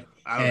Kaylee Ray.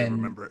 I don't even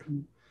remember it.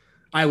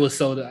 I was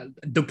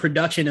the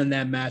production in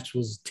that match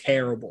was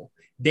terrible.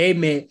 They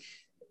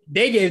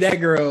gave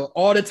that girl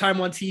all the time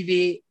on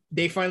TV.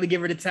 They finally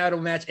give her the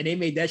title match, and they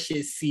made that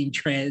shit seem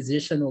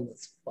transitional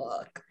as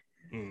fuck.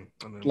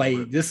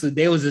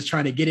 They was just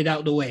trying to get it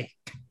out the way.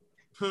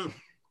 I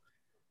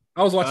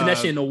was watching that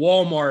shit in the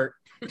Walmart.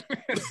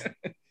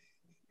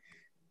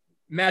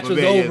 Match was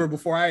over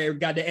before I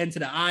got to enter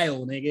the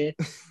aisle, nigga.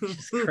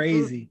 It's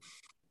crazy.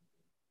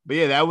 But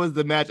yeah, that was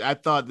the match. I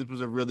thought this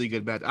was a really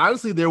good match.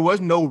 Honestly, there was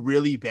no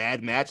really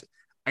bad match.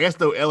 I guess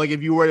though, like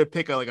if you were to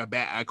pick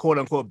a quote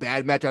unquote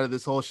bad match out of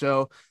this whole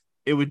show,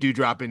 it would do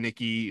dropping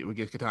Nikki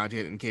against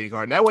Katanji and Katie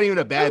Garden. That wasn't even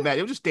a bad match.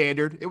 It was just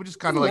standard. It was just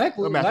kind of like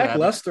a match.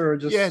 Lackluster.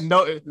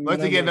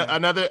 Once again,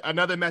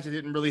 another match that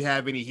didn't really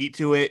have any heat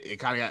to it. It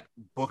kind of got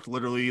booked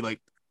literally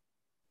like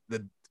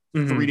the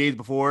 3 days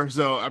before.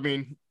 So I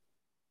mean,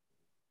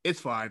 it's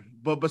fine.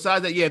 But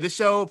besides that, yeah, this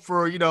show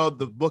for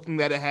the booking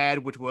that it had,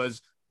 which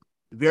was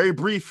very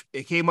brief,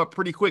 it came up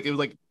pretty quick. It was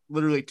like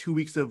literally 2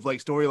 weeks of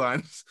like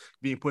storylines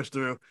being pushed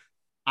through.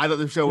 I thought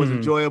the show was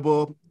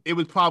enjoyable. It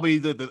was probably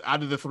the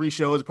out of the 3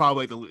 shows,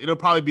 it'll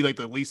probably be like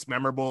the least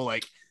memorable,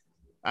 like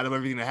out of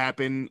everything that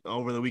happened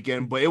over the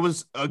weekend. But it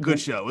was a good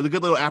show. It was a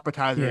good little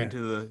appetizer into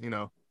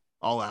the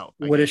All Out.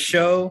 With a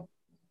show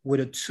with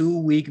a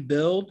 2-week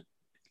build,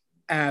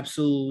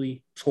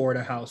 absolutely tore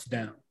the house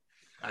down.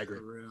 I agree.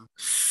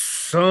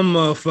 Some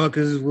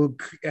motherfuckers will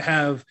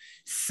have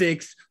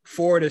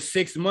 4 to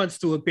 6 months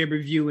to a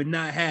pay-per-view and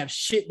not have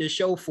shit to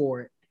show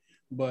for it.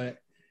 But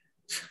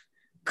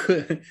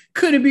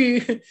couldn't be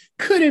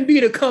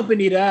the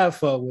company that I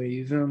fuck with.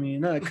 You feel me?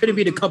 No, couldn't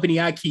be the company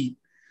I keep.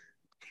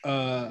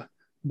 But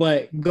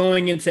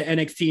going into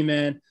NXT,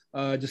 man,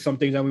 just some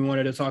things that we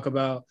wanted to talk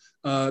about.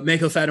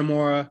 Meiko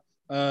Satomura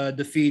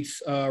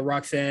defeats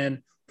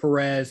Roxanne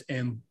Perez,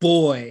 and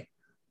boy,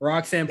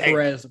 Roxanne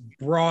Perez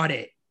brought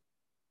it.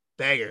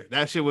 Banger.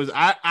 That shit was.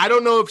 I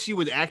don't know if she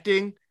was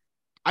acting.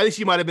 I think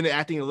she might have been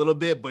acting a little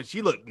bit, but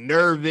she looked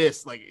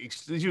nervous. Like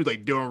she was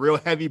like doing real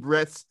heavy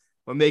breaths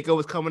when Meiko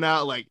was coming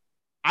out. Like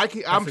I'm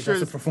sure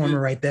that's a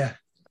performer right there.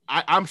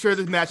 I'm sure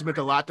this match meant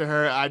a lot to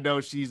her. I know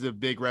she's a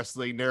big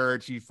wrestling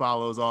nerd. She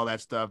follows all that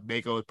stuff.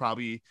 Meiko is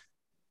probably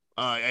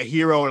a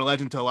hero and a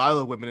legend to a lot of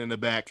the women in the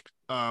back.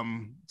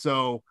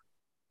 So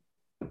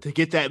to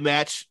get that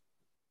match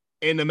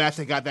in the match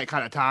that got that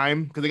kind of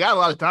time, because they got a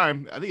lot of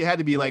time. I think it had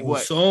to be like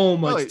so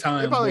much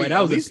time. Boy, that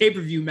was a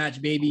pay-per-view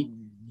match, baby.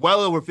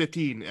 Well over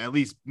 15, at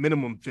least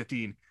minimum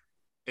 15.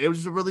 It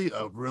was a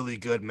really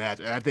good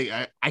match. And I think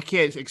I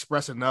can't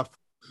express enough.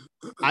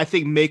 I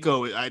think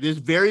Meiko, there's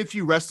very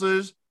few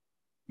wrestlers,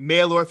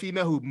 male or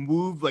female, who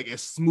move like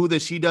as smooth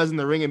as she does in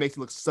the ring and makes it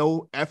look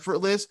so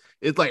effortless.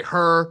 It's like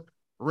her,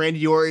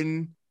 Randy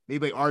Orton,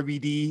 maybe like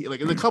RVD. Like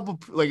there's a couple,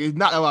 like there's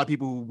not a lot of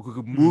people who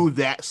could move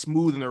that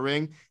smooth in the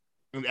ring.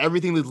 And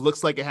everything that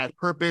looks like it has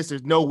purpose.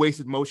 There's no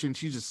wasted motion.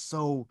 She's just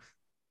so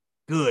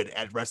good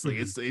at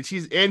wrestling.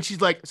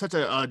 She's like such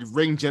a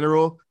ring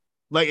general.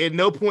 Like at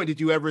no point did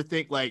you ever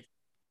think like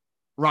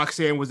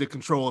Roxanne was in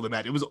control of the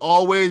match. It was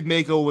always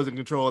Meiko was in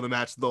control of the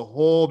match, the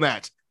whole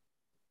match.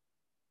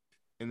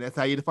 And that's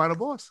how you define a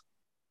boss.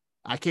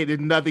 There's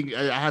nothing.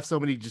 I have so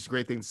many just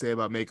great things to say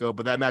about Meiko,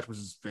 but that match was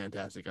just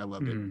fantastic. I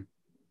loved it.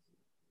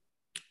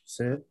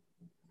 Say it.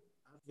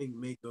 I think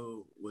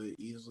Meiko would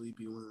easily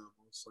be one of the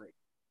most like.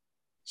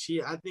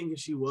 I think if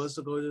she was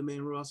to go to the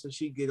main roster,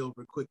 she'd get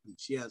over quickly.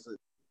 She has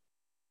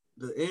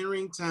the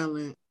in-ring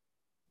talent.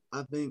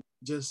 I think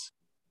just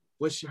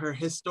her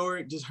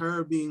historic, just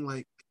her being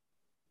like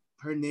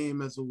her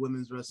name as a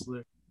women's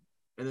wrestler,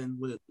 and then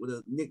with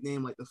a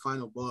nickname like the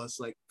Final Boss.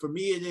 Like for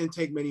me, it didn't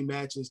take many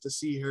matches to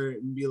see her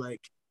and be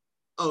like,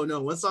 oh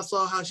no. Once I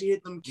saw how she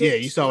hit them kicks, yeah,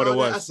 you saw what it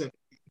was.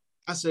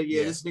 I said,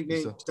 yeah, this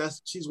nickname,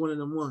 she's one of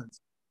them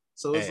ones.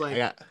 So it's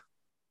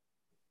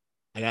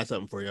I got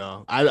something for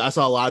y'all. I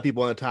saw a lot of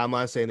people on the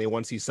timeline saying they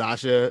want to see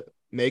Sasha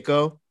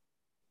Meiko.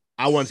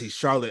 I want to see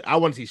Charlotte.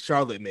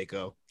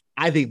 Meiko.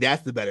 I think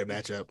that's the better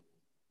matchup.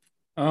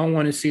 I don't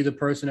want to see the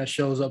person that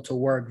shows up to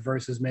work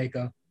versus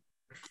Meiko.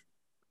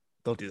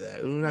 Don't do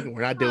that.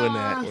 We're not doing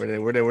that.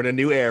 We're in a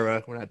new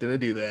era. We're not going to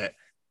do that.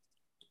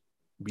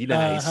 Be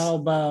nice. How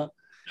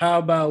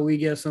about we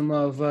get some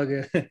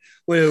motherfucker?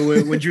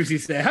 What Juicy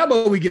said. How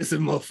about we get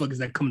some motherfuckers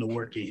that come to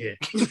work in here?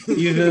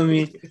 You feel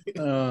me?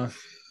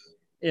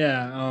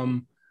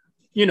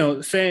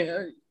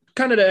 Saying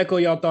kind of to echo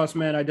y'all thoughts,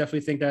 man. I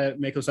definitely think that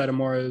Meiko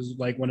Satomura is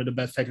like one of the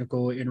best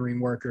technical in-ring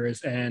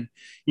workers, and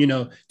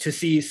to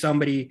see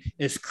somebody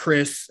as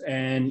crisp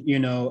and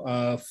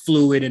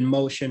fluid in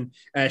motion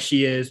as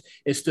she is,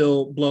 it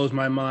still blows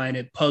my mind.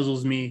 It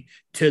puzzles me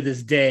to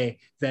this day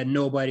that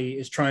nobody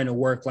is trying to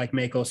work like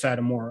Meiko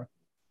Satomura.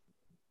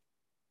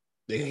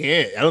 They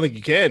can't. I don't think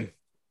you can.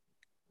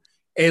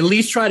 At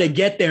least try to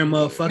get there,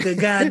 motherfucker.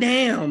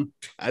 Goddamn.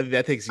 I think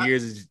that takes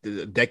years,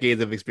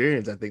 decades of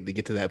experience. I think to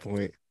get to that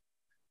point.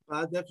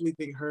 I definitely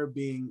think her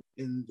being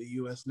in the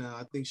U.S. now,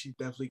 I think she's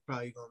definitely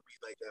probably gonna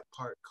be like that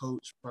part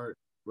coach, part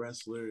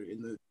wrestler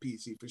in the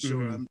PC for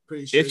sure. Mhm. I'm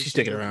pretty sure If she's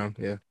sticking around,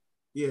 yeah.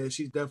 Yeah,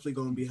 she's definitely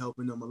gonna be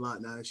helping them a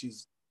lot now that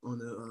she's on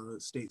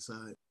the state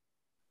side.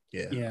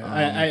 Yeah.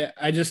 Yeah.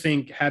 I just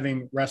think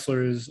having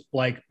wrestlers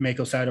like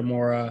Mako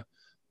Satomura,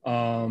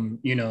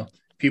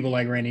 people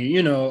like Randy,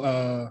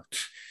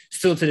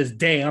 still to this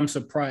day, I'm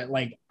surprised.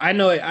 Like I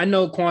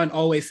know Quan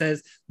always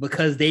says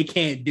because they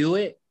can't do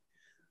it,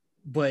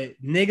 but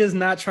niggas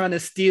not trying to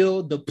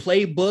steal the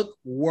playbook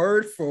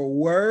word for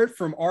word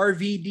from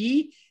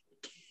RVD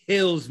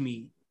kills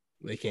me.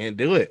 They can't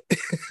do it.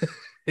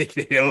 They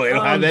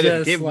don't have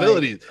that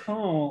capabilities. Like, come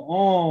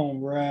on,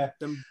 bruh.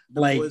 Them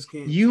like boys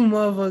can't. You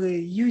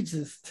motherfucker, you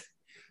just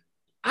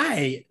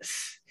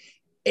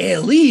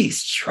at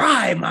least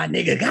try, my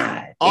nigga.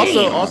 God.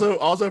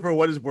 Also, for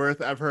what it's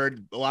worth, I've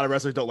heard a lot of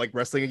wrestlers don't like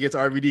wrestling against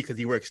RVD because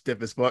he works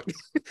stiff as fuck.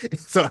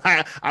 So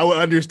I would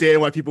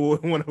understand why people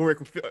would want to work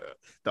with the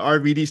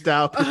RVD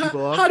style.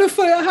 People off. How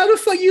the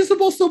fuck you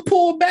supposed to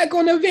pull back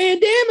on the Van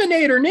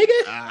Daminator, nigga?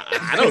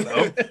 I don't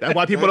know. That's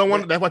why people don't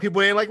want. That's why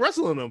people ain't like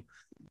wrestling them.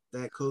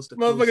 That coast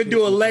motherfucker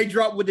do a leg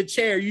drop with the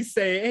chair. You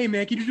say, "Hey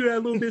man, can you do that a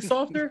little bit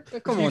softer?"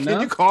 Come on now.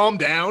 Can you calm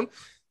down,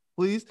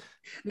 please?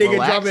 Nigga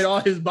dropping all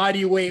his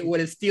body weight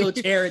with a steel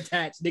chair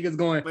attached. Niggas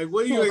going, like,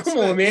 what do you expect?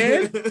 Come on,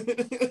 man.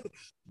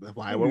 That's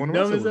why I want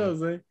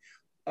to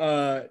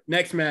wrestle.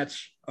 Next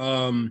match.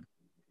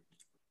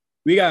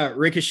 We got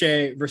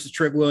Ricochet versus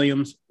Trick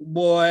Williams.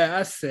 Boy,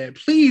 I said,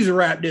 please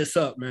wrap this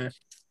up, man.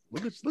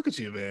 Look at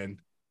you, man.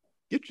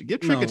 Give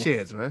Trick a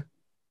chance, man.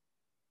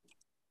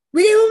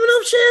 We gave him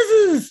enough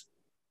chances.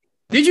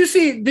 Did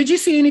you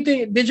see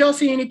anything? Did y'all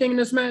see anything in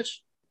this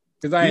match?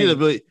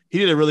 Because he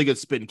did a really good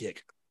spin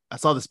kick. I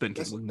saw the spin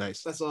kick. It looked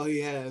nice. That's all he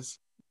has.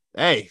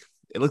 Hey,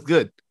 it looks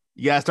good.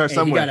 You gotta start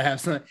somewhere. He gotta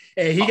have something.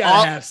 Hey, he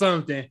gotta have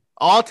something.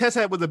 All Tess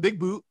had was a big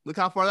boot. Look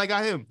how far that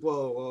got him.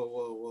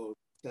 Whoa.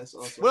 That's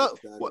also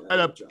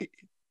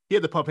he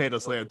had the pump handle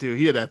slam too.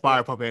 He had that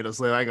fire pump handle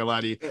slam. I ain't gonna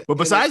lie to you. But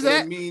besides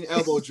that, mean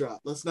elbow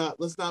drop. Let's not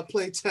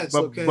play Tess.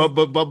 Okay.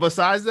 But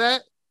besides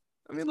that,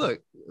 I mean,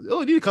 look, you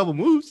only need a couple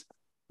moves.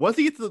 Once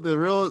he gets the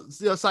real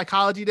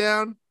psychology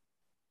down,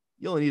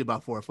 you only need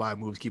about 4 or 5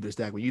 moves. Keep it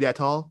stacked. When you that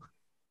tall,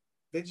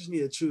 they just need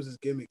to choose his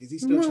gimmick. Is he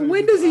still?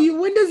 When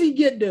does he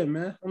get them,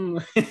 man?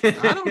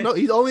 I don't know.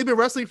 He's only been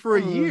wrestling for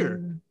a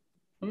year.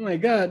 I'm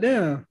like, God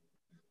damn.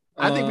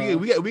 I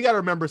think we got to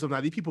remember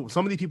sometimes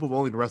some of these people have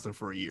only been wrestling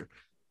for a year.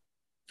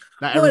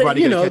 Not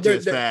everybody can catch it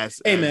as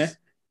fast. Hey, man.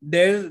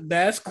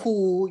 That's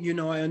cool.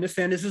 I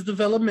understand this is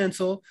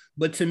developmental,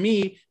 but to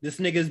me, this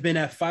nigga's been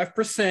at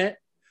 5%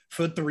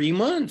 for 3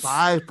 months.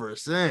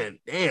 5%.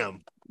 Damn.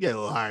 You get a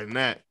little higher than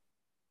that.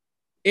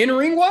 In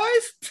ring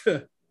wise,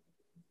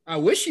 I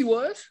wish he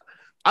was.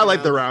 I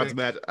like the rounds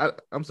match.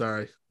 I'm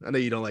sorry. I know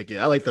you don't like it.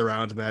 I like the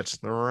rounds match.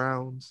 The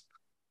rounds.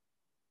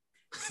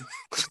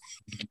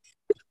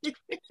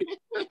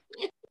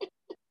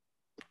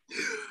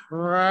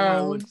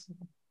 Rounds.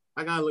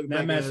 I gotta look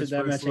back at his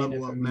first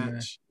level up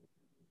match.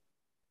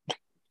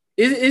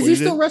 Is he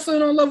still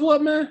wrestling on Level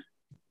Up, man?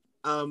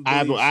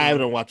 I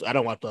don't watch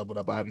Level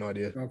Up. I have no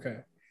idea. Okay.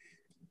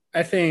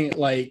 I think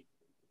we're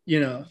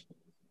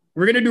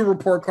gonna do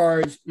report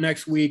cards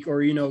next week,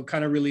 or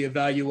kind of really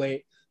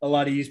evaluate a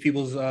lot of these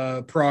people's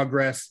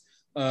progress.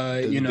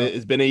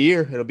 It's been a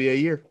year. It'll be a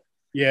year.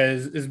 Yeah,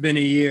 it's been a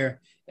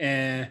year,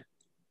 and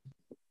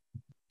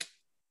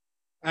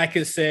I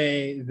could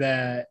say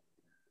that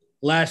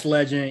Lash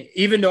Legend,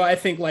 even though I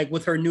think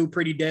with her new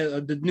Pretty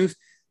Dead, the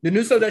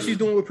new stuff that she's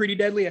doing with Pretty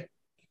Deadly,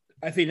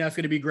 I think that's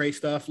going to be great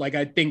stuff.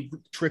 I think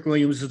Trick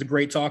Williams is a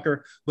great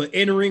talker, but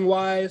in-ring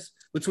wise,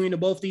 between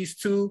both these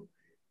two,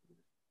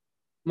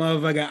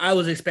 motherfucker, I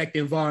was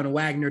expecting Von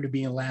Wagner to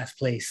be in last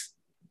place.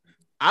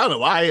 I don't know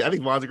why. I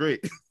think Von's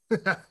great.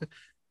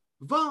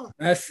 Von.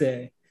 I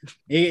say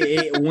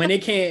when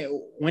it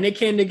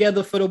came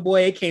together for the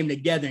boy, it came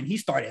together, and he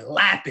started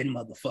lapping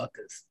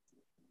motherfuckers.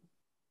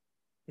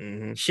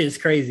 Mm-hmm. Shit's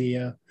crazy,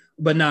 yeah.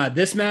 But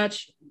this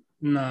match,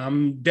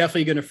 I'm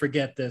definitely gonna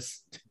forget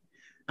this.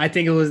 I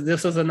think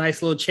this was a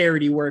nice little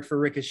charity work for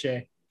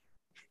Ricochet.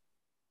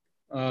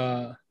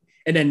 And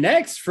then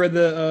next for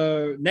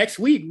the next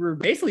week, we're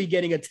basically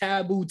getting a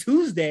Taboo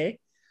Tuesday.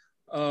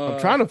 I'm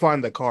trying to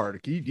find the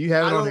card. Do you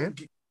have it on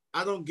hand?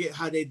 I don't get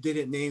how they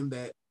didn't name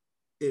that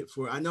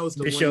for. I know it's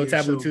the show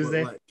Taboo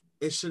Tuesday.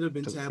 It should have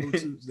been Taboo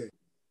Tuesday.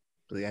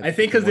 I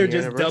think because they're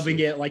just dubbing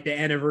it like the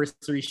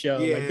anniversary show,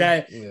 like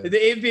that. Yeah.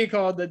 It'd be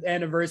called the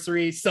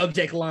anniversary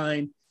subject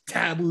line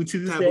Taboo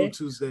Tuesday. Taboo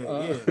Tuesday.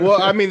 Yeah.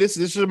 Well, I mean,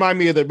 this remind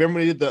me of remember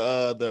we did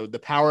the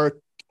power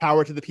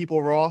to the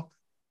people Raw.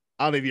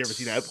 I don't know if you ever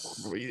seen that.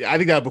 I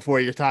think that was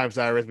before your time,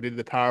 Cyrus. We did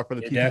the power for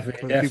the people.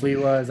 Definitely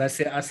was. I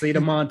see the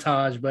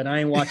montage, but I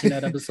ain't watching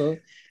that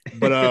episode.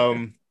 But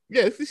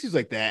yeah, this is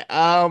like that.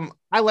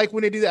 I like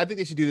when they do that. I think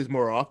they should do this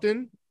more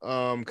often.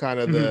 Kind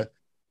of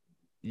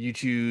you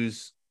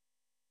choose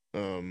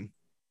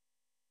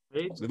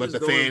It's Let the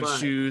going fans by.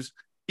 choose.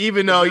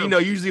 Even though,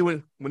 usually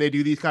when they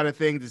do these kind of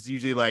things, it's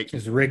usually like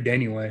It's rigged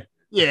anyway.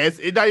 Yeah, it's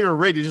not even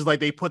rigged. It's just like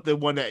they put the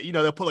one that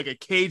they'll put like a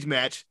cage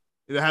match.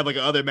 And they'll have like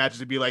other matches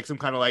to be like some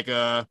kind of like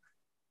a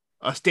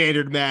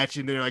standard match,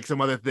 and then like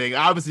some other thing.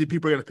 Obviously,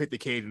 people are gonna pick the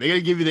cage, and they're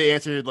gonna give you the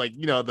answer like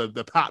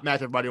the top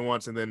match everybody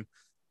wants, and then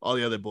all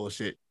the other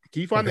bullshit.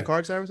 Can you find the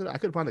card, Cyrus? I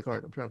couldn't find the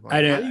card. I'm trying to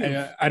find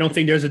it. I don't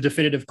think there's a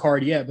definitive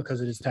card yet because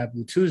it is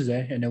Taboo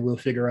Tuesday, and then we'll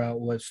figure out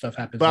what stuff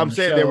happens. But on I'm the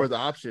saying show. there was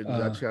options.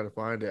 I'm trying to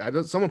find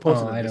it. Someone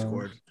posted in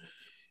Discord.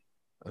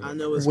 I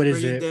know it's what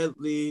Pretty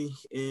Deadly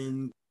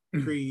in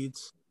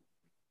Creeds.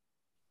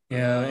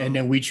 Yeah, and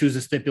then we choose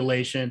a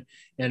stipulation,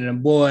 and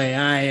then boy,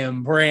 I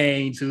am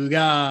praying to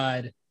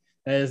God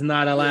that it's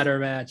not a ladder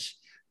match.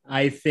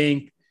 I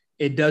think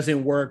it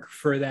doesn't work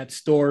for that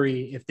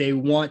story. If they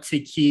want to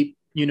keep,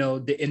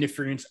 the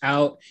interference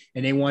out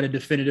and they want a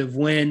definitive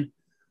win,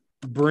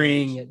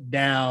 bring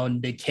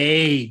down the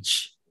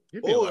cage.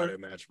 It'd be a ladder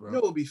match, bro.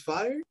 It would be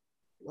fired.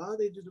 Why would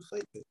they do the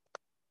fight pit?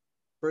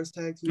 First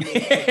tag team.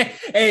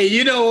 Hey,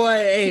 you know what?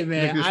 Hey,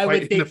 man, I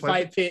would think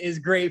fight pit is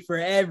great for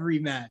every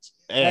match.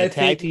 Yeah,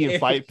 tag team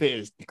fight pit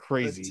is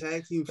crazy.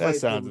 Tag team that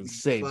sounds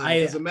insane.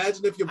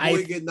 Imagine if your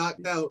boy get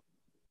knocked out.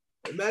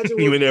 Imagine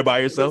you in there by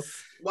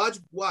yourself. Watch.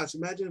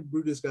 Imagine if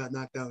Brutus got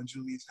knocked out and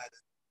Julius had to,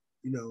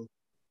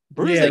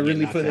 Brutus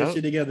really put that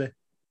shit together.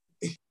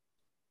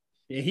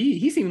 Yeah,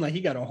 he seemed like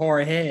he got a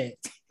hard head.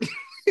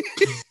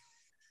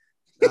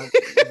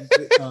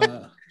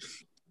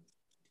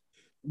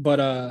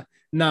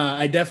 Nah,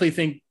 I definitely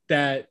think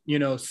that,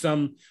 I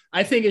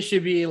think it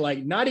should be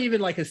like not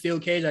even like a steel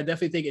cage. I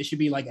definitely think it should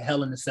be like a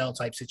Hell in a Cell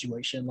type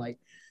situation. Like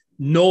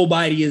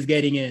nobody is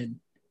getting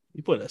in.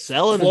 You put a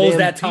cell in close the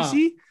that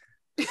PC?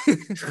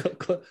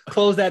 Top.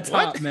 Close that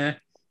top, man.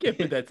 Can't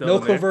put that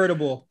no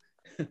convertible.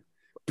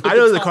 I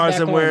know the car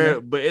somewhere,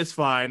 but it's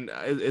fine.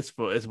 It's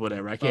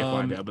whatever. I can't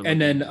find it.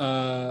 And then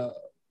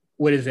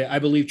what is it? I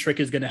believe Trick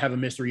is going to have a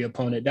mystery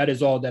opponent. That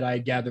is all that I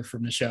gathered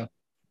from the show.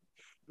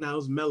 Now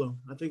it's Mello.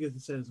 I think it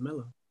says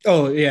Mello.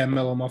 Oh yeah,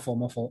 Mello. My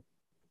fault.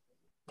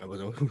 I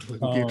was going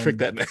to Trick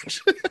that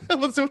match.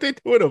 Let's see what they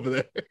doing over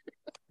there.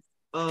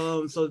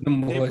 So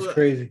it's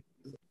crazy.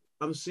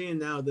 I'm seeing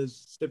now there's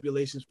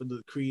stipulations for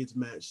the Creeds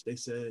match. They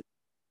said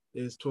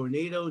there's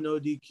tornado, no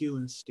DQ,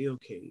 and steel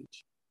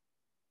cage.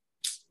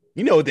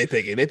 You know what they're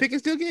thinking? They're thinking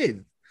steel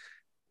cage.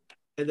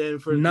 And then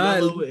for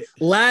Mello,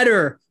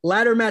 ladder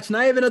match,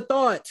 not even a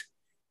thought.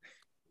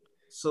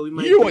 So we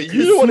might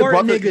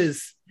smart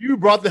niggas. You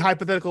brought the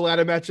hypothetical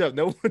ladder match up.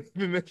 No one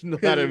even mentioned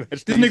the ladder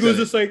match. This nigga was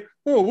just like,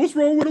 "Oh, what's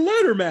wrong with a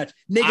ladder match?"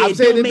 Nigga, I'm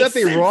saying there's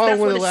nothing wrong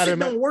with a ladder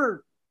match. Don't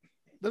work.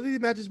 None of these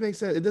matches make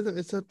sense. It doesn't.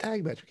 It's a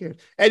tag match. Who cares?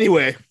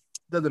 Anyway,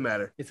 doesn't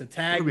matter. It's a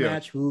tag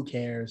match. Who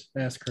cares?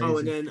 That's crazy. Oh,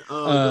 and then the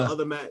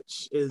other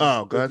match is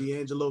the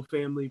D'Angelo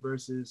family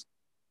versus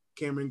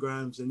Cameron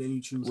Grimes, and then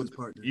you choose his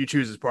partner. You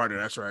choose his partner.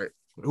 That's right.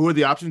 Who are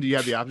the options? Do you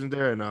have the options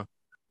there or no?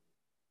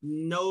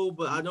 No,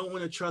 but I don't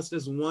want to trust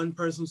this one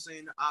person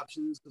saying the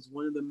options because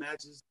one of the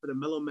matches for the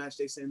Mello match,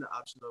 they saying the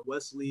options are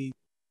Wesley,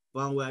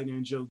 Von Wagner,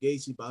 and Joe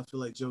Gacy. But I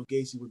feel like Joe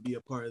Gacy would be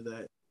a part of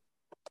that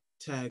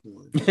tag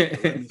one.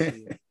 Let me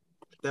see.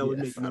 That would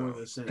make more of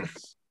a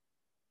sense.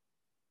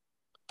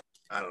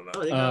 I don't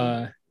know.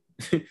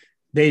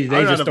 They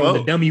just throw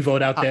the dummy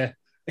vote out there.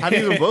 How do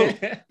you even vote?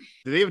 Did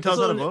they even tell us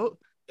how to vote?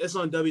 It's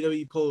on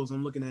WWE polls.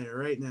 I'm looking at it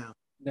right now.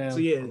 No, so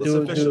yeah, it's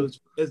official.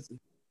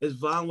 It's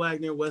Von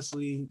Wagner,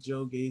 Wesley,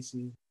 Joe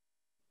Gacy.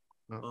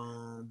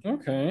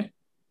 Okay.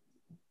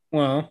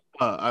 Well,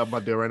 I'm about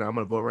to do it right now. I'm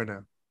gonna vote right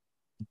now.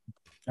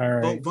 All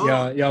right,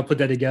 y'all put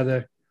that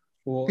together.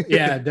 Well,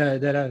 yeah,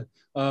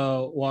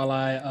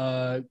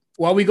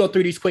 while we go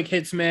through these quick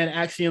hits, man,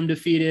 Axiom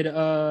defeated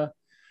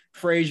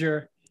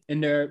Frazier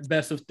in their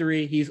best of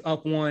 3. He's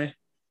up 1,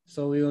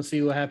 so we're gonna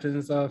see what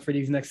happens for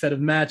these next set of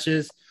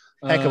matches.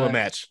 Heck of a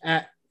match.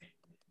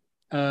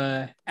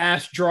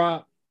 Ash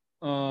Drop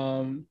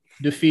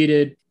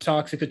defeated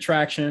Toxic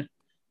Attraction.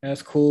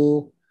 That's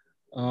cool.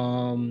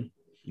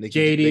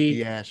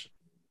 JD Ash.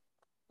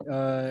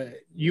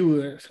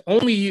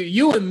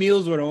 You and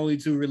Meals were the only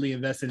two really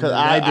invested in it.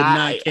 I did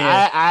not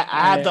care.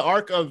 I had the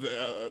arc of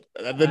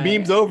the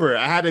meme's over.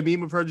 I had a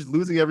meme of her just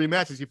losing every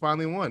match and she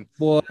finally won.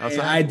 Boy,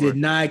 I did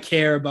not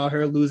care about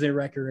her losing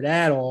record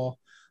at all.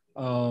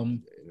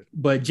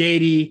 But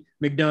JD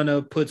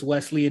McDonough puts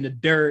Wesley in the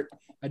dirt.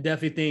 I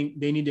definitely think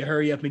they need to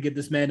hurry up and get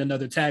this man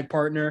another tag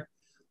partner.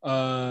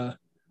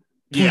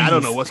 Yeah, I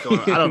don't know what's going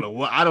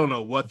on. I don't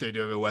know what they're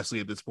doing with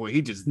Wesley at this point.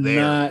 He's just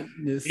there.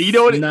 You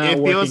know what it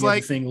feels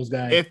like? Singles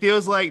guy. It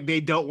feels like they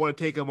don't want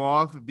to take him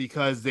off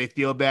because they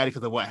feel bad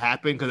because of what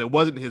happened, because it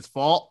wasn't his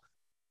fault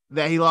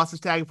that he lost his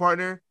tag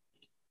partner,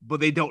 but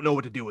they don't know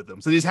what to do with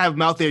him. So they just have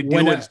him out there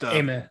doing stuff.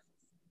 Hey man,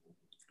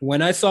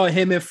 when I saw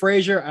him and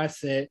Frazier, I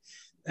said,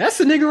 "That's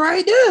the nigga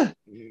right there."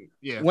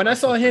 Yeah. When I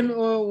saw him,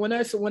 when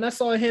I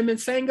saw him in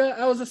Senga,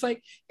 I was just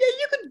like, "Yeah,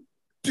 you could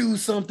do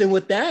something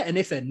with that." And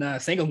they said, "Nah,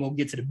 Senga won't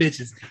get to the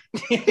bitches."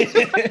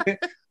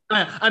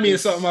 I mean,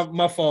 it's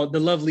my fault. The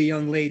lovely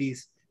young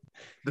ladies,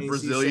 the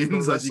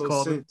Brazilians, as you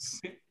call them.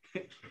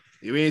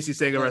 You ain't see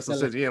Sega wrestle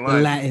since. You ain't The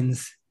lying.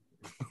 Latins.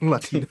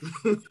 Latino.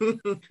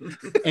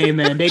 Hey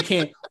man, they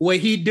can't. What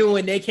he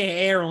doing? They can't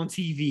air on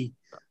TV.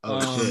 Oh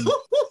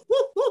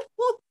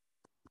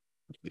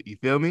shit! You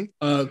feel me?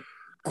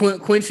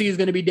 Quincy is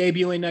going to be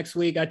debuting next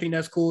week. I think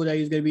that's cool that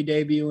he's going to be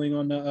debuting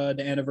on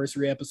the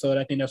anniversary episode.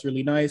 I think that's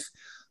really nice.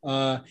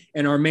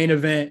 And our main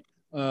event,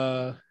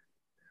 Braun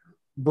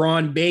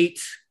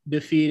Bates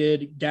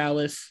defeated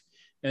Dallas,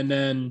 and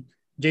then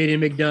Jaden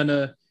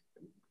McDonough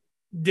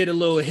did a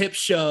little hip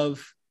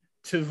shove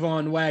to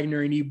Von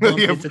Wagner, and he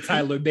bumped into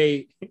Tyler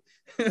Bate.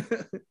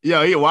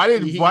 Why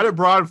did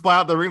Braun fly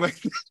out the ring like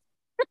this?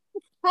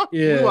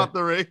 Flew out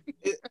the ring.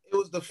 It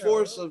was the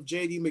force of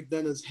JD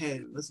McDonough's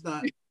head. Let's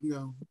not,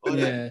 all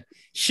that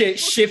shit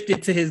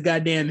shifted to his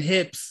goddamn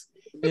hips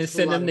and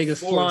sent them niggas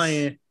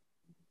flying.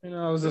 And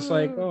I was just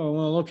like, oh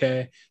well,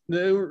 okay.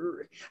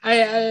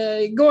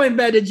 I going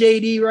back to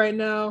JD right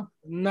now.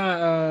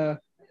 Not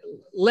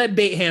let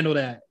Bate handle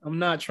that. I'm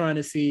not trying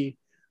to see.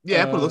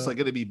 Yeah, it looks like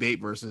it'll be Bate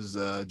versus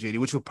JD,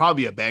 which will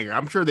probably be a banger.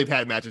 I'm sure they've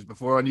had matches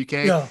before on UK.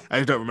 I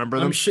just don't remember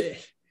them.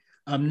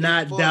 I'm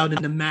not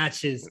doubting the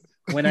matches.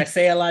 When I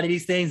say a lot of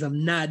these things,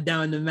 I'm not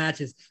down the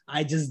matches.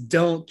 I just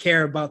don't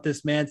care about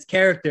this man's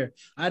character.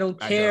 I don't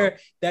care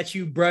that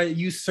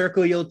you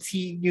circle your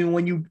T,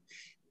 when you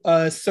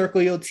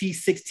circle your T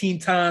 16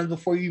 times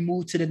before you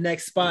move to the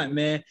next spot,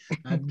 man.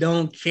 I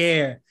don't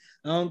care.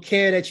 I don't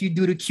care that you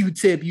do the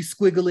Q-tip, you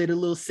squiggle it a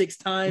little 6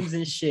 times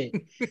and shit.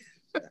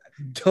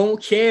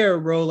 Don't care,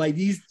 bro. Like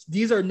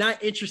these are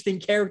not interesting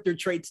character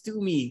traits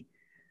to me.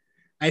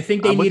 I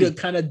think they need to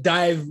kind of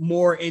dive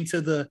more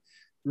into the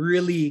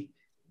really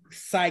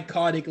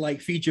psychotic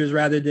like features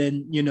rather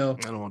than I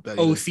don't want that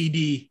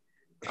OCD.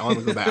 I want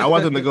to go back. I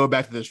want them to go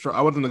back to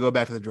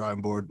the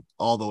drawing board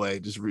all the way.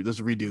 Just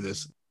redo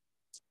this.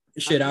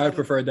 Shit, I would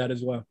prefer that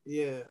as well.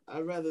 Yeah,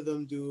 I'd rather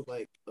them do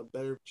like a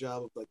better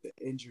job of like the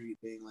injury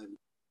thing, like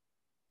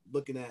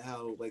looking at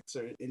how like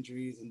certain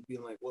injuries and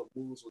being like what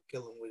moves would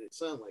kill him with it,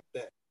 something like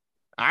that.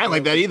 I ain't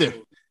like that either.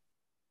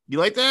 You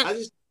like that?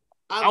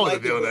 I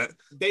like that.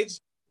 They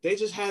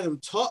just had him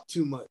talk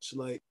too much,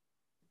 like.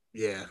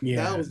 Yeah,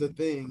 that was the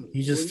thing.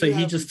 He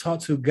just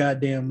talked too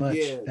goddamn much.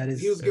 Yeah, that is.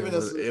 He was giving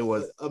us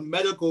a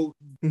medical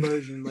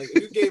version. Like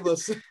if you gave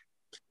us,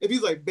 if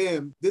he's like,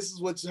 "Bam, this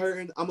is what's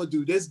hurting. I'm gonna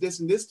do this,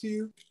 this, and this to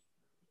you,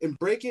 and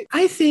break it."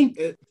 I think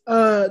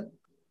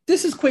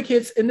this is quick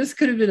hits, and this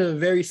could have been a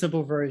very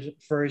simple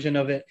version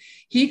of it.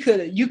 You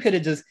could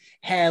have just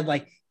had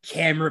like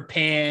camera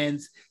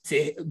pans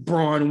to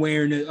Braun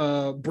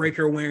wearing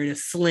Breaker wearing a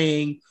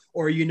sling,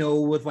 or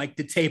with like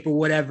the tape or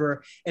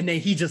whatever, and then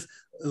he just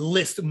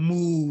list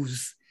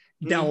moves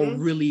that will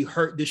really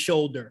hurt the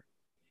shoulder.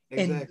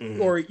 Exactly.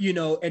 And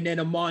and then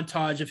a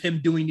montage of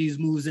him doing these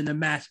moves in the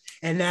match,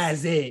 and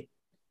that's it.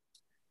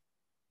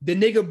 The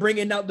nigga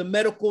bringing out the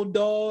medical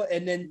doll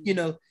and then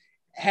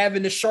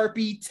having the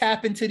Sharpie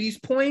tap into these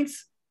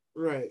points.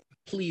 Right.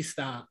 Please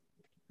stop.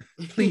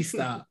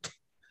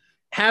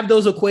 Have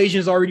those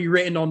equations already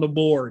written on the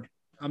board.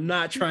 I'm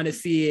not trying to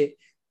see it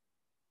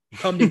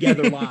come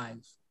together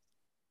live.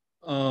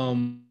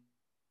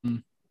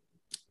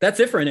 That's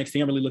it for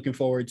NXT. I'm really looking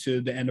forward to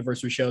the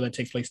anniversary show that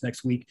takes place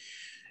next week.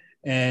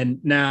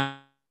 And now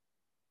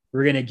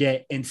we're going to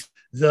get into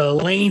the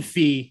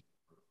lengthy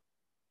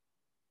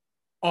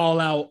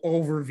all-out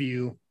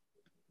overview.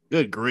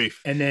 Good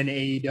grief. And then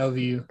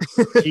AEW.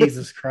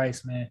 Jesus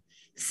Christ, man.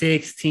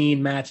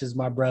 16 matches,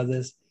 my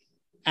brothers.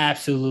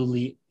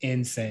 Absolutely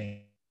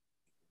insane.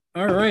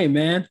 All right,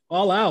 man.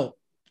 All out.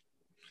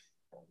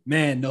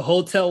 Man, the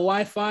hotel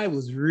Wi-Fi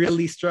was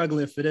really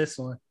struggling for this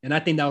one. And I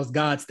think that was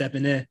God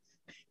stepping in.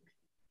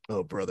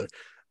 Oh, brother.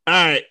 All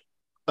right.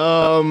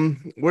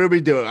 What are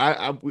we doing?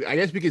 I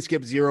guess we could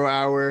skip 0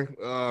 hour.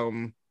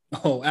 Oh,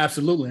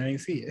 absolutely. I didn't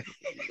see it.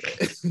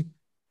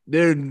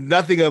 There's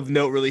nothing of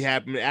note really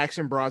happened.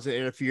 Action Bronson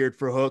interfered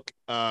for Hook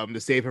to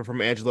save him from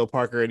Angelo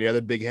Parker and the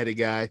other big-headed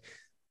guy.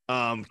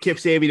 Kip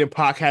Sabian and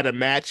Pac had a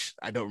match.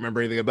 I don't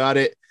remember anything about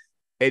it.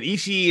 And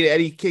Ishii and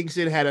Eddie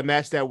Kingston had a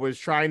match that was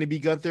trying to be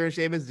Gunther and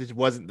Sheamus. It just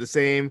wasn't the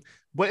same,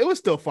 but it was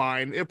still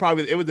fine. It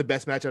was the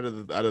best match out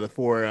of the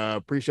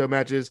 4 pre-show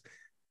matches.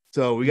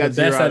 So we got the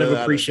best out of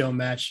a pre-show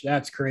match.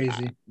 That's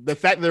crazy. The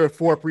fact that there were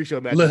 4 pre-show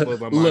matches blows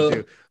my mind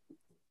too.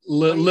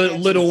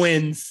 Little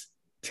wins.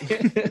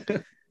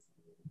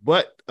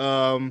 But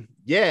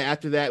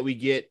after that we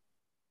get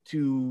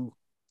to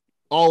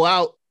All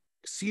Out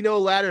Casino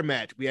ladder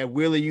match. We have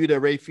Wheeler Yuta,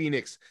 Rey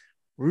Fenix,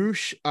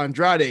 Rush,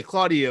 Andrade,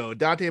 Claudio,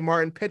 Dante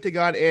Martin,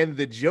 Pentagon, and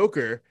the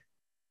Joker.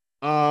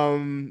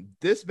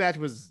 This match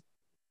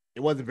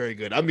wasn't very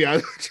good. I'll be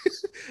honest.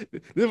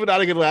 This was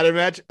not a good ladder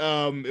match.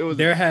 It was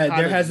there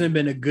hasn't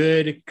been a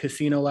good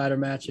casino ladder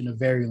match in a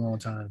very long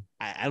time.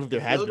 I don't think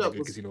there has been a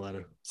good casino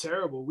ladder.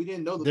 Terrible. We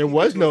didn't know there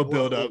was no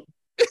build up.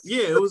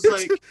 Yeah, it was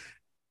like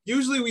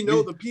usually we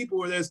know the people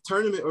where there's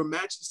tournament or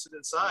matches to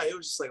the side. It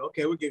was just like,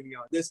 okay, we're giving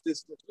y'all this. It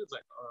was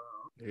like,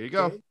 there you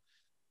go.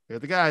 Here are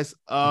the guys.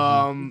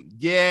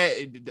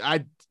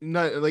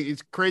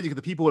 It's crazy because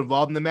the people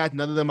involved in the match,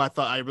 none of them I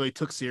thought I really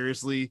took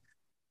seriously.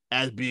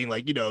 as being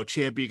like,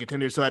 champion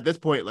contender. So at this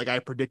point, like I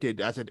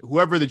predicted, I said,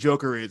 whoever the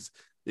Joker is,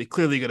 they're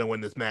clearly gonna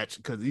win this match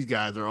because these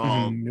guys are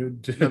all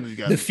none of these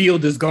guys. The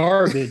field is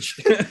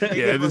garbage.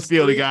 Yeah, this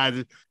field of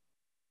guys.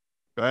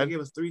 Go ahead. They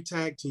gave us 3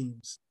 tag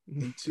teams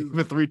and 2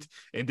 with 3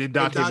 and then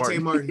Dante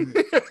Martin.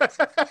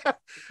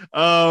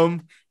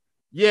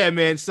 Yeah,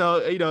 man. So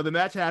the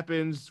match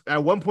happens.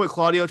 At one point,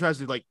 Claudio tries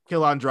to like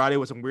kill Andrade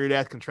with some weird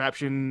ass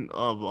contraption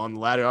on the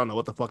ladder. I don't know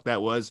what the fuck that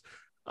was.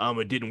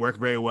 It didn't work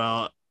very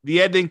well.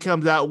 The ending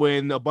comes out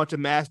when a bunch of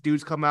masked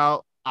dudes come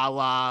out, a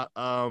la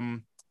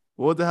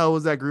what the hell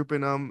was that group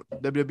in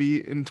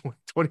WWE in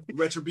 2020?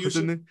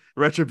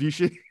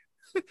 Retribution.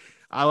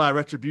 A la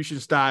Retribution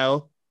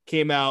style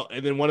came out,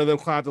 and then one of them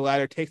climbs the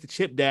ladder, takes the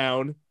chip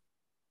down,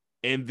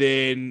 and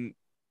then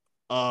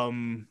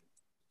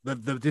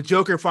the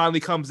Joker finally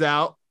comes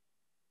out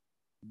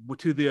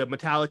to the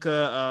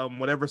Metallica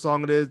whatever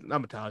song it is.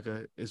 Not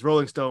Metallica, it's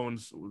Rolling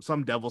Stones,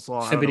 some devil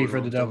song. Sympathy for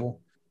the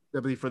Devil.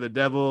 Sympathy for the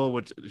Devil,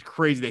 which is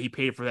crazy that he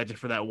paid for that just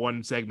for that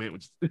one segment,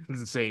 which is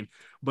insane.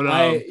 But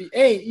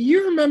hey,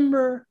 you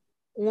remember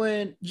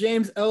when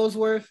James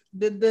Ellsworth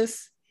did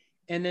this,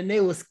 and then they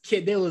was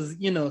setting niggas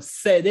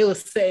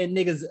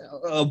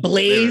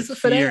ablaze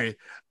for that.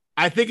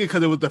 I think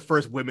because it was the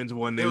first women's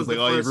one. They was like,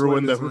 oh,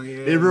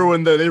 they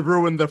ruined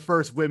the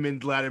first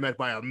women's ladder match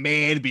by a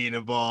man being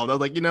involved. I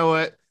was like, you know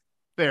what?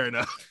 Fair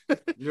enough.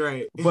 You're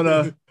right.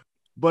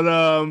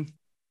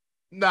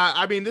 Nah,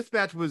 I mean, this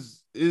match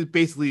is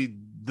basically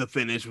the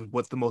finish.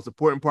 What's the most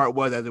important part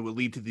was as it would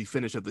lead to the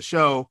finish of the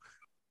show.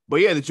 But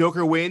yeah, the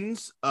Joker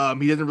wins.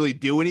 He doesn't really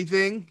do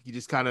anything. He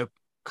just kind of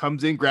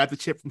comes in, grabs the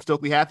chip from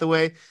Stokely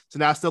Hathaway. So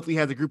now Stokely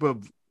has a group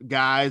of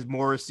guys,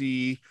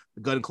 Morrissey,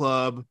 the Gun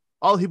Club,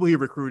 all the people he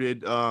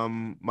recruited.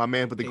 My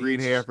man with the green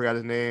hair, I forgot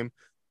his name.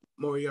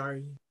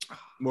 Moriarty.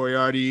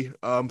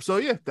 So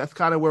yeah, that's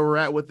kind of where we're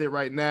at with it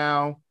right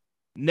now.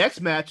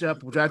 Next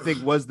matchup, which I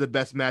think was the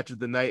best match of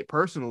the night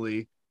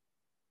personally.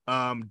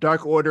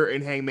 Dark Order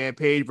and Hangman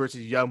Page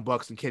versus Young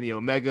Bucks and Kenny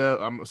Omega.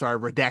 I'm sorry,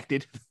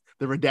 Redacted.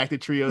 The Redacted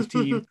Trios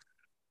team.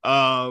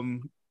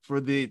 For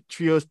the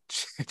Trios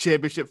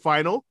Championship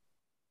final.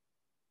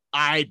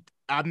 I'm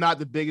not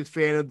the biggest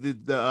fan of the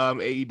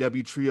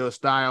AEW Trio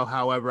style.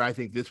 However, I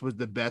think this was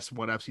the best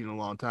one I've seen in a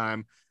long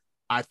time.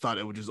 I thought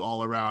it was just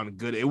all around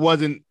good. It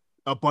wasn't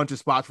a bunch of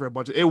spots for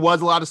it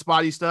was a lot of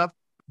spotty stuff,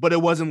 but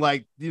it wasn't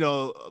like,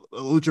 a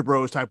Lucha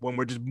Bros type one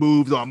where just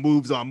moves on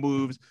moves,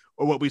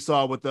 or what we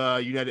saw with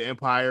the United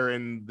Empire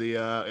and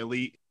the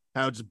Elite,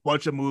 how just a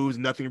bunch of moves,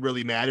 nothing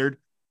really mattered.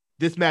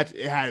 This match,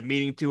 it had a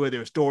meaning to it. There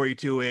was story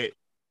to it.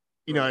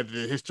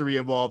 The history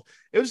involved.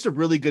 It was just a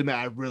really good match.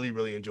 I really,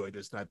 really enjoyed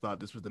this, and I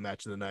thought this was the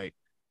match of the night.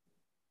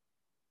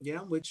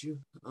 Yeah, I'm with you.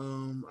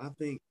 I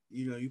think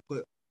you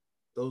put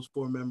those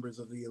 4 members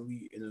of the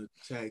Elite in a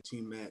tag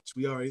team match.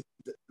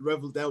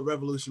 That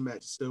Revolution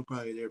match is still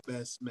probably their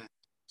best match,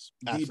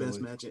 the best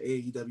match in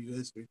AEW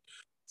history.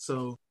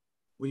 So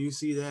when you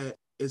see that,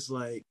 it's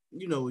like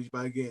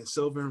by again,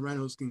 Silver and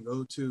Reynolds can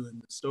go to,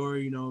 and the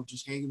story,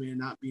 just Hangman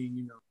not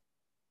being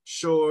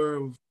sure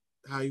of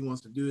how he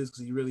wants to do this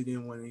because he really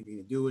didn't want anything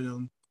to do with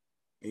him.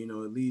 And,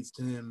 it leads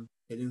to him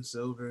hitting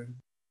Silver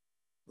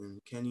and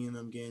Kenny and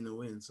them getting the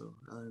win. So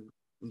I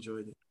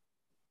enjoyed it.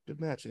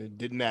 Good match. It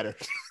didn't matter.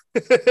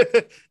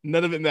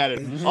 None of it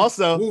mattered. Mm-hmm.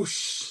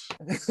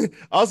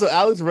 Also,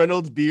 Alex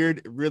Reynolds'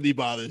 beard really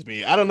bothers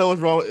me. I don't know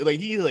what's wrong. Like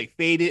he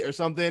faded or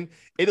something.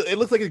 It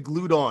looks like it's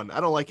glued on.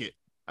 I don't like it.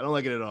 I don't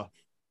like it at all.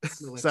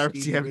 Sorry,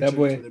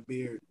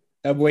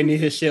 that boy need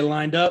his shit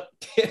lined up.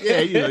 Yeah,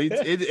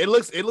 it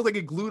looks like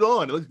it glued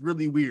on. It looks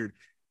really weird.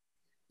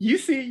 You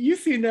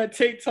seen that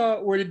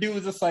TikTok where the dude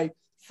was just like,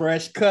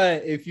 fresh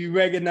cut. If you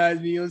recognize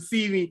me, you'll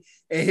see me.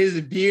 And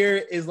his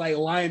beard is like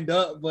lined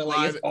up, but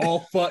like it's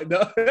all fucked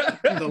up.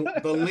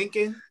 the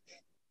Lincoln.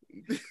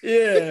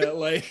 Yeah,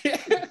 like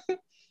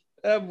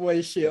that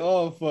boy shit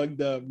all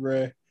fucked up,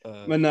 bro.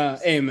 But nah,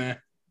 hey man.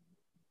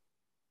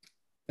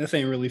 This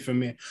ain't really for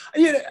me.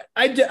 Yeah,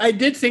 I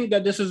did think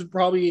that this is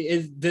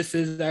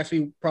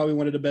actually probably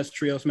one of the best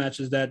trios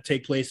matches that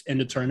take place in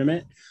the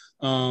tournament.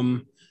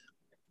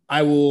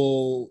 I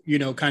will,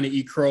 kind of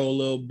eat crow a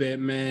little bit,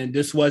 man.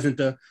 This wasn't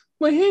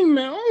hey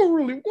man, I don't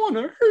really want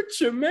to hurt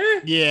you,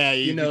 man. Yeah,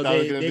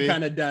 they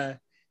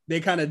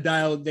kind of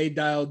dialed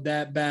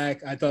that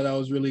back. I thought that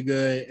was really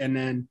good, and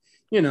then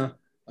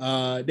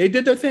they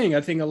did their thing.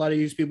 I think a lot of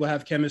these people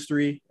have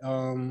chemistry,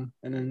 and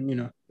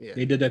then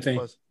they did their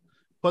thing.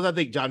 Plus, I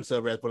think John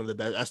Silver is one of the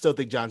best. I still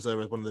think John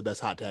Silver is one of the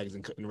best hot tags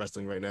in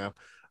wrestling right now.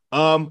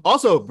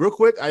 Also, real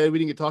quick, we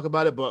didn't get to talk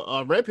about it, but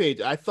on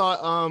Rampage, I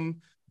thought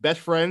Best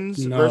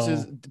Friends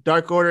versus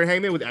Dark Order and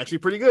Hangman was actually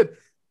pretty good.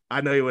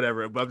 I know you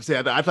whatever, but I'm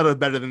saying I thought it was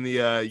better than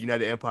the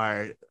United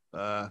Empire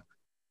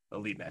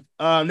Elite match.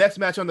 Next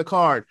match on the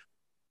card,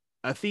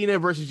 Athena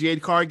versus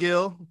Jade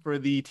Cargill for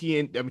the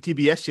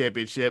TBS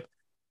Championship.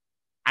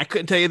 I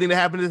couldn't tell you anything that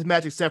happened in this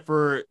match except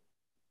for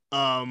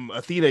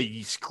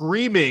Athena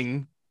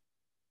screaming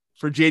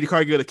for Jade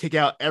Cargill to kick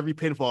out every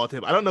pinfall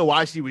attempt. I don't know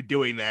why she was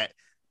doing that.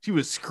 She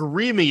was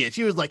screaming it.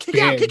 She was like, kick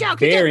out.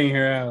 Bearing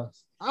her out.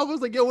 I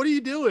was like, yo, what are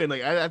you doing?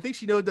 Like, I think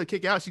she knows to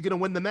kick out. She's gonna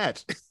win the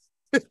match.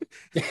 What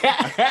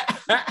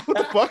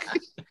the fuck?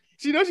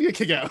 She knows she's gonna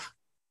kick out,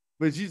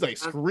 but she's like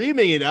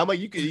screaming it. I'm like,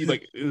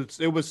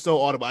 it was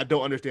so audible. I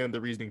don't understand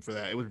the reasoning for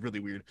that. It was really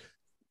weird.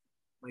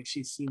 Like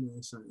she's seen it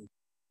or something.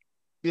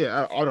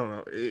 Yeah, I don't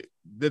know.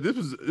 This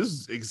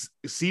is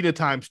Cena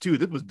times 2.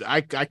 This was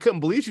I couldn't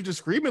believe she was just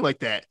screaming like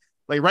that,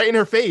 like right in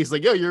her face.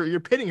 Like, yo,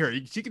 you're pitting her.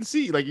 She can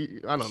see. Like,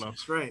 I don't know.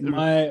 That's right.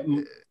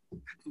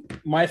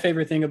 My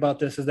favorite thing about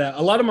this is that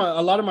a lot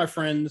of my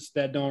friends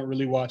that don't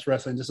really watch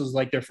wrestling, this was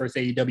like their first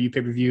AEW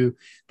pay-per-view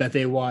that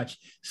they watch.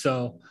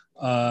 So,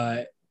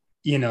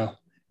 you know,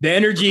 the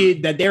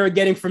energy that they were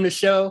getting from the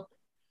show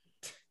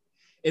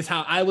is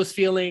how I was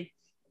feeling,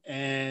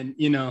 and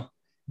you know,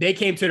 they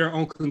came to their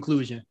own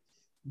conclusion.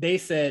 They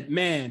said,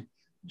 man,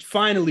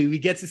 finally we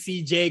get to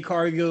see Jade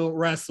Cargill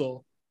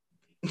wrestle.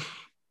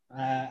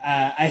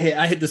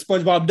 I hit the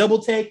SpongeBob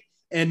double take,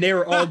 and they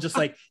were all just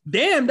like,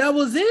 damn, that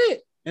was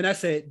it. And I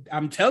said,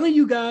 I'm telling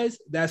you guys,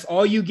 that's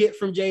all you get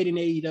from Jade in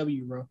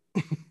AEW, bro.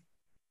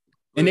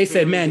 And they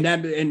said, man,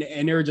 that and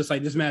they were just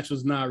like, this match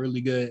was not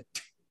really good.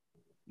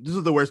 This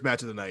was the worst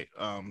match of the night,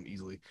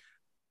 easily.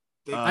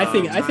 I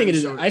think it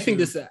is. I think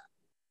this.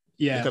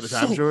 Yeah, they cut the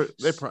time short.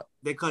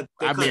 They cut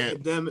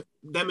them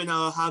and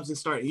Hobbs and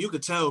Stark. You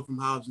could tell from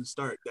Hobbs and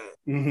Stark that.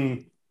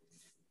 Mm-hmm.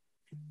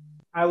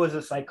 I was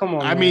just like, come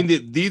on. I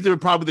mean, these are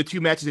probably the 2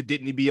 matches that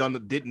didn't need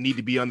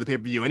to be on the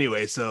pay-per-view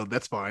anyway, so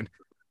that's fine.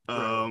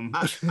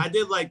 I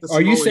did like the.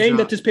 Are you saying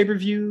that this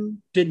pay-per-view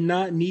did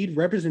not need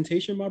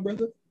representation, my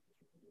brother?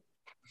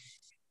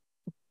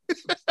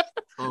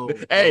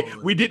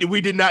 We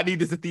did not need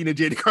this Athena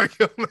Jade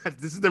Cargill match.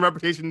 This is the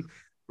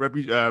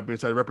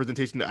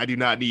representation that I do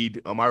not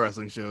need on my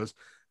wrestling shows.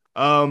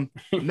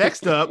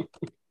 Next up,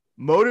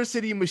 Motor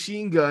City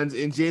Machine Guns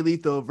and Jay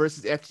Lethal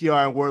versus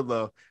FTR and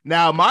Wardlow.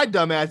 Now, my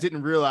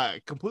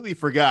dumbass completely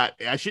forgot.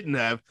 I shouldn't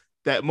have.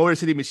 That Motor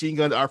City Machine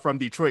Guns are from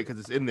Detroit because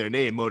it's in their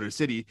name, Motor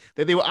City.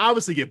 That they will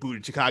obviously get booed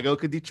in Chicago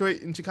because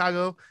Detroit and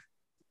Chicago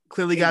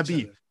clearly got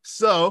beef.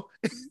 So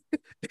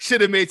it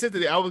should have made sense.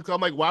 I'm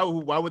like, why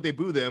would they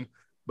boo them?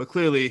 But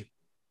clearly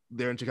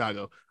they're in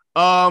Chicago.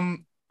 I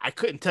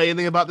couldn't tell you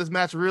anything about this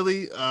match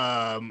really.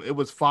 It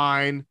was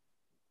fine.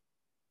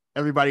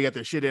 Everybody got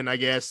their shit in, I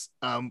guess.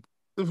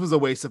 This was a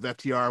waste of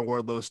FTR and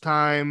Wardlow's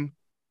time.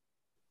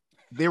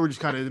 They were just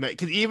kind of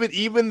because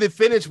even the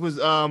finish was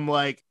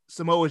like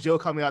Samoa Joe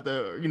coming out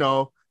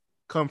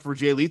come for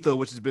Jay Lethal,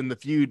 which has been the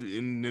feud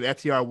in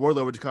FTR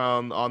Wardlow, which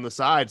come on the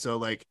side. So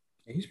like,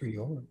 he's pretty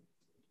hard.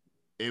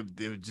 It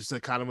was just a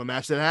kind of a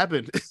match that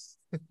happened.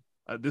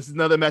 This is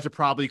another match that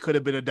probably could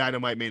have been a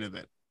Dynamite main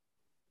event.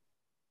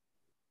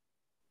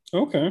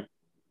 Okay.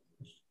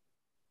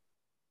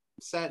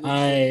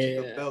 Sadly,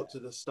 took a belt to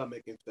the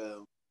stomach and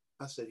fell.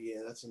 I said,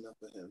 yeah, that's enough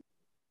for him.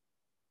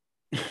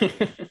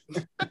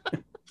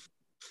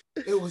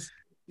 It was,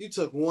 you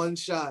took one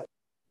shot.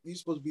 You're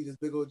supposed to be this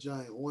big old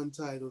giant. One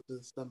title to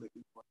the stomach.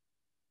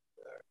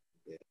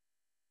 Yeah.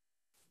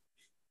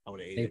 I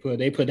would have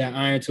They put that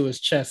iron to his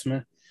chest,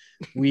 man.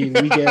 We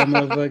get a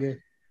motherfucker.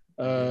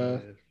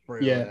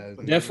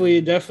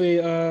 Definitely.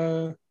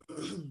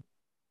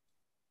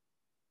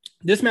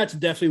 This match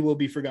definitely will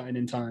be forgotten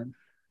in time.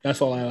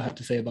 That's all I'll have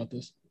to say about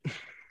this.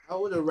 I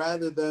would have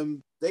rather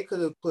them. They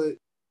could have put,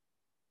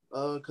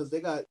 because they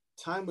got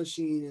Time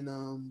Machine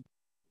and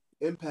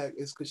Impact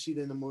is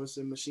Kushida and the Motor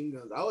City Machine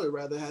Guns. I would have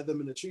rather had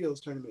them in the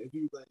trios tournament if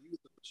you like use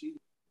the machine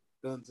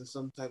guns in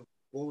some type of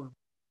form.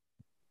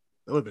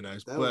 That would have been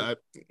nice, that would have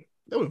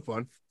been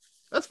fun.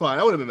 That's fine.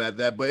 I would have been mad at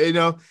that, but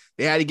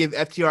they had to give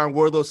FTR and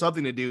Wardlow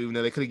something to do.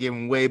 They could have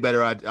given way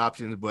better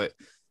options, but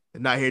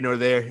not here nor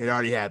there. It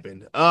already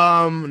happened.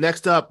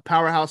 Next up,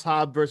 Powerhouse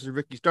Hobbs versus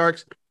Ricky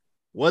Starks.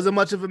 Wasn't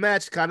much of a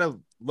match. Kind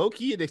of low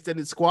key, an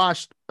extended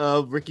squash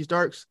of Ricky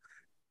Starks.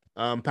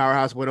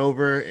 Powerhouse went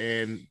over,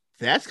 and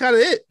that's kind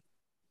of it.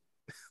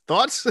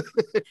 Thoughts?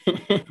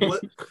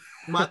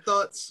 My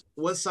thoughts?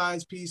 What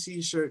size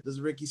PC shirt does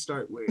Ricky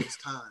Stark wear? It's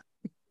time.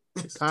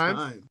 It's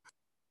time.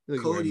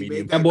 Cody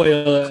made that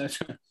boy.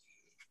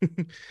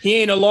 He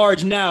ain't a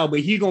large now, but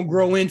he gonna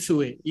grow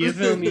into it. You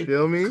feel me? Get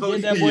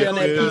that boy on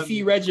that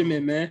PC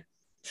regimen, man.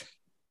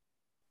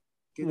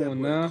 Get that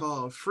boy a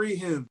call. Free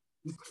him,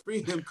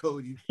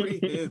 Cody. Free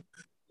him.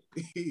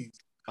 Please.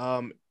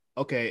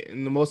 Okay,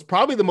 and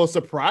probably the most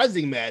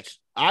surprising match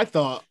I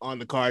thought on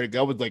the card.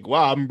 I was like,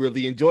 wow, I'm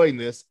really enjoying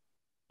this.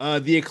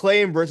 The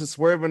Acclaim versus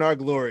Swerve in Our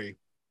Glory.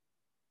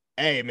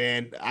 Hey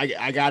man,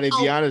 I gotta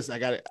be honest. I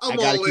gotta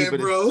keep it,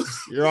 bro.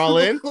 You're all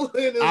in.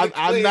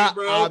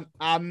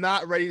 I'm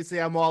not ready to say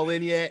I'm all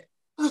in yet,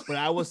 but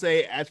I will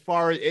say as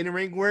far as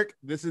in-ring work,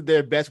 this is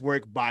their best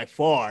work by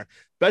far,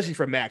 especially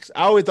for Max.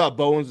 I always thought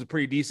Bowens was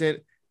pretty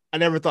decent. I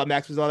never thought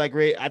Max was all that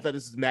great. I thought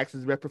this is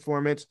Max's best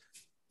performance.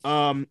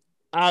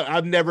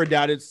 I've never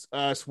doubted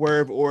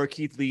Swerve or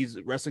Keith Lee's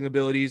wrestling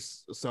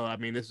abilities. So I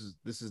mean, this is.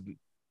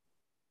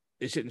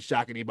 It shouldn't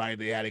shock anybody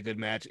they had a good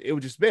match. It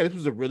was just, man, this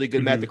was a really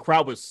good match. The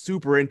crowd was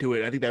super into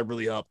it. I think that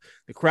really helped.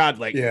 The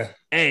crowd,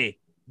 hey,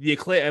 the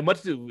Acclaim,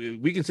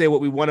 we can say what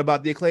we want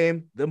about the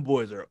Acclaim. Them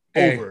boys are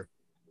over.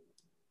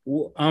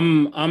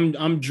 I'm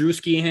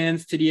Drewski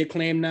hands to the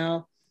Acclaim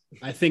now.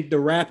 I think the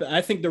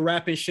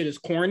rapping shit is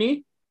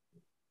corny,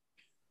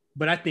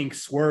 but I think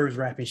Swerve's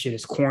rapping shit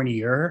is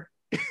cornier.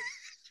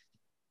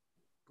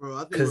 Bro, I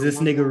think Because we're this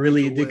one nigga more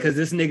really, week away. because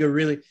this nigga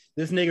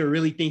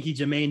really think he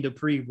Jermaine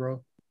Dupri,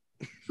 bro.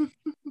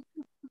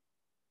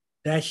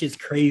 That shit's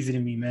crazy to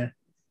me, man.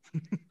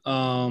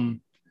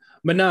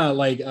 But nah,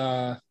 like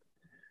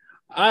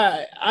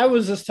I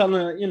was just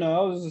telling, I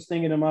was just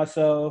thinking to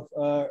myself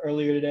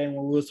earlier today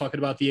when we was talking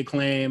about the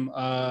Acclaim,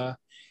 on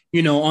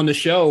the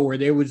show where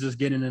they was just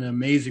getting an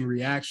amazing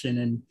reaction,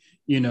 and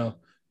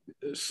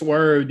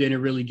Swerve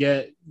didn't really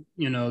get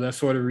that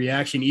sort of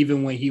reaction,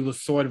 even when he was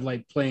sort of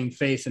like playing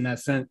face in that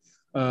sense.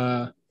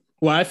 Well,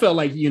 I felt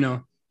like he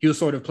was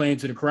sort of playing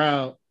to the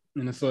crowd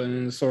in a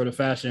sort of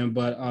fashion,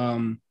 but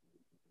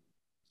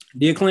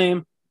the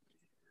Acclaim,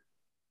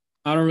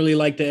 I don't really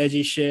like the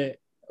edgy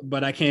shit,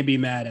 but I can't be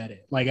mad at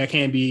it. Like I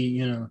can't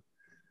be,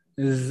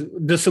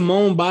 the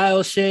Simone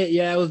Biles shit.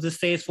 Yeah, it was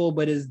distasteful,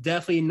 but it's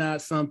definitely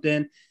not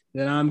something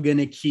that I'm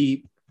gonna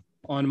keep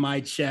on my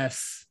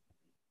chest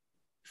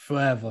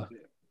forever.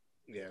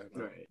 Yeah,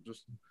 Right.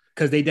 Just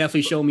because they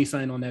definitely showed me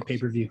something on that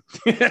pay-per-view.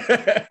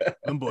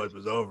 them boys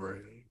was over,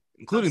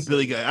 including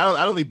Billy Gunn.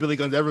 I don't think Billy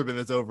Gunn's ever been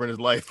this over in his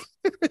life.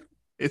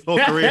 His whole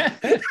career.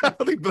 I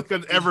don't think Billy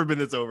Gunn's ever been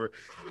this over.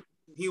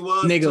 He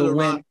was Nigga, to the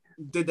when- Rock,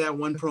 did that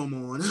one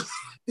promo on.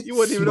 He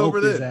wasn't even over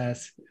Smoked his there.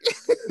 ass.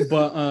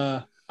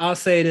 But I'll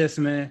say this,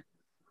 man.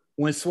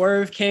 When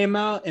Swerve came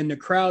out and the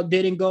crowd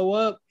didn't go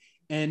up,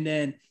 and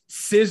then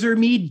Scissor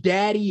Me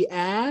Daddy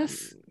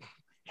Ass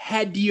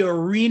had the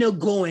arena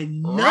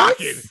going nuts.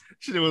 Rocking.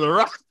 Shit, it was a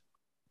rock.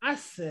 I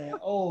said,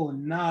 oh,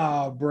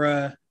 nah,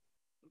 bruh.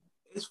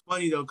 It's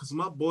funny though, because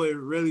my boy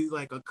really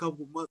like a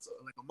couple months,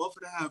 like a month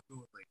and a half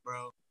ago, like,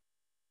 bro,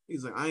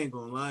 he's like, I ain't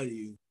gonna lie to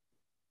you.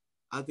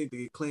 I think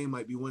the Acclaim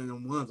might be one of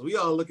them ones. We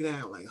all looking at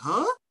him like,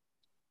 huh?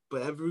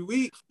 But every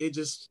week, it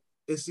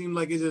seemed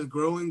like it just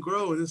grow and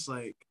grow. And it's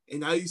like,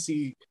 and now you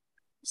see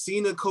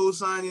Cena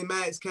co-signing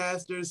Max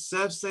Caster,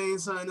 Seth saying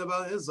something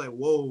about it. It's like,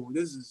 whoa,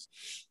 this is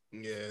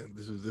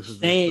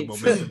the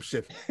momentum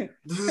shift.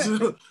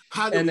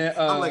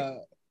 I'm like,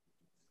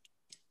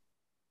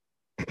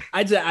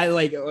 I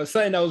like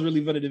something that was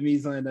really funny to me,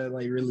 something that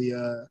like really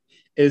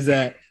is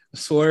that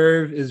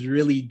Swerve is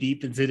really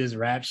deep into this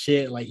rap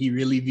shit. Like he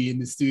really be in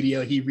the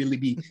studio, he really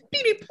be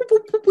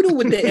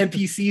with the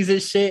NPCs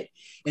and shit.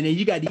 And then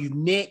you got these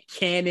Nick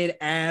Cannon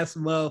ass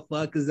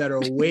motherfuckers that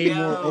are way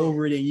more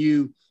over than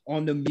you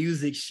on the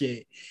music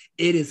shit.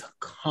 It is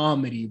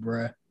comedy,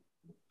 bruh.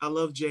 I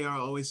love JR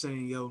always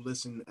saying, yo,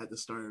 listen at the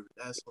start of it.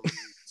 That's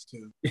hilarious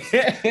too.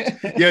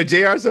 Yo,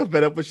 JR's so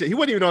fed up with shit. He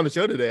wasn't even on the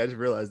show today. I just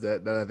realized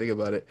that now that I think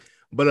about it.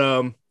 But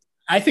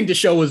I think the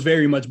show was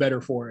very much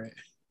better for it.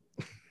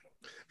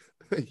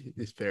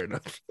 it's fair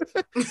enough.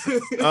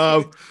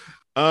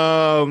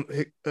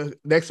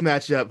 Next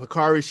matchup: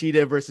 Hikaru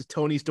Shida versus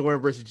Tony Storm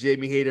versus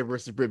Jamie Hayter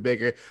versus Britt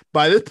Baker.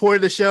 By this point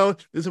of the show,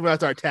 this is when I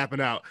start tapping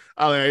out.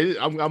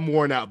 I'm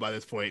worn out by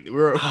this point.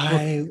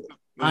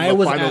 I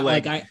was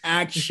like, I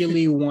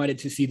actually wanted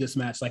to see this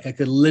match. Like, I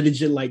could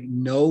legit, like,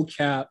 no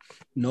cap,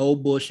 no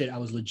bullshit. I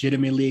was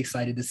legitimately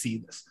excited to see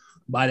this.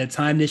 By the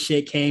time this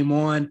shit came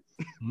on,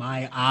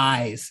 my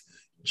eyes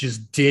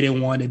just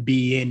didn't want to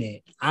be in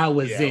it. I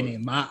was in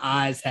it. My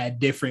eyes had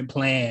different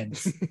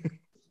plans.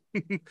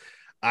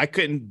 I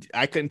couldn't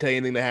tell you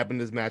anything that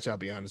happened in this match. I'll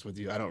be honest with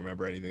you. I don't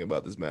remember anything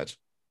about this match.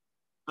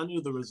 I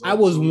knew the result. I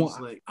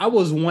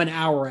was 1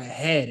 hour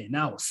ahead and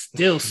I was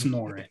still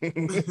snoring.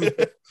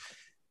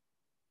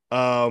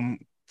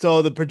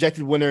 So the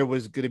projected winner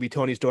was going to be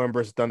Tony Storm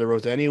versus Thunder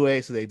Rosa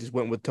anyway, so they just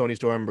went with Tony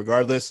Storm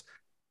regardless.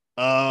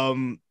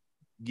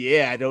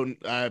 Yeah,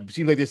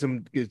 seems like there's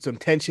some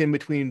tension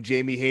between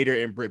Jamie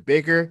Hayter and Britt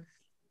Baker.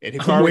 And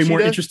Hikaru I'm way Shida,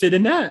 more interested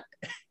in that.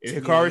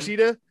 And Hikaru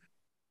Shida,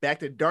 back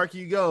to dark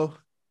you go.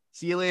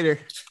 See you later.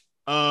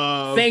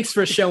 Thanks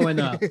for showing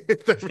up.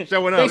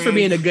 Thanks for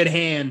being a good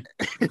hand.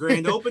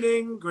 Grand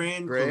opening,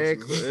 grand closing.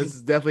 This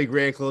is definitely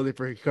grand closing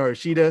for Hikaru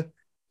Shida.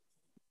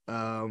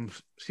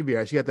 She'd be all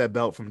right. She got that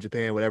belt from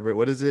Japan, whatever.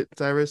 What is it,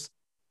 Cyrus?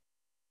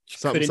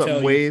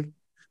 Something wave.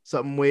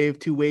 Something wave,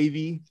 too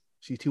wavy.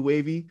 She's too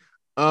wavy.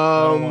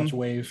 I don't watch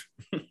Wave.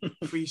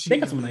 They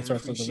got some nice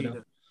wrestlers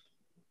over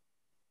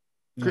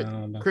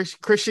there.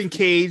 Christian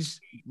Cage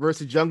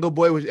versus Jungle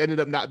Boy, which ended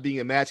up not being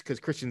a match because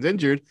Christian's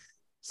injured.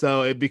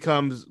 So it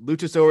becomes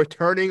Luchasaurus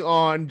turning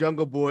on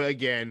Jungle Boy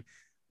again,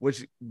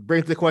 which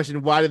brings the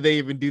question, why did they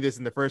even do this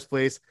in the first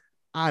place?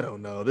 I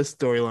don't know. This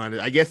storyline,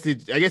 I guess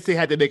they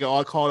had to make it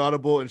all called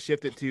audible and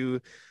shift it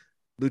to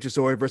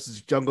Luchasaurus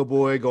versus Jungle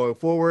Boy going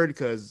forward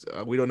because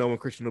we don't know when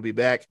Christian will be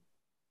back.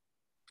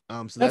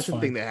 So that's the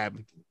thing that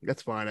happened.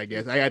 That's fine, I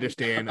guess. I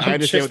understand. I'm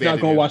just not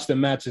gonna watch the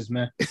matches,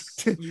 man.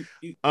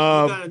 you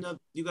got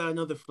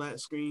another flat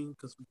screen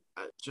because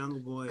Jungle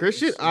Boy.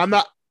 Christian, I'm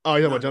not. Oh,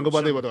 you're talking about Jungle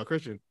Boy. They were talking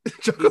Christian.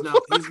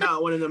 He's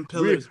not one of them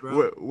pillars,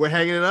 bro. We're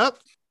hanging it up.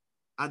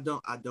 I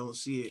don't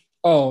see it.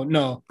 Oh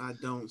no, I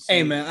don't see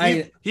hey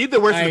man, he's the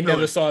worst. I of the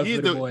never saw it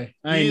for the boy.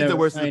 He's the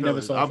worst. I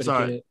never saw it. I'm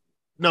sorry.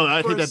 No,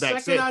 I For take a that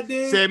back. second, I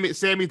did.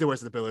 Sammy's the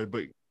worst of the pillars,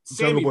 but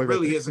Sammy Jungle Boy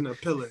really right isn't a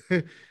pillar.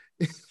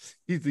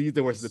 he's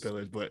the worst of the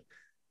pillars, but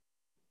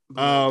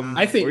I what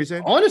were you think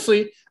saying?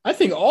 honestly, I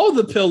think all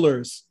the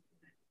pillars.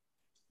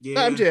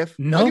 Yeah. No, MJF.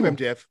 No. I'll give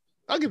MJF.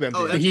 I'll give MJF.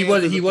 Oh, But MJF he is a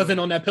wasn't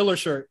pillar. on that pillar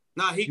shirt.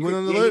 Nah, he You went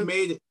on the he list?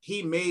 made it.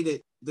 He made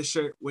it the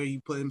shirt where he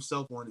put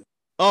himself on it.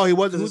 Oh, he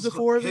wasn't. Because Who's the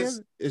four his-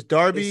 again? It's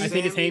Darby. I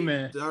think it's Sammy,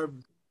 Hangman.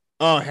 Darby.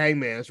 Oh,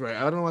 Hangman. That's right.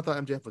 I don't know. I thought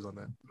MJF was on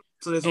that.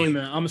 So there's only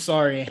Hangman, I'm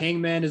sorry.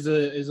 Hangman is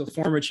a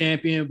former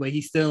champion, but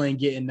he still ain't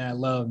getting that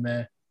love,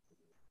 man.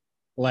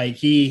 Like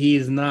he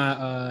is not.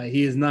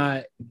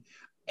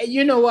 And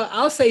you know what?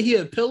 I'll say he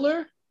a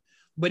pillar,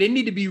 but it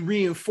need to be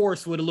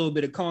reinforced with a little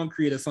bit of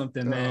concrete or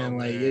something, man. Oh,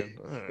 Like man.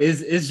 All right.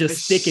 it's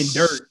just stick and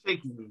dirt.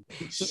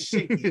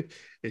 Shaky.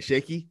 It's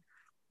shaky.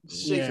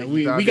 Yeah,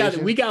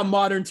 Shaky we got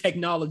modern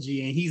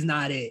technology, and he's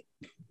not it.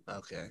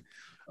 Okay.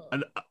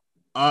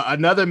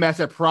 Another match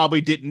that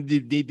probably didn't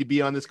need to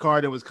be on this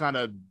card and was kind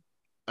of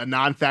a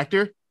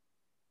non-factor.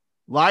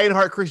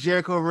 Lionheart Chris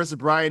Jericho versus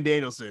Bryan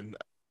Danielson.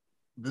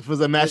 This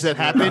was a match that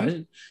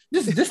happened.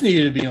 This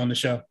needed to be on the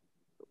show.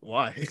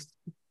 Why?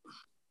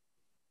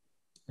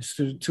 It's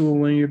two of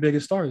one of your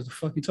biggest stars. The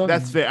fuck you talking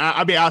That's about? fair.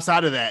 I mean,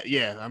 outside of that,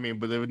 yeah. I mean,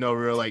 but there was no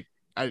real like.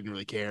 I didn't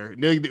really care.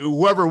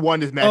 Whoever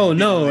won this match. Oh didn't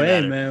no, really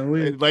hey matter.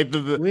 man, Like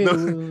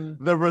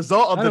the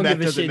result of I the don't match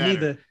give a doesn't shit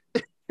matter.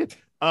 neither.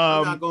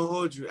 I'm not gonna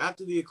hold you.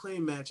 After the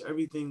acclaim match,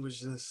 everything was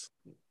just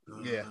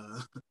Yeah.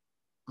 I'm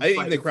I think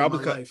even the fighting crowd for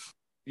was my cut. life.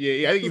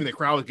 Yeah, I think even the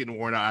crowd was getting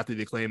worn out after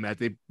the acclaim match.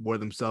 They wore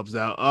themselves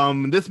out.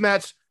 This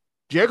match,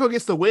 Jericho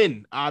gets the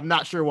win. I'm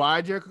not sure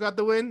why Jericho got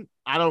the win.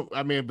 But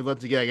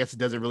once again, I guess it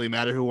doesn't really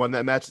matter who won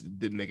that match. It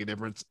didn't make a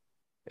difference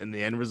in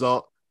the end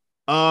result.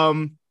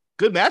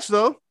 Good match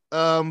though.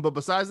 But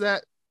besides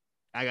that,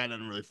 I got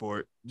nothing really for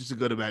it. Just a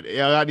good match.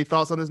 Yeah, got any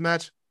thoughts on this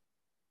match?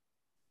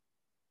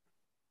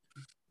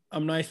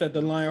 I'm nice that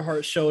the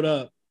Lionheart showed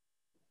up.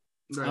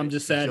 Right. I'm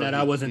just sad that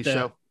I wasn't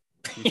there.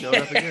 He showed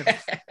up again.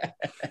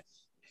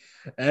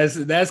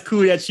 That's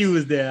cool that you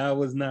was there. I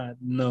was not.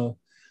 No.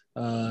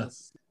 I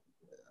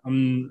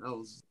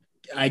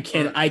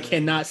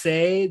cannot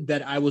say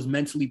that I was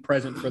mentally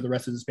present for the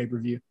rest of this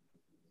pay-per-view.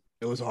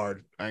 It was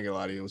hard. I ain't gonna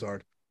lie to you. It was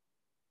hard.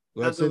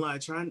 Not gonna lie,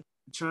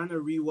 trying to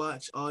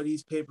rewatch all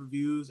these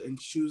pay-per-views and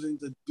choosing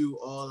to do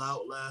All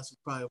Out last was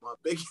probably my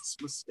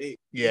biggest mistake.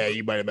 Yeah,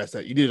 you might have messed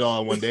up. You did it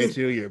all in one day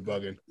too. You're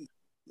bugging.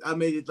 I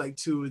made it like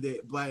 2 a day,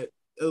 but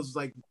it was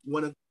like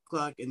 1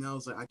 o'clock, and I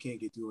was like, I can't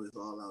get through this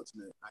All Out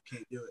tonight. I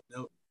can't do it.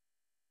 Nope.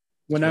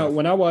 When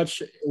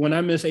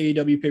I miss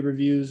AEW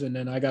pay-per-views and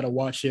then I gotta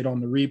watch it on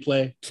the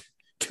replay,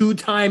 2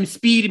 times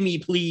speed me,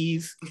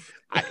 please.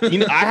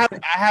 I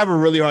have a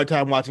really hard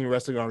time watching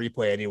wrestling on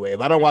replay anyway.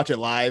 If I don't watch it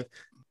live,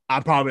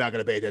 I'm probably not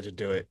gonna pay attention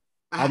to it.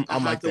 I'm I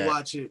have like to that.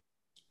 watch it.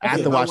 I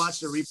have to watch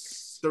the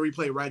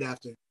replay right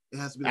after. It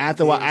has to be. I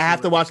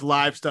have to watch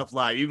live stuff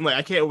live. Even like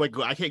I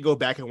can't go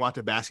back and watch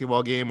a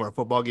basketball game or a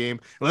football game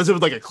unless it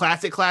was like a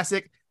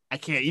classic. I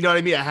can't. You know what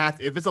I mean?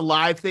 If it's a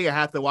live thing, I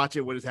have to watch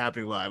it when it's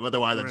happening live.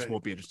 Otherwise, I just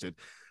won't be interested.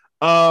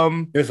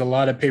 There's a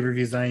lot of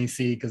pay-per-views I ain't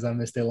see because I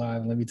missed it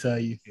live. Let me tell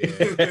you.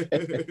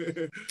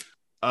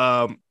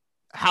 Yeah.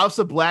 House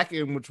of Black,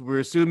 in which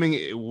we're assuming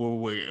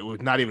we're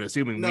not even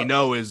assuming. We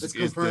know is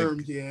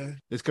confirmed.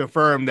 It's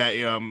confirmed that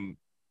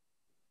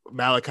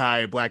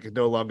Malachi Black is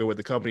no longer with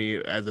the company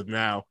as of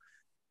now.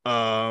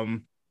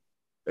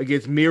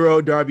 Against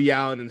Miro, Darby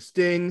Allin, and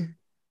Sting.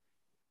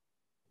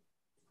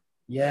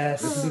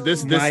 Yes,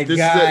 This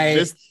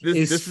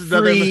is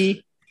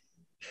free.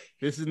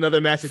 This is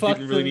another match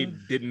that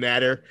didn't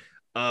matter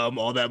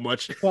all that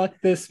much. Fuck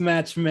this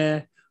match,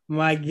 man.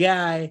 My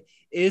guy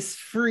is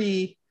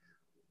free.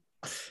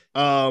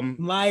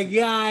 My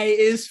guy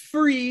is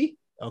free.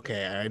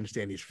 Okay, I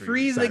understand he's free.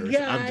 Free the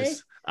guy.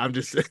 I'm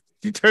just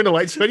you turn the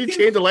lights. Why do you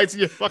change the lights in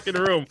your fucking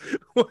room?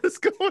 What's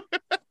going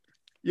on?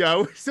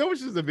 Yeah, so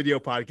much is a video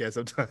podcast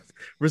sometimes.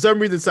 For some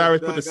reason, Cyrus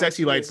put the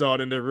sexy lights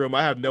on in the room.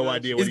 I have no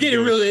idea what it's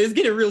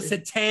getting real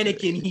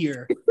satanic in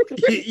here.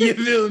 You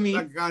feel me?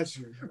 I got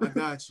you.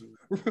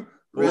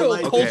 Real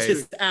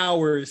cultist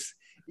hours.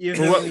 You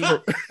feel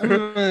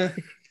me?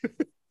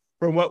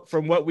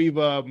 From what we've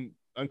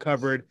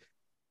uncovered,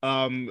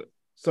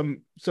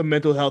 some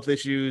mental health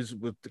issues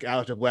with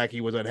Aleister Black.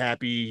 He was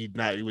unhappy.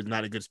 He was not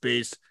in a good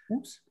space.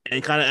 Oops.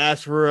 And kind of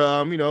asked for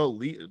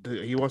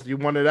he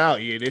wanted out.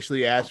 He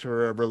initially asked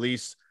for a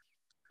release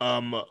a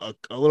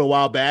little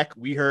while back.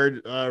 We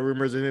heard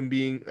rumors of him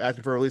being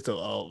asking for a release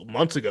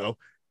months ago,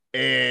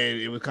 and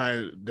it was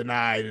kind of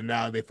denied, and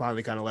now they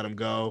finally kind of let him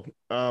go.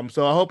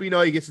 So I hope he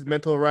gets his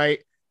mental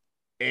right,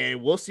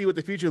 and we'll see what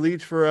the future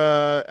leads for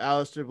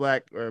Aleister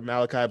Black or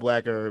Malachi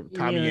Black or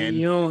Tommy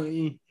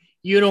Yen.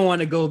 You don't want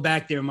to go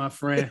back there, my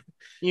friend.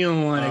 You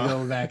don't want to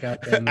go back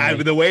out there.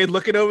 The way it's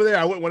looking over there,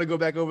 I wouldn't want to go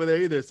back over there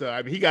either.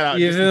 So he got out.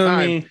 You just in feel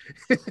time. me?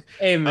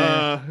 Hey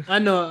man, I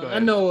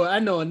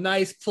know a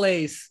nice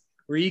place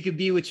where you could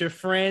be with your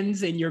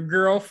friends and your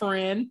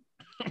girlfriend.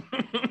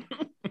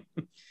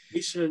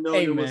 He should have known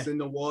it was in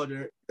the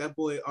water. That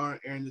boy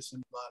Arn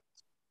Anderson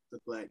blocked the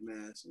Black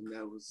Mass, and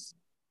that was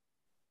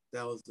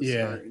That was the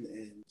Yeah. start and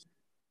end.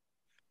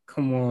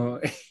 Come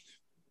on.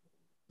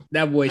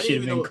 That boy I didn't should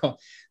have even been know- called.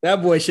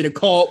 That boy should have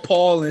called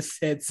Paul and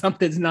said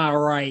something's not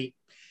right.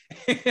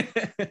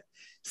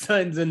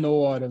 Something's in the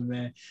water,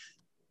 man.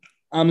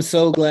 I'm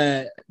so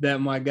glad that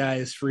my guy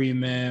is free,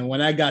 man.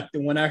 When I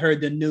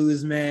heard the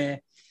news, man,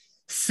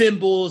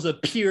 symbols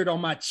appeared on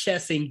my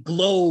chest and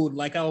glowed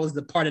like I was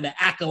the part of the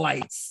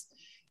acolytes.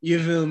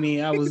 You feel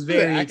me? I was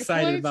very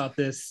excited about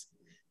this.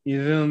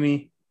 You feel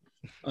me?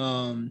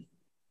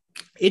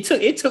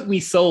 It took me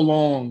so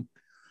long.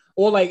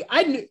 Or like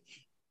I knew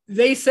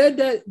they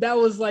said that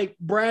was like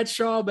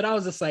Bradshaw, but I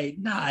was just like,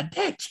 nah,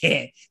 that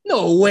can't.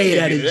 No way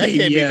that is JBL. That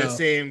can't be the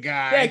same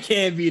guy. That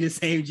can't be the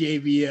same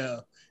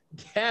JBL.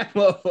 That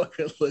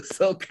motherfucker looks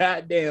so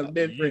goddamn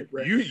different,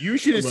 bro. You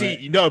should have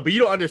seen but you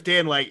don't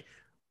understand. Like,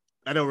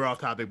 I know we're off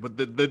topic, but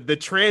the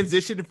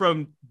transition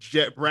from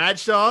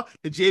Bradshaw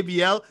to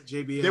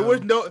JBL,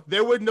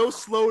 there was no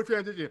slow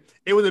transition.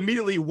 It was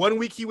immediately 1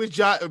 week he was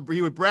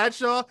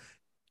Bradshaw,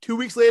 2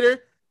 weeks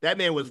later that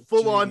man was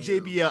full on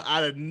JBL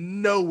out of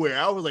nowhere.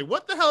 I was like,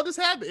 what the hell just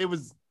happened? It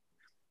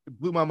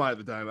blew my mind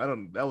at the time. I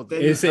don't. That was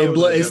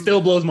it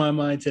still blows my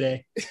mind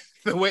today.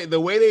 the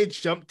way they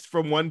jumped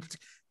from one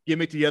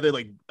gimmick to the other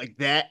like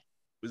that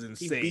was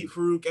insane. He beat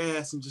Farouk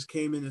ass and just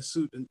came in a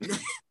suit. And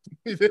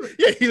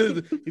yeah,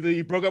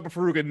 he broke up with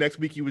Farouk, and next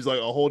week he was like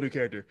a whole new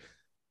character.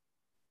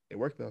 It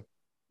worked though.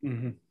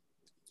 Mm-hmm.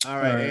 All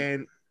right,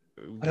 and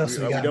what else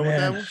we got, done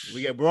man?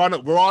 With that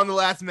one? We're on the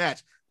last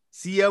match.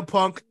 CM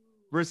Punk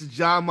versus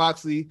Jon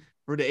Moxley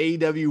for the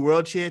AEW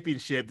World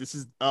Championship. This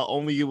is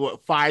only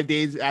 5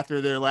 days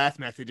after their last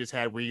match they just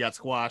had, where he got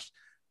squashed.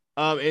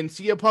 And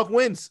CM Punk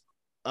wins.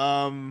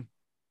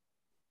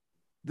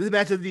 This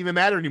match doesn't even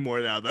matter anymore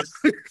now, though,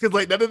 because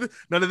like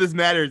none of this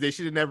matters. They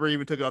should have never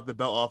even took off the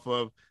belt off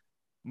of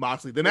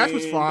Moxley. The match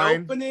was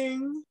fine.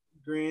 Opening,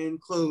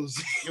 grand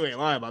closing. You ain't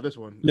lying about this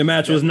one. The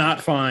match was not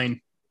fine.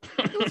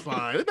 It was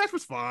fine. The match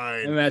was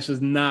fine. The match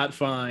was not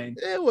fine.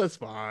 It was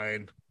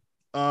fine.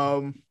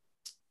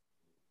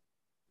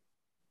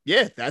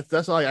 Yeah,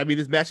 that's all. I mean,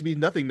 this match means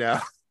nothing now.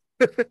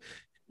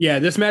 Yeah,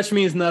 this match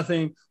means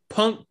nothing.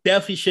 Punk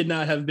definitely should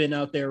not have been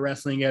out there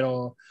wrestling at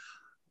all.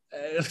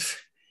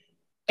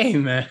 Hey,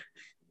 man.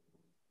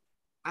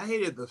 I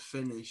hated the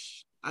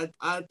finish. I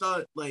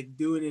thought like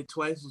doing it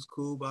twice was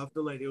cool, but I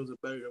feel like there was a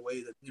better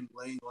way than him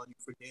laying on you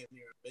for damn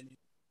near a minute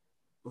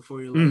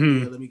before you're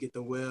like, yeah, let me get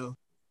the well.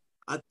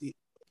 I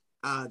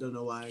don't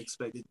know why I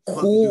expected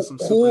Punk to do some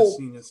super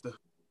scene stuff.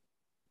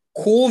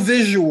 Cool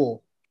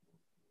visual.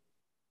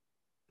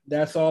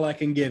 That's all I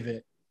can give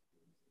it.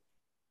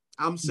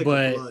 I'm sick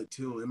of blood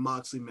too in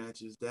Moxley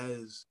matches.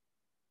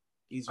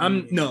 He's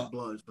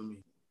blood for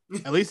me.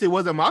 At least it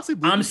wasn't Moxley.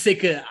 I'm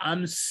sick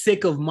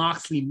of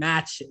Moxley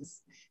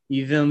matches.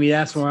 You feel me?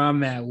 That's where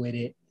I'm at with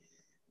it.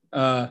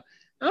 I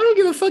don't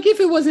give a fuck if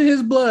it wasn't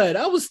his blood.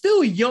 I was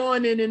still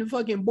yawning and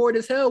fucking bored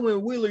as hell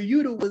when Wheeler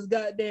Yuta was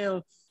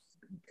goddamn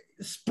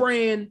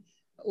spraying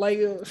like.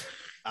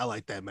 I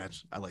like that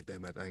match. I ain't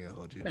gonna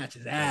hold you. Match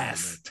is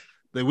ass.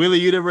 The Wheeler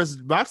Yuta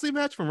versus Moxley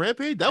match from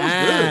Rampage. That was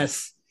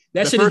ass. Good.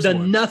 That should have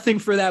done nothing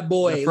for that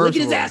boy. Look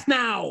at his ass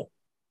now.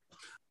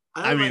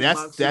 I mean,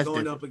 that's going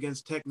different. Up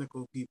against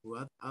technical people.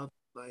 I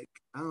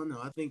don't know.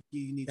 I think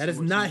he needs. That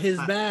is not his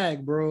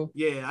bag, bro.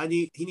 Yeah,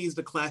 he needs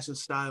the clash of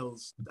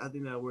styles. I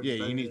think that works.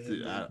 Yeah, he needs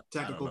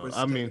technical versus technical.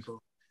 I mean,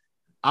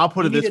 I'll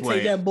put it this way.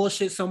 Take that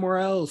bullshit somewhere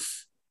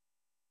else.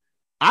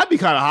 I'd be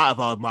kind of hot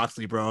about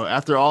Moxley, bro.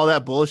 After all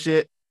that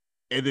bullshit,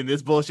 and then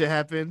this bullshit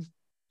happened.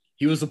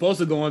 He was supposed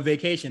to go on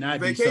vacation.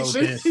 I'd be so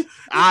pissed.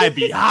 I'd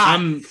be hot.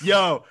 I'm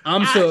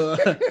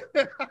supposed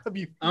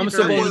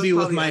to be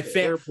with my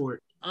family.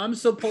 I'm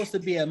supposed to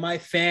be at my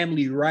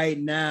family right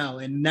now,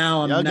 and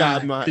now I'm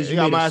not. Because you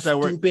made a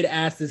stupid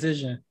ass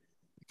decision.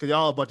 Because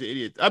y'all a bunch of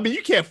idiots. I mean,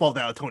 you can't fault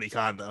that with Tony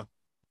Khan, though.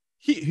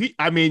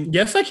 I mean,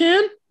 yes, I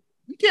can.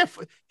 You can't.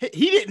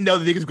 He didn't know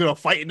the niggas gonna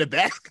fight in the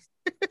back.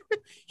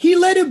 He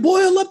let it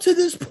boil up to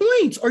this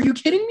point. Are you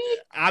kidding me?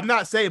 I'm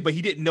not saying, but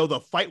he didn't know the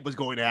fight was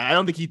going to happen. I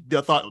don't think he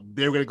thought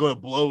they were going to go to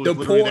blows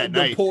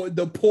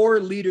the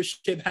poor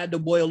leadership had to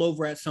boil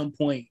over at some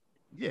point.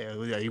 Yeah,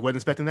 he wasn't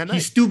expecting that night.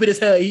 He's stupid as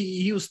hell.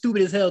 He was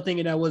stupid as hell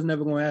thinking that was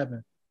never going to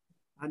happen.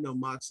 I know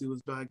Moxley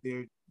was back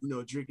there,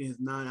 drinking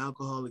his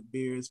non-alcoholic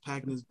beers,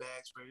 packing his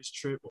bags for his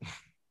trip.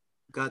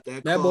 Got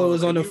that. That boy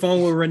was on the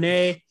phone with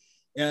Renee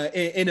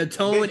in a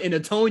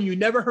tone you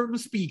never heard him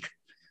speak.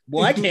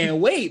 Well, I can't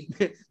wait.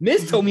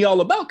 Miz told me all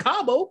about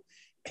Cabo.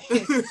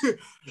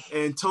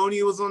 And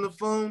Tony was on the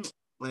phone.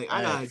 Like,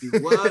 I gotta do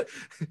what?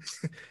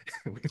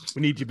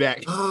 We need you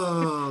back.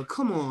 Oh,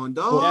 come on,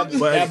 dog.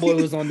 That boy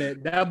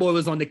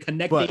was on the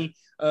connecting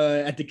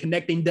at the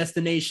connecting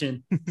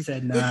destination.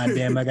 Said, nah,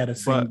 damn, I gotta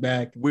swing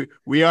back.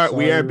 We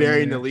are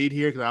burying the lead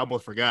here because I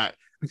almost forgot.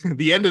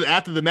 The end of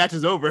after the match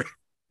is over.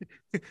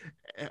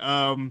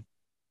 The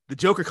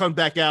Joker comes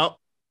back out.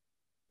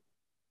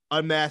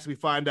 Unmasked, we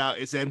find out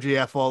it's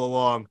MJF all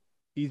along.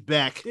 He's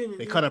back.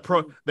 They cut a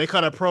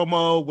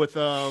promo with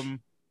a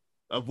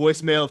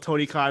voicemail of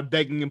Tony Khan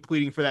begging and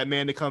pleading for that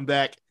man to come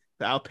back.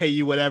 I'll pay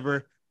you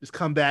whatever. Just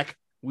come back.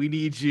 We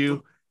need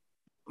you.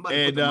 I'm about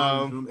to put the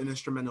mom's room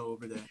instrumental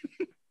over there.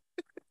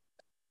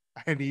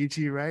 I need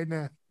you right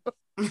now.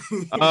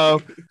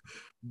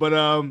 But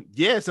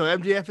yeah, so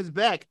MJF is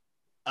back.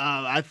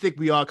 I think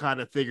we all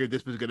kind of figured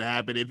this was gonna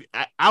happen. If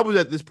I was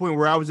at this point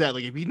where I was at,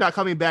 like, if he's not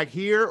coming back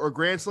here or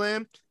Grand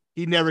Slam,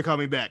 he's never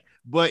coming back.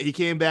 But he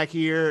came back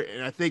here,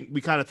 and I think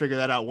we kind of figured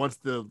that out once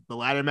the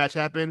ladder match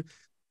happened.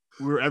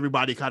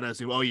 Everybody kind of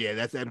assumed, oh yeah,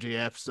 that's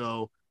MJF.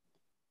 So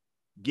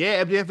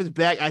yeah, MJF is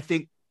back. I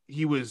think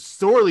he was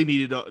sorely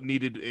needed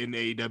in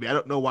AEW. I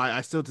don't know why.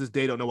 I still to this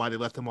day don't know why they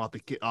left him off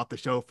the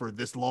show for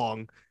this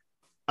long.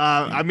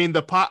 I mean,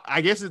 the pop.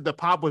 I guess the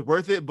pop was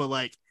worth it, but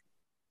like,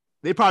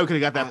 they probably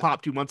could have got that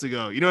pop 2 months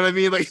ago. You know what I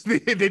mean? Like,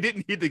 they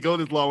didn't need to go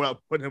this long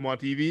without putting him on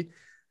TV.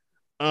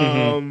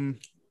 And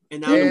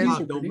now the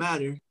pop don't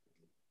matter.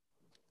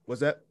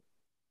 What's that?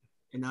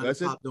 And now the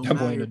pop don't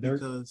matter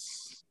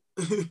because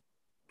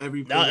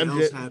everything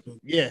else happened.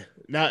 Yeah.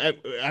 Now,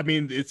 I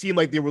mean, it seemed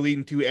like they were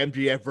leading to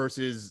MJF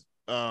versus.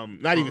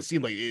 Not even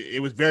seemed like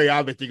it was very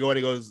obvious to go and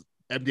it goes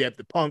MJF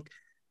to Punk.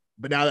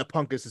 But now that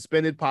Punk is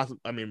suspended,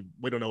 possibly, I mean,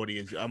 we don't know what he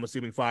is. I'm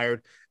assuming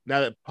fired. Now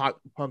that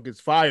Punk is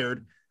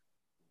fired,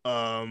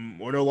 or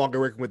no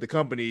longer working with the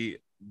company,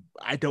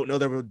 I don't know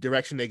the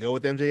direction they go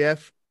with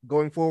MJF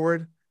going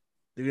forward.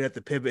 They're gonna have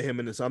to pivot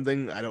him into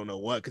something. I don't know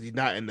what, because he's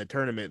not in the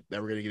tournament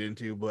that we're gonna get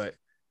into. But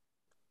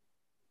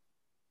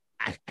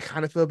I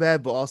kind of feel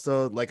bad, but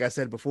also, like I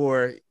said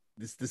before,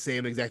 it's the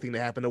same exact thing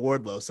that happened to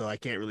Wardlow, so I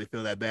can't really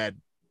feel that bad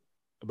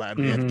about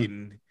MJF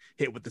getting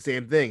hit with the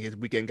same thing. His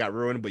weekend got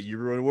ruined, but you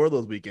ruined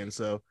Wardlow's weekend.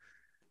 So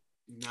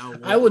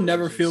I would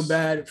never feel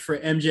bad for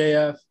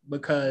MJF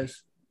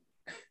because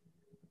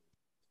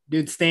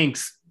dude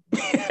stinks.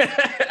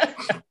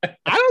 I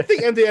don't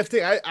think MJF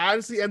stinks. I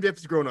honestly,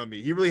 MJF's grown on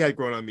me. He really had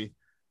grown on me.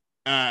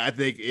 I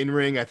think in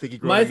ring, I think he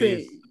grown on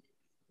me.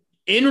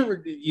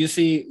 You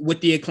see, with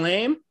the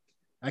Acclaim,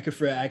 I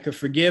could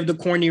forgive the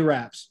corny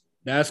raps.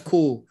 That's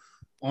cool.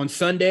 On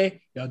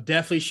Sunday, they'll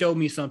definitely show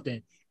me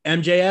something.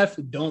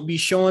 MJF, don't be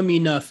showing me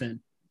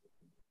nothing.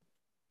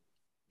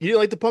 You didn't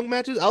like the Punk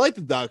matches? I like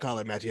the dog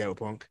collar match he had with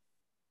Punk.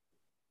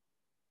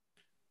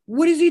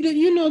 What is he doing?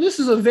 You know, this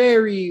is a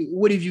very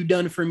 "what have you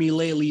done for me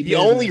lately"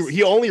 business.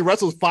 He only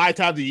wrestles 5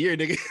 times a year,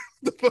 nigga.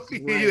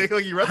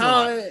 Right. He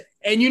wrestles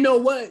and you know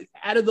what?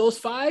 Out of those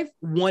 5,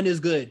 1 is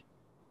good.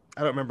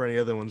 I don't remember any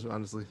other ones,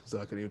 honestly, so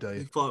I couldn't even tell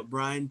you. He fought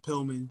Brian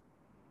Pillman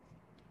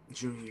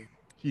Jr.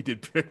 He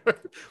did.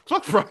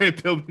 Fuck Brian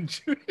Pillman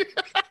Jr.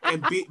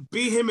 And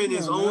beat him in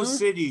his own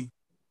city.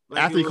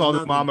 Like after he called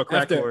his mom a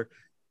crack whore.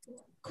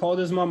 Called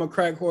his mom a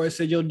crack whore,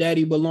 said your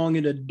daddy belonged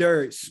in the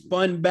dirt,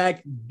 spun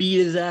back, beat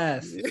his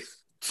ass.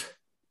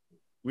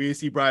 We didn't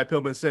see Brian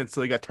Pillman since,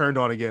 so he got turned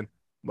on again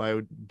by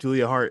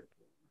Julia Hart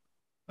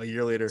a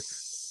year later.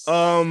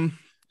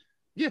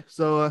 Yeah,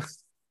 so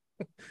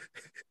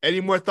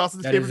any more thoughts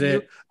on this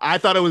pay-per-view? I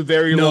thought it was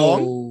very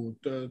long.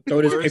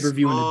 Throw this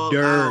pay-per-view in the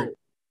dirt.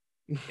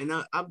 And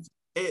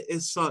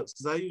it sucks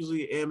because I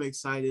usually am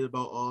excited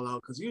about All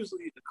Out because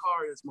usually the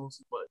card is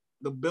mostly, but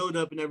the build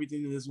up and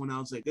everything to this one, I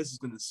was like, this is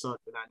gonna suck,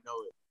 and I know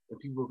it, and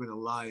people are gonna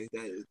lie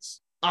that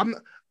it's. I'm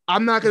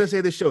not gonna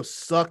say the show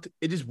sucked.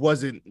 It just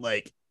wasn't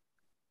like.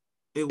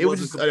 It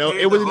wasn't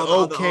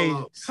okay.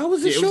 How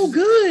was the show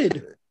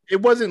good?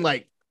 It wasn't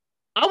like.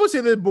 I would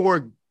say there's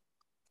more.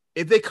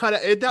 If they cut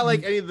it, it's not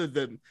like any of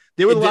the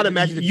there were a lot of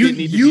matches that didn't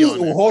need to be on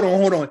there.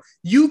 Hold on.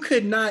 You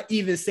could not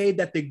even say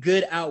that the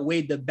good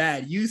outweighed the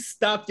bad. You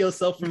stopped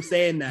yourself from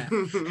saying that.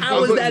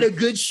 How is that a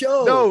good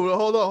show? No,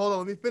 hold on.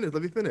 Let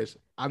me finish.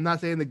 I'm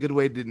not saying the good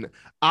way didn't.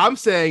 I'm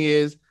saying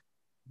is,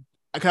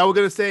 okay, we're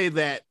gonna say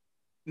that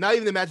not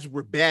even the matches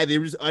were bad. They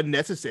were just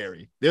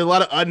unnecessary. There's a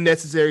lot of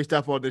unnecessary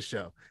stuff on this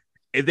show.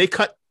 If they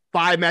cut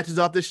 5 matches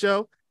off this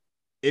show,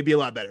 it'd be a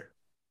lot better.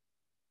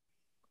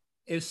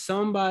 If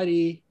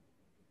somebody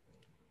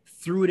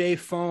through their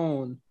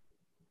phone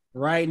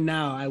right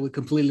now, I would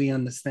completely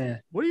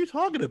understand. What are you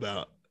talking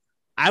about?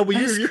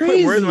 You're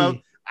putting words in my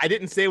mouth. I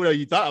didn't say what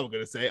you thought I was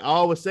going to say.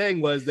 All I was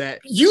saying was that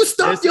you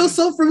stopped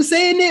yourself from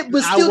saying it,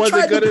 but still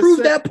tried to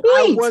prove that point.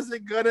 I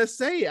wasn't going to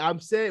say it. I'm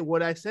saying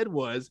what I said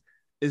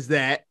is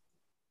that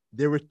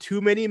there were too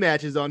many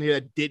matches on here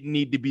that didn't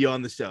need to be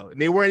on the show. And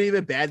they weren't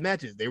even bad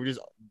matches. They were just,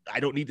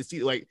 I don't need to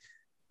see, like,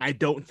 I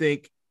don't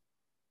think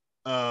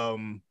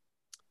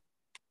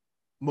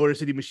Motor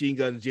City Machine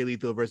Guns, Jay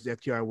Lethal versus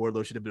FTR and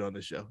Wardlow should have been on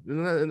the show.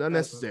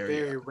 Unnecessary.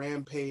 Very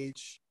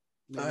Rampage.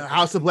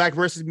 House of Black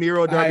versus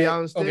Miro, Darby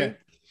Allin. Okay.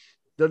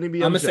 Doesn't even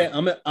be on the show.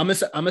 I'm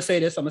gonna say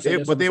this.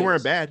 But they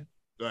weren't bad.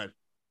 Go ahead.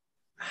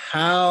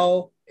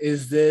 How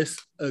is this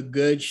a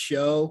good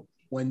show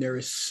when there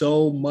is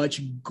so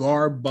much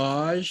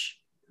garbage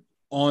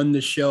on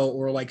the show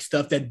or like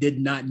stuff that did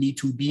not need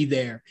to be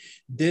there?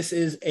 This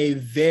is a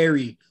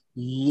very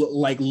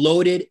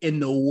loaded in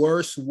the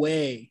worst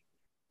way.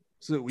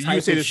 So you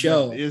say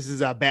this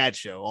is a bad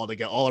show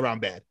altogether, all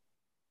around bad.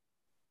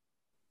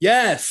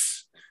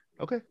 Yes.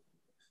 Okay.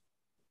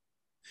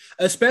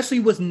 Especially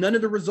with none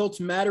of the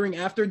results mattering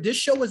after. This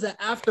show was an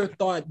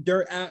afterthought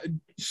as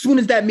soon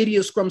as that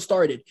media scrum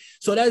started.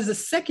 So that is the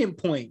second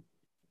point.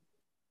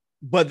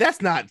 But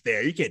that's not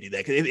fair. You can't do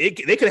that because they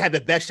could have had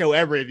the best show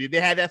ever. If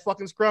they had that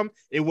fucking scrum,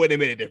 it wouldn't have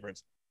made a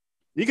difference.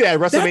 You could have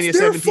WrestleMania That's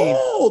their 17.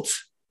 fault.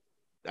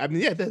 I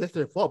mean, yeah, that's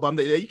their fault.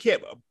 But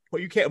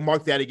you can't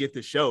mark that against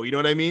the show. You know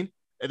what I mean?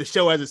 And the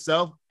show as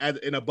itself, as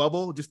in a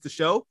bubble, just the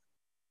show.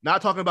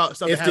 Not talking about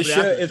stuff.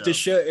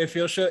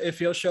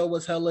 If your show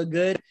was hella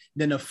good,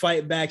 then the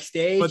fight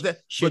backstage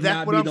should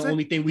not be the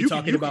only thing we're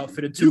talking about for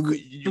the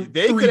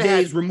 3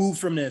 days removed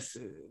from this.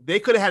 They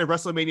could have had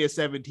WrestleMania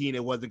 17.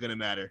 It wasn't going to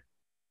matter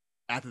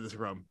after the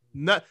scrum.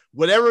 Not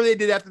whatever they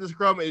did after the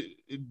scrum.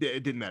 It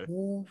didn't matter.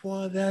 Oh,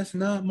 well, that's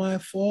not my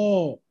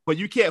fault. But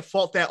you can't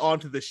fault that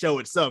onto the show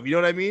itself. You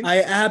know what I mean?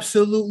 I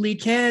absolutely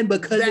can,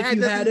 because if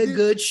you had a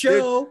good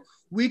show,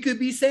 we could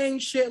be saying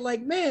shit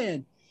like,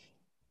 man.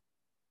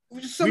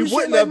 Some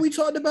shit like we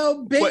talked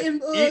about goddamn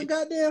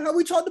how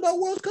we talked about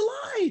Worlds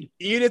Collide.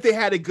 Even if they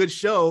had a good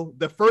show,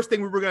 the first thing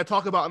we were going to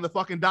talk about on the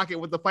fucking docket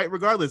was the fight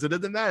regardless. It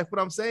doesn't matter. That's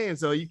what I'm saying.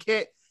 So you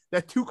can't,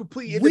 that's two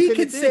completely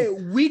independent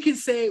things. We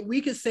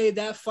could say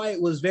that fight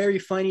was very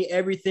funny.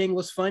 Everything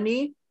was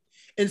funny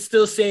and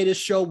still say this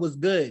show was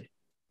good.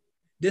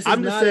 This is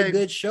not a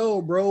good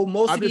show, bro.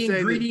 Most of the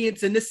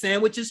ingredients in this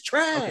sandwich is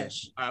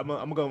trash. Okay. I'm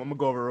gonna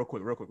go over real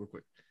quick.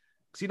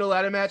 Casino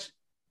ladder match,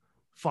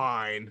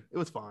 fine. It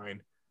was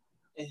fine.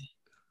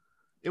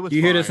 It was.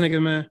 You hear this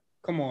nigga, man?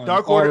 Come on,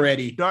 Dark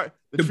already.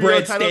 The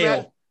bread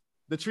stale.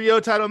 The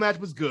trio title match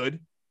was good.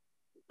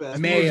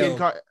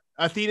 Mayo.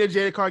 Athena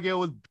Jada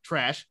Cargill was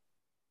trash.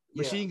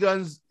 Yeah. Machine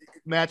Guns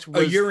match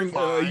was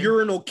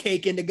urinal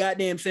cake in the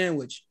goddamn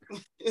sandwich.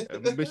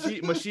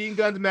 Machine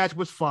Guns match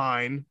was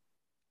fine.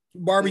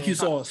 Barbecue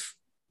sauce.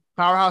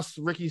 Powerhouse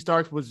Ricky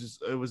Starks was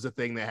a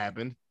thing that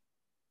happened.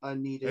 I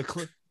need it.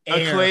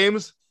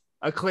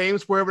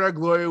 Acclaims Forever Our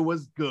Glory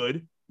was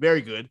good,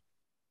 very good.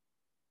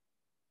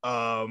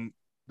 The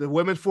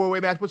women's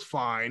 4-way match was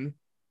fine.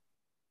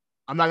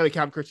 I'm not gonna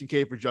count Christian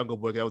Cage for Jungle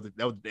Book. That was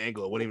the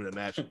angle. It wasn't even a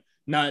match.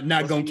 not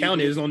gonna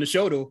count it. It was on the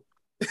show though.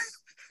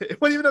 It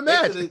wasn't even a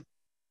match.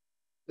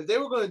 If they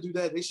were gonna do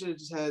that, they should have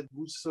just had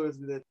Luchasaurus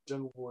do that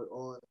Jungle Boy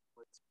on.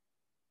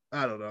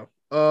 I don't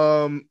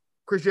know.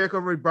 Chris Jericho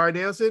versus Bryan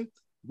Danielson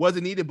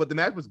wasn't needed, but the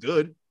match was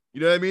good.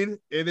 You know what I mean?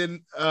 And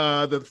then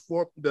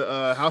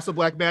the House of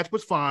Black match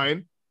was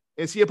fine.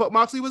 And CM Punk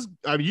Moxley was.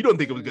 I mean, you don't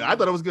think it was good? I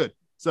thought it was good.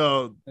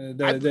 So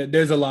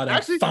there's a lot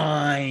of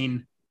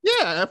fine.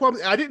 Yeah,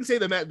 I didn't say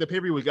the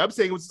pay-per-view was good. I'm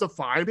saying it was just a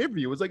fine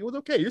pay-per-view. It was like it was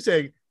okay. You're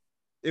saying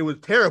it was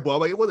terrible. I'm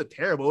like, it wasn't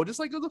terrible. Just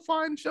like it was a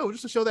fine show,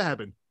 just a show that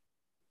happened.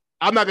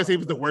 I'm not gonna say it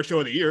was the worst show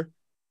of the year.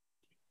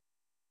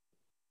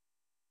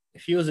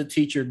 If you was a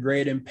teacher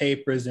grading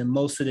papers and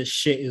most of the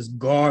shit is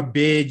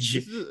garbage,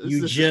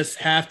 you just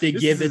have to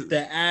give it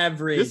the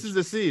average. This is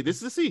a C. This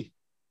is a C.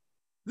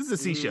 This is a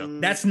C show.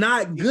 That's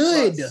not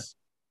good.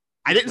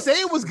 I didn't say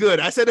it was good.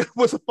 I said it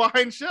was a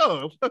fine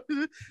show.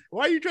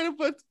 Why are you trying to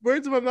put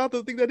words in my mouth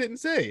of things I didn't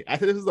say? I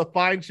said this is a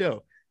fine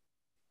show.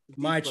 If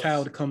my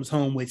child comes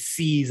home with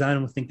C's, I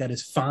don't think that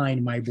is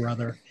fine, my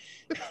brother.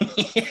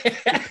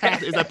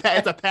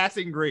 It's a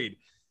passing grade.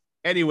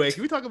 Anyway,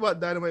 can we talk about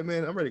Dynamite,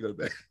 man? I'm ready to go to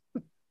bed.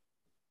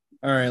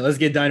 All right, let's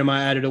get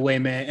Dynamite out of the way,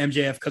 man.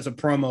 MJF cuts a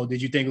promo.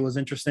 Did you think it was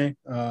interesting?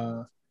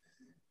 I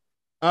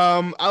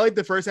like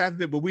the first half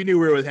of it, but we knew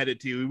where it was headed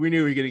to. We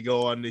knew we were going to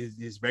go on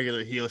his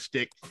regular heel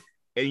shtick.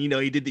 And, you know,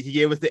 he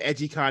gave us the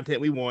edgy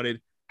content we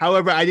wanted.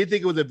 However, I did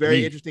think it was a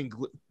very interesting.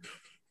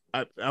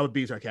 I would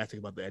be sarcastic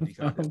about the edgy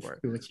content part.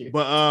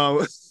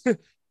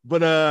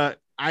 But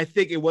I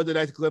think it was a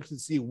nice glimpse to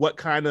see what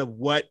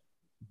babyface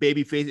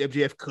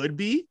MJF could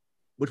be,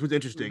 which was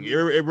interesting.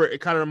 Mm-hmm.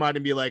 It kind of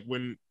reminded me like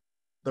when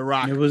The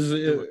Rock. It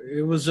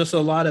was just a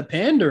lot of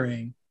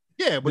pandering.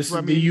 Yeah, but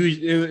the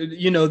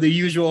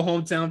usual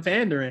hometown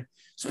pandering.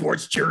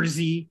 Sports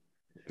jersey.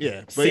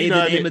 Yeah, but say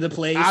the name of the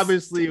place.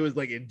 Obviously, it was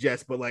like in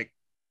jest, but like,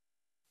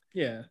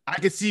 yeah, I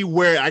could see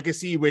where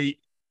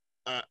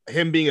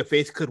him being a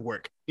face could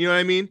work. You know what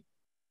I mean?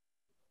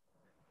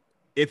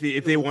 If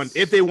they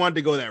wanted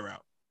to go that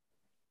route.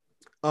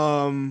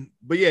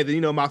 But yeah,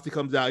 then Moxley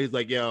comes out. He's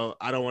like, "Yo,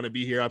 I don't want to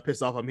be here. I'm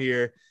pissed off. I'm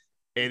here."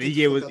 And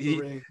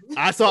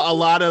I saw a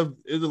lot of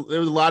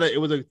it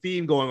was a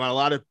theme going on. A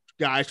lot of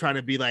guys trying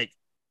to be like,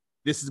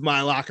 "This is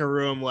my locker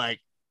room." Like,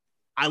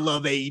 I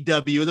love AEW.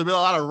 There's been a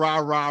lot of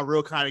rah,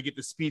 real kind of get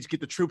the speech, get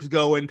the troops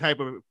going type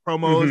of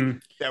promos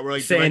that were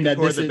like saying that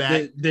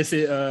this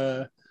is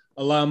a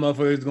lot of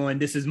motherfuckers going,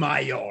 "This is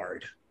my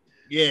yard."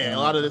 Yeah, a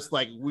lot of this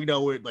like we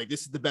know we're like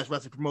this is the best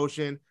wrestling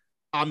promotion.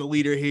 I'm the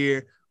leader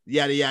here.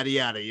 Yada yada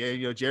yada.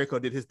 Yeah, Jericho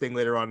did his thing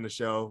later on in the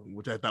show,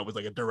 which I thought was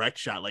like a direct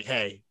shot. Like,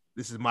 hey,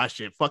 this is my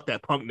shit. Fuck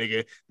that Punk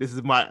nigga. This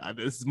is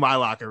my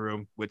locker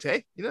room. Which,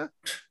 hey,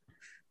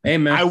 hey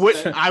man,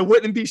 I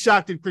wouldn't be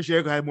shocked if Chris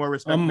Jericho had more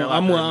respect.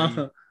 I'm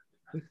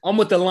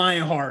with the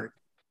Lionheart.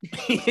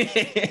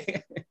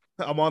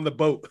 I'm on the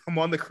boat. I'm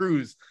on the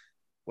cruise.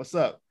 What's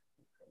up?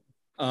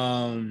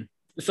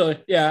 So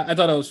yeah, I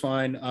thought it was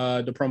fine.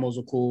 The promos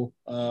were cool.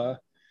 I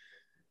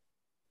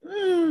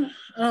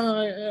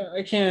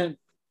can't.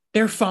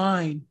 They're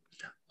fine.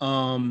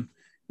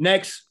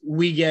 Next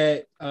we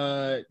get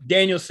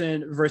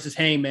Danielson versus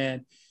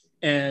Hangman.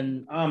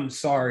 And I'm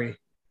sorry,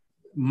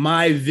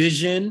 my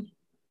vision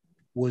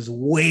was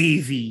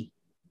wavy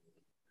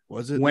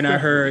Was it when I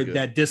really heard good?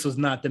 that this was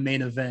not the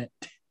main event,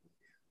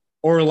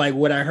 or like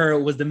what I heard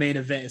was the main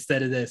event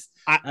instead of this.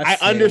 I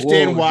said,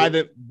 understand whoa, why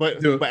dude,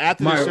 but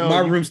after the show, my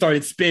room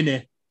started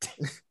spinning.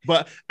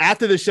 but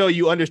after the show,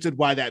 you understood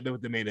why that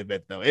was the main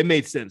event, though. It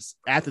made sense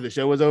after the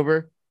show was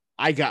over.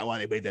 I got why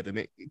they made that the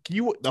main.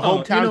 The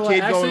hometown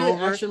kid actually, going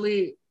over.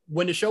 Actually,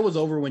 when the show was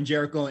over, when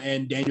Jericho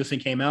and Danielson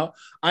came out,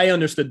 I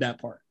understood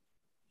that part.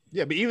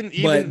 Yeah, but even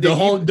the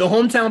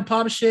hometown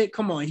pop shit,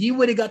 come on, he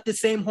would have got the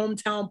same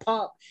hometown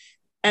pop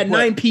at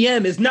 9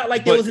 p.m. It's not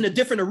like they was in a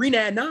different arena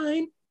at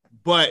 9.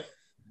 But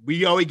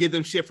we always give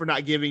them shit for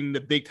not giving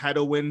the big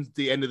title wins at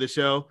the end of the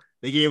show.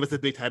 They gave us the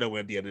big title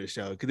win at the end of the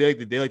show because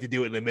they like to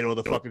do it in the middle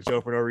of the fucking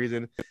show for no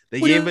reason. They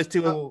gave us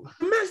to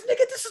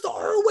nigga, this is the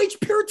ROH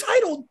pure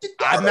title.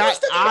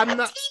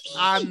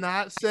 I'm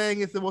not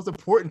saying it's the most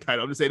important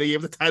title. I'm just saying they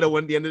gave the title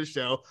win at the end of the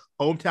show.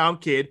 Hometown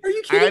kid. Are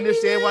you kidding I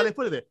understand me, why they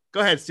put it there. Go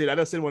ahead, Sid. I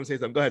know Sid wants to say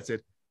something. Go ahead,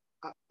 Sid.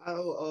 I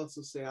will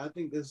also say I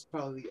think this is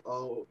probably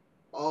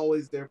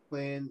always their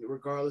plan,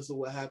 regardless of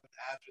what happened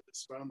after the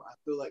scrum. I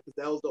feel like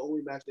that was the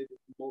only match they did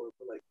promote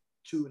for like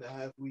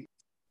 2.5 weeks.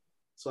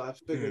 So I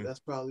figured that's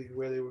probably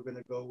where they were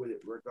gonna go with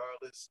it,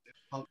 regardless if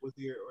Punk was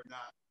here or not.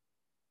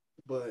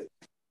 But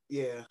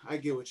yeah, I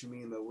get what you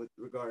mean though with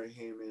regarding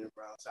Heyman and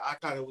Brown. So I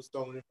kind of was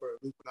thrown in for a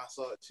loop when I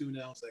saw it too.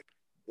 Now I was like,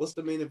 "What's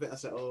the main event?" I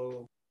said,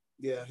 "Oh,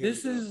 yeah."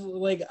 This is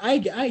like I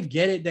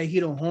get it that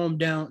he the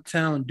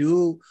hometown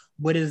dude,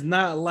 but it's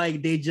not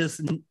like they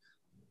just.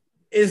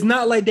 It's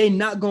not like they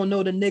not gonna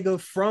know the nigga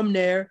from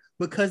there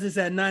because it's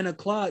at 9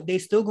 o'clock. They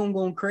still gonna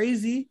go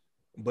crazy.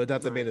 But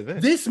that's the main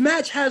event. This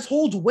match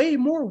holds way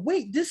more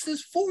weight. This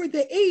is for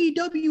the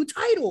AEW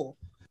title.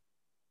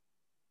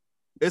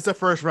 It's a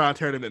first round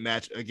tournament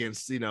match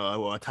against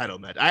a title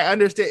match. I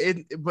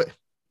understand it, but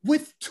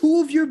with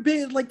two of your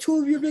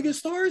biggest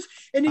stars,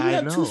 and then you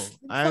have two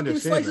fucking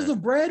slices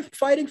of bread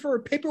fighting for a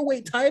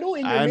paperweight title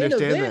in your main event.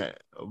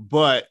 That,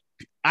 but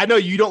I know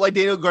you don't like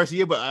Daniel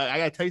Garcia, but I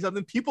gotta tell you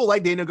something. People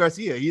like Daniel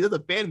Garcia. He has a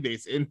fan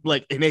base in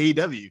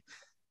AEW.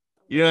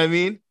 You know what I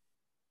mean?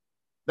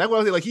 That's what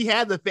I'm saying. Like he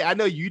had the fan. I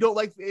know you don't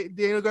like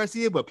Daniel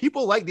Garcia, but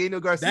people like Daniel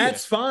Garcia.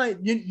 That's fine.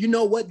 You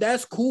know what?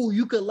 That's cool.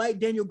 You could like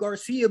Daniel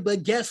Garcia,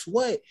 but guess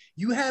what?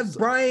 You have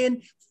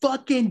Bryan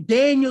fucking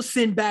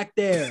Danielson back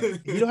there.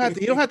 You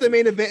don't have to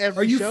main event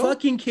every show. Are you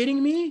fucking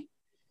kidding me?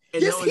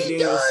 And yes, he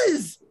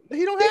does.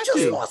 He don't have to.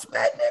 Just lost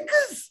bad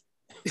niggas.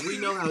 We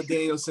know how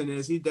Danielson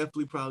is. He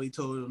definitely probably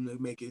told him to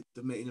make it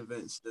the main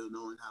event, still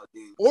knowing how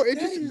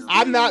Danielson.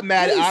 I'm not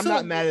mad. I'm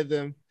not mad at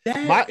them.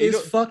 That is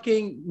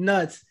fucking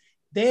nuts.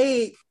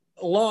 They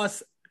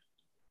lost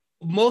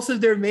most of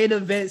their main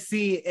event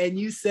scene, and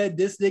you said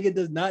this nigga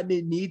does not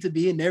need to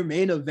be in their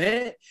main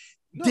event.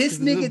 No, this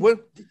nigga.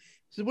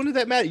 When does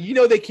that matter? You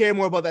know they care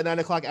more about that 9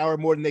 o'clock hour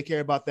more than they care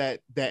about that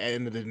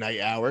end of the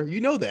night hour.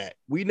 You know that.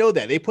 We know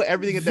that. They put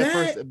everything at that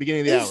first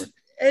beginning of the hour.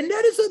 And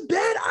that is a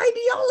bad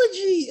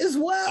ideology as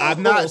well.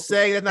 I'm not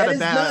saying that's not a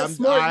bad.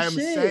 I'm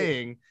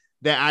saying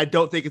that I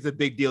don't think it's a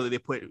big deal that they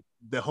put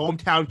the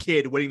hometown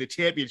kid winning the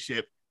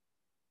championship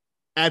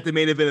at the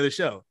main event of the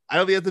show. I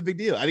don't think that's a big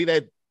deal. I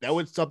think that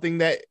was something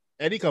that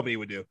any company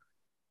would do.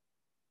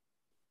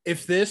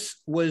 If this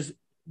was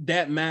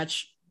that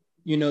match,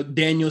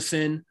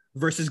 Danielson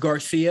versus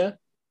Garcia,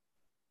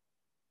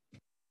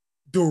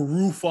 the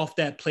roof off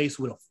that place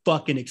would have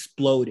fucking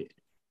exploded.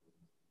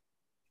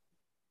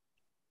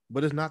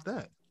 But it's not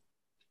that.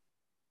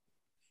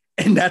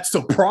 And that's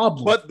the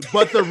problem.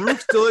 But the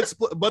roof still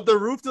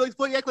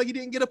exploded. Act like he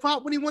didn't get a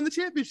pop when he won the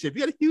championship. He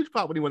got a huge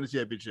pop when he won the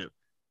championship.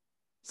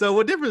 So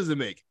what difference does it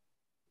make?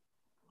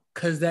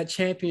 Because that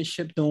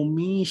championship don't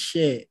mean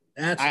shit.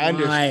 I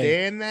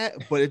understand that,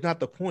 but it's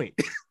not the point.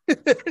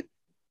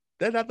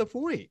 That's not the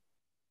point.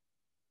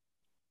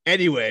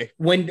 Anyway,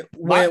 when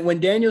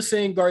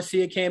Danielson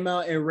Garcia came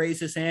out and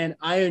raised his hand,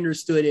 I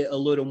understood it a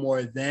little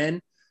more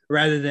then,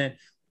 rather than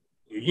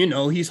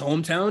he's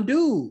hometown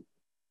dude.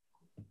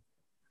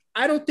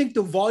 I don't think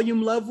the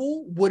volume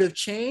level would have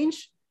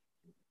changed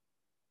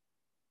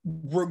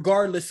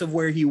regardless of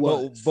where he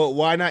was. But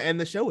why not end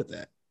the show with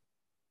that?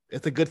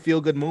 It's a good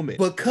feel-good moment.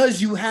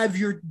 Because you have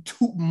your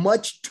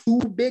two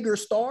bigger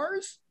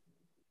stars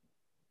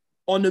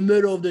on the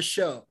middle of the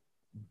show.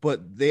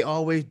 But they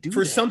always do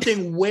for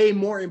something way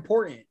more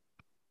important.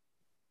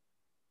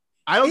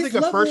 I don't think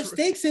a first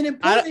stakes and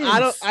importance.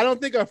 I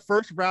don't think a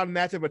first round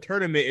match of a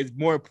tournament is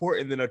more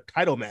important than a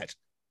title match.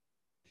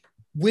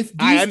 With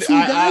these two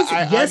guys,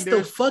 yes,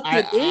 the fuck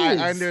it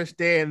is. I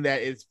understand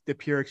that it's the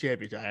pure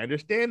championship. I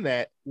understand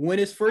that. When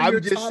it's for I'm your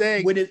just top,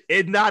 saying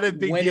it's not a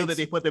big deal that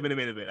they put them in the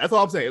main event. That's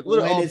all I'm saying.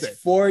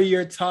 For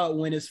your top,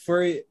 when it's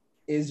for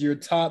your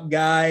top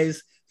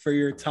guys for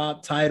your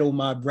top title,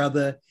 my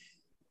brother.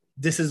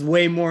 This is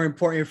way more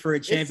important for a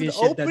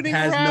championship that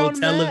has no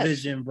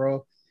television, match.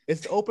 Bro.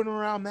 It's the opening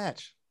round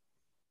match.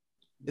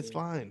 It's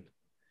fine.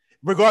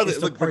 Regardless,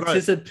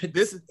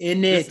 participants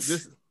in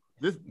it.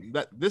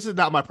 this is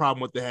not my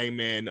problem with the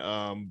Hangman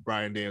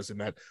Bryan Danielson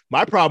match.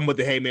 My problem with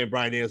the Hangman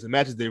Bryan Danielson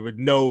match is there was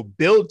no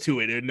build to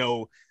it, or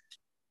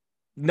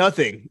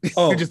nothing.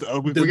 Oh, just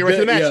we get right to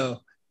the match.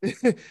 Yo,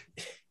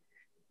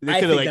 they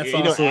could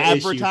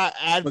have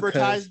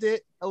advertised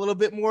it a little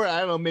bit more. I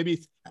don't know,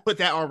 maybe put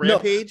that on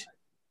Rampage.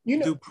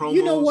 Do promos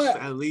you know what?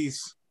 at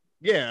least.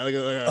 Yeah, like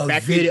a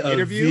backstage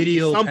interview,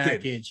 video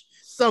package.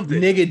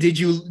 Something. Nigga, did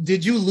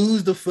you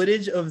lose the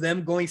footage of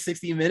them going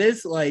 60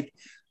 minutes? Like,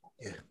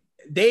 yeah.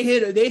 they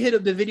hit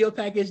up the video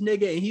package,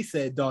 nigga, and he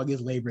said, "Dog,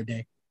 it's Labor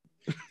Day."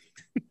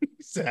 He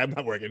said, "I'm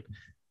not working."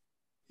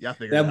 Yeah,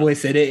 that boy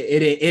said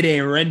it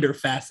ain't render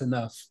fast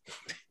enough.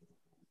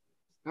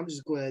 I'm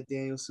just glad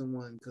Danielson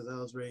won because I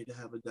was ready to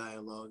have a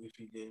dialogue if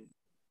he did.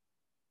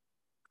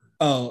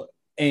 Oh,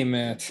 hey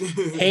man,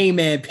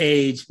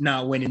 Page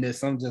not winning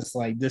this. I'm just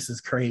like, this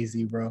is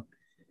crazy, bro.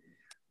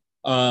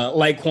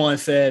 Like Quan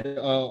said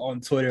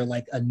on Twitter,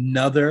 like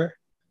another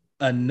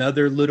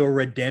little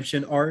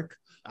redemption arc,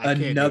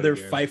 another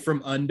fight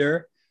from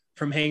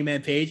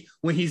Hangman Page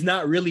when he's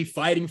not really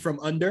fighting from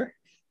under.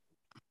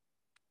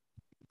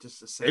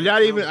 Just a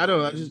not even. I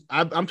don't know.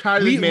 I'm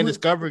tired of this man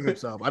discovering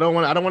himself. I don't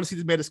want to see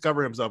this man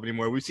discover himself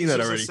anymore. We've seen that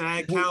already. A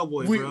sad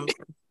cowboy, bro.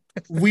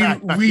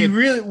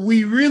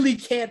 We really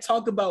can't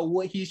talk about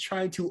what he's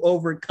trying to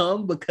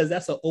overcome because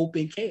that's an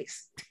open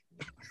case.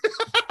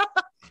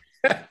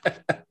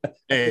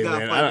 Hey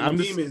man, I'm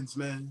demons,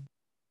 man.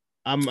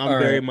 I'm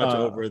very much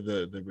over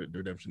the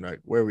redemption arc.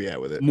 Where are we at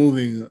with it?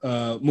 Moving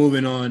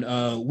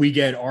on. We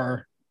get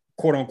our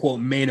quote unquote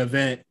main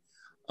event.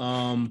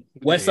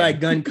 West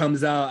Side Gun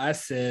comes out. I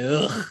said,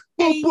 ugh.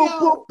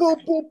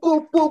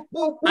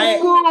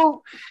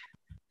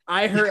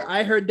 I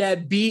heard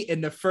that beat,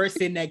 and the first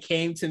thing that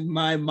came to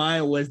my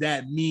mind was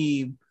that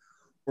meme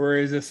where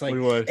it's just like,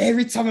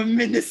 every time I'm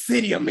in the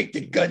city, I make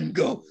the gun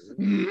go.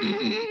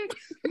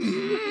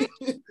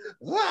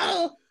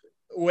 Wow.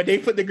 When they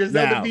put the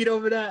Griselda beat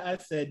over that, I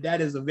said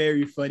that is a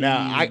very funny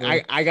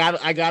meme. I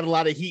got a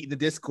lot of heat in the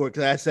Discord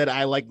because I said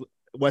I like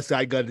West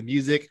Side Gun's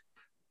music.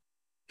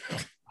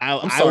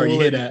 I'm sorry to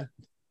hear that.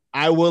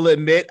 I will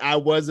admit I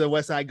was a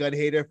West Side Gun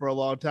hater for a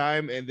long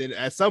time, and then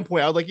at some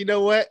point I was like, you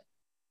know what?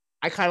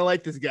 I kind of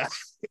like this guy.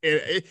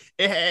 It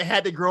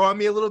had to grow on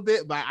me a little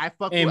bit, but I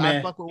fuck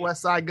with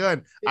West Side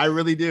Gun. I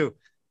really do.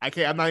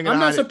 I'm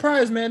not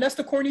surprised, man. That's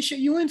the corny shit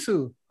you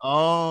into.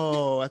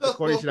 Oh, that's the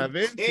corny shit I'm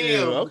into.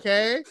 Damn.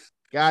 Okay,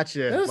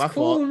 gotcha. That's my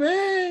cool, fault.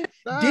 Man.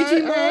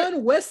 Digimon,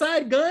 right. West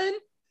Side Gun.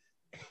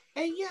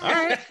 Hey,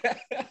 yeah.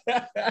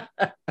 All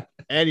right.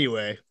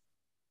 Anyway,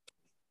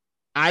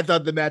 I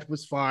thought the match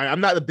was fine.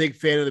 I'm not a big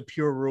fan of the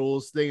pure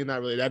rules thing.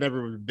 Not really. I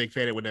never was a big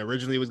fan of it when it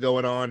originally was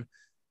going on.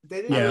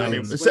 They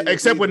didn't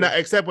except when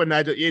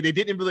Nigel, they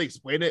didn't really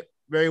explain it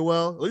very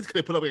well. At least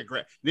they put up a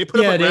graphic. They put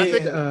up a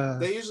graphic.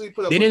 They usually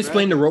put up. They didn't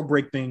explain the rope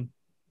break thing.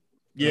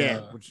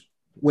 Yeah,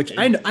 which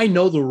I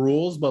know the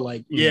rules, but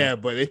like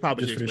but they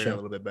probably should explain it a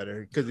little bit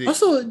better because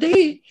also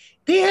they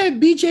had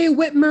BJ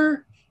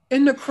Whitmer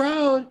in the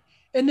crowd,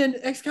 and then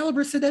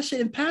Excalibur said that shit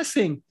in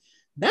passing.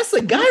 That's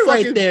a guy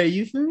right there.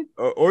 You feel me?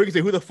 Or you can say,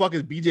 who the fuck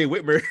is BJ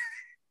Whitmer?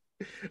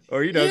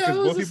 Or because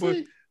most people.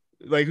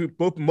 I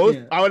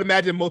would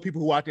imagine most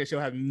people who watch this show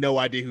have no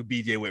idea who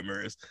BJ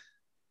Whitmer is.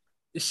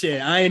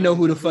 Shit, I didn't know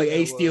who the fuck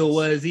A Steel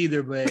was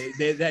either, but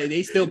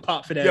they still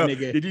pop for that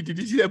nigga. Did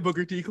you see that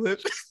Booker T clip?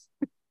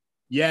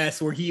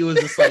 Yes, where he was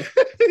just like,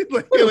 who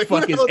the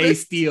fuck is A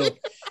Steel?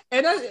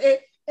 And I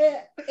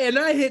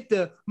hit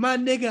my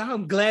nigga.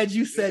 I'm glad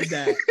you said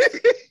that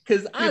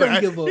because I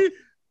don't give a.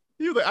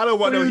 He was like, I don't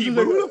want no heat,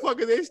 but who the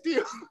fuck is A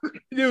Steel?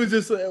 It was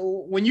just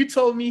when you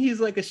told me he's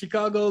like a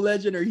Chicago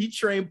legend or he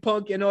trained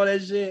Punk and all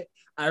that shit,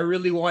 I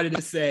really wanted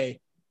to say,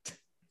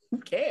 who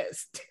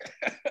cares?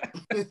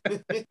 Did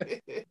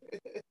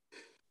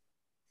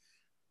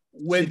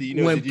you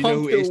know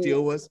who A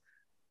Steel was?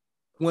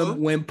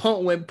 When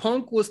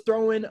Punk was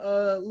throwing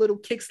little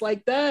kicks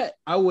like that,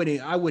 I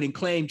wouldn't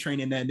claim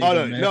training that nigga.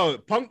 Oh no,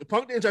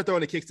 Punk didn't start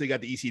throwing the kicks till he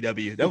got the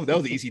ECW. That was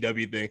the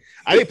ECW thing.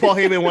 I think Paul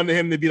Heyman wanted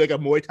him to be like a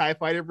Muay Thai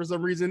fighter for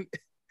some reason.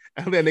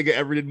 I don't think that nigga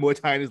ever did Muay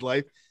Thai in his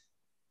life.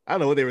 I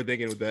don't know what they were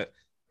thinking with that.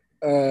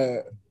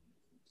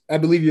 I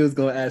believe you was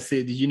gonna ask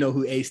Sid, did you know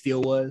who A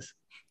Steel was?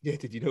 Yeah,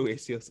 did you know who A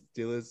Steel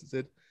is,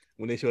 Sid?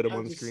 When they showed him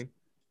on the screen.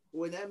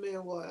 When that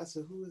man walked, I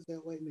said, who is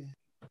that white man?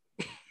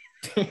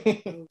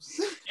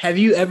 Have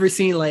you ever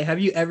seen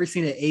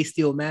an A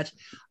Steel match?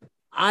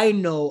 I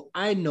know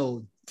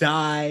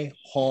die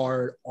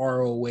hard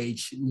ROH,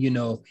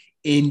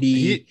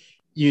 indie,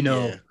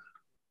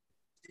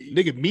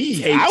 nigga, me.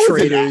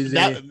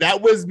 That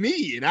was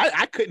me, and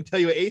I couldn't tell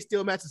you an A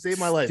Steel match to save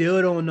my life.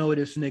 Still don't know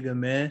this nigga,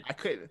 man. I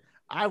couldn't.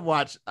 I've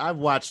watched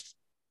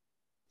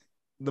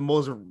the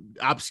most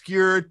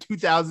obscure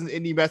 2000s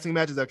indie wrestling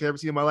matches I've ever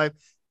seen in my life.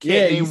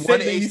 You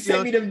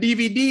sent me them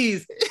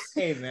DVDs.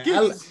 Hey man,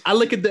 I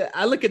look at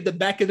the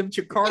back of them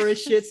Chikara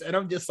shits, and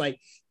I'm just like,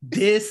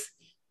 this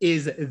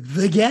is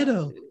the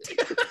ghetto.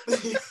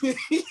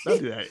 Don't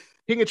do that.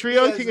 King of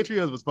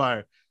Trios was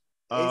fire.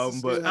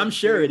 But I'm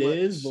sure it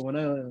is. But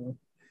when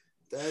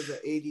That's an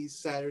 '80s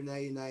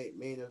Saturday Night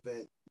main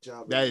event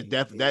job. That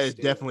is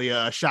definitely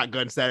a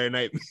shotgun Saturday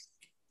night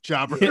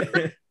jobber.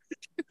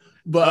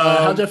 But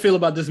how'd y'all feel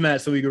about this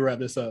match so we can wrap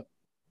this up?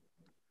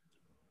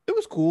 It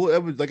was cool.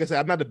 It was, like I said,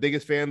 I'm not the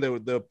biggest fan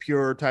of the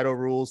pure title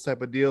rules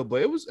type of deal,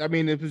 but it was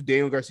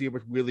Daniel Garcia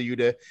with Wheeler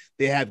Yuta.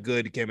 They have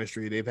good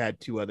chemistry. They've had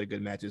 2 other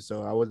good matches,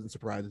 so I wasn't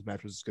surprised this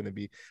match was going to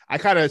be. I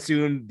kind of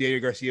assumed Daniel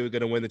Garcia was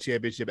going to win the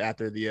championship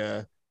after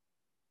the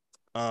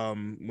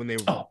when they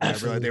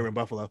realized they were in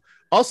Buffalo.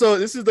 Also,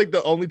 this is like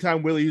the only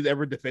time Wheeler Yuta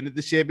ever defended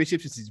the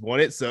championship since he's won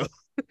it, so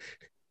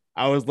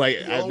I was like,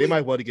 they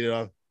might want to get it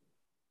off.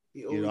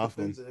 He only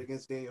defends it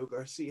against Daniel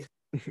Garcia.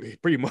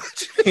 Pretty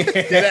much.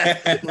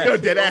 Dead ass. No,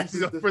 dead ass.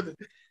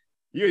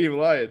 You ain't even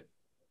lying.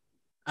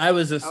 I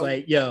was just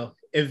like, yo,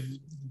 if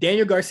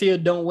Daniel Garcia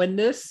don't win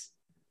this,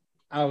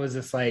 I was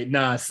just like,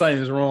 nah,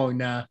 something's wrong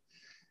now.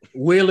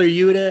 Wheeler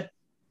Yuta,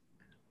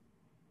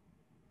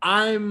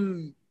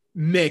 I'm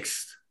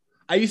mixed.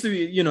 I used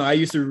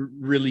to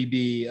really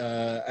be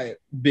a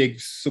big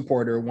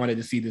supporter, wanted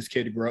to see this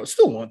kid grow,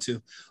 still want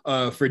to,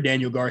 for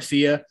Daniel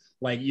Garcia.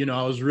 Like,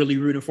 I was really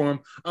rooting for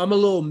him. I'm a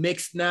little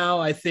mixed now.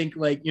 I think,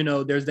 like,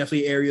 there's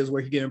definitely areas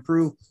where he can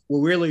improve.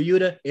 With Wheeler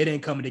Yuta, it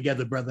ain't coming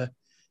together, brother.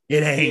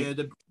 It ain't.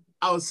 Yeah,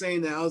 I was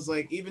saying that. I was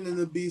like, even in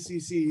the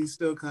BCC, he's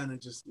still kind of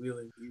just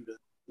Wheeler Yuta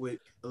with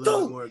a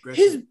little more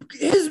aggressive.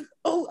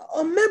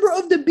 A member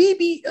of the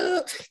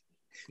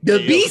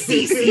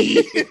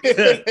BCC.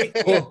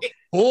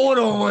 Hold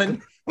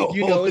on.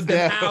 It's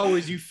the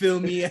hours, you feel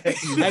me? I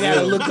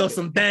gotta look up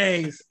some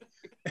things.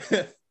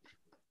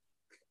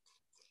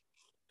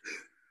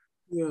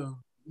 Yeah.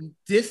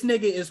 This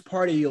nigga is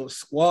part of your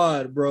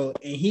squad, bro,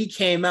 and he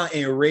came out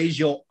and raised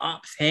your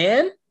ops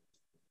hand.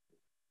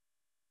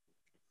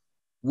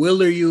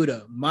 Wheeler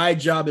Yuta, my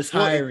job is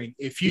hiring.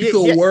 If you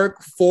could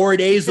work 4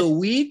 days a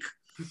week,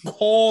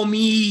 call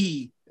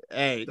me.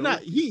 Hey,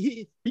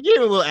 he gave a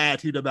little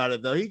attitude about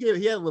it though. He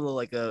had a little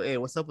like hey,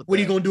 what's up with what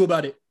that? are you gonna do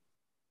about it?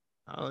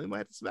 Oh, he might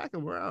have to smack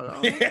him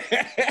around.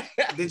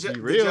 Did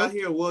y'all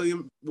hear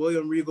William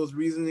Regal's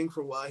reasoning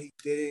for why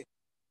they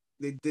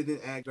didn't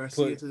add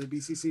Garcia to the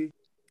BCC?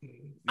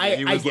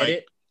 I get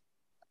it.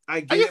 I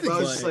get it, but I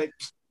was just like,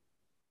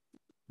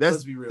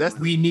 let's be real.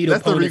 We need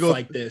opponents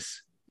like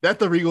this. That's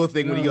the Regal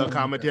thing when he on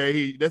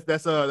commentary.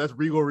 That's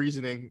Regal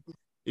reasoning.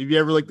 If you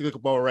ever look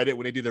up on Reddit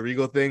when they do the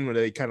Regal thing, where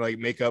they kind of like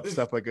make up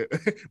stuff like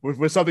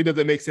when something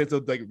doesn't make sense,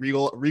 they'll like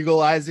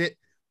regalize it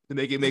to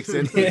make it make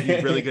sense.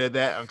 He's really good at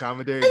that on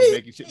commentary.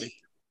 Making shit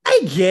I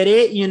get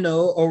it.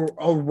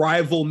 A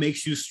rival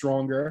makes you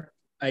stronger,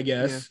 I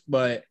guess,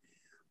 but.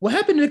 What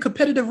happened to the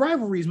competitive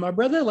rivalries, my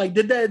brother? Like,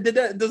 does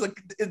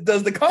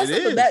the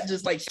concept of that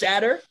just like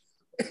shatter?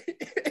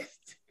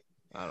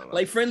 I don't know.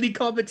 Like friendly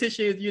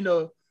competition,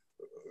 I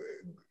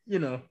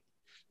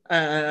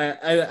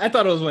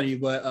thought it was funny,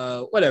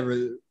 but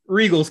whatever.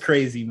 Regal's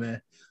crazy,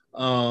 man.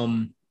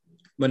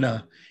 But no,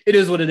 it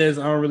is what it is.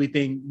 I don't really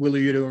think Wheeler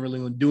Yuta really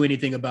going to do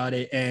anything about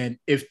it. And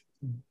if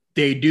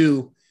they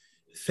do,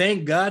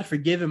 thank God for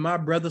giving my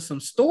brother some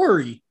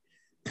story.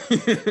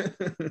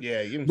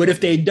 Yeah, but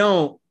if they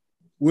don't,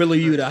 Wheeler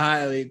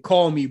Yuta,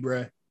 call me,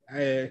 bro.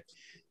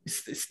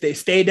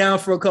 Stay down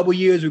for a couple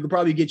years. We could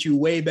probably get you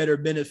way better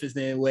benefits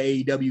than what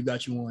AEW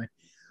got you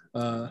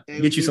on.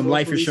 Get you some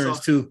life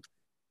insurance too.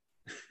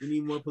 We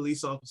need more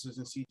police officers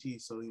in CT,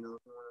 so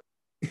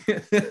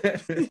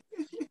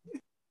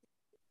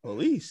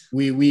police.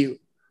 We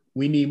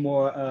need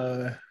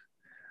more.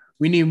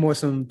 We need more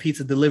some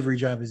pizza delivery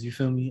drivers. You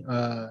feel me?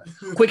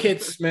 Quick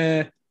hits,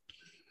 man.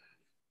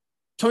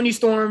 Toni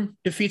Storm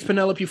defeats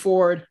Penelope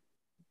Ford.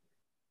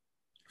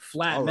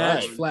 Flat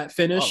match, flat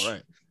finish. All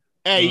right.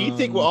 Hey, you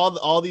think with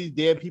all these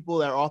damn people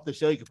that are off the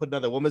show, you can put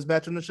another women's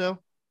match on the show?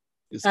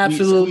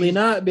 Absolutely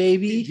not,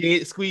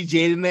 baby. Squeeze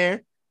Jade in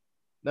there.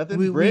 Nothing.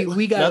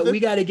 We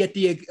got to get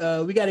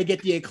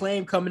the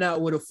Acclaim coming out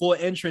with a full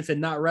entrance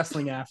and not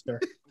wrestling after.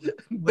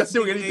 Not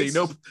doing anything.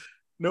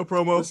 No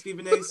promo. What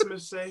Stephen A.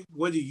 Smith say?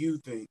 What do you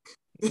think?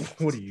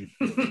 What do you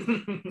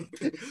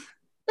think?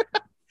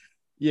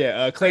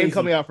 Yeah, Acclaim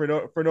coming out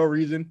for no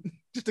reason,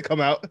 just to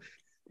come out.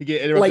 To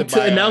get interrupted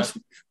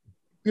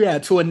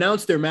to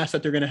announce their match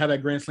that they're gonna have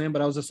at Grand Slam,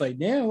 but I was just like,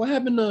 damn, what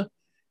happened to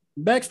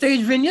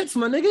backstage vignettes,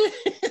 my nigga?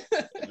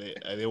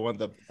 they want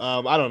the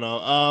I don't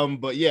know.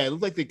 But yeah, it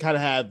looks like they kind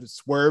of have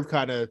Swerve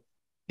kind of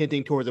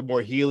hinting towards a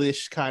more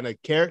heelish kind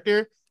of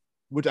character,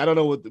 which I don't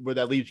know where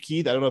that leaves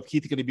Keith. I don't know if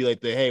Keith's gonna be like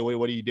hey,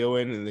 what are you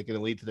doing? And they're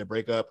gonna lead to their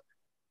breakup.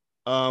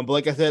 But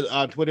like I said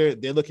on Twitter,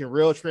 they're looking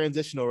real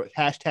transitional,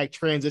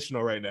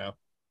 #transitional right now.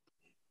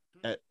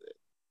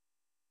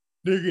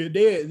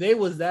 They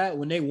was that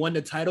when they won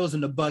the titles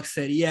and the Bucks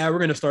said, yeah, we're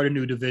gonna start a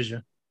new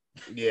division.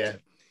 Yeah,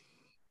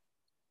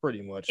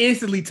 pretty much.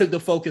 Instantly took the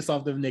focus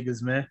off them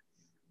niggas, man.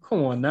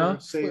 Come on now.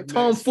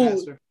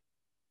 Tomfoolery,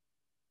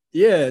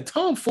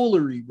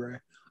 bro.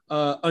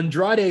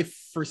 Andrade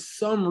for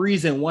some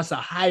reason wants to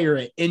hire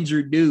an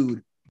injured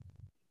dude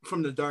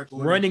from the Dark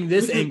Order running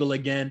this angle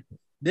again.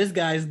 This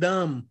guy's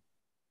dumb.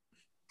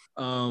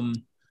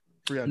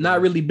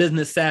 Not really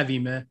business savvy,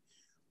 man.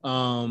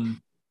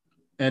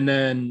 And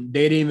then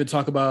they didn't even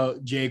talk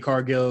about Jay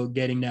Cargill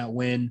getting that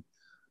win.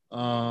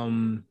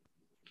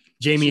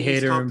 Jamie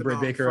Hayter and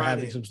Britt Baker are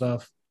having some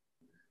stuff.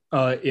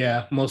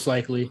 Yeah, most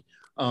likely.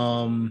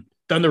 Thunder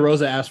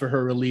Rosa asked for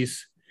her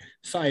release.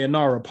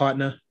 Sayonara,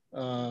 partner.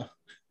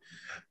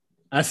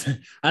 I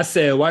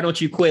said, why don't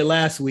you quit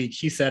last week?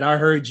 She said, I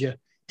heard you.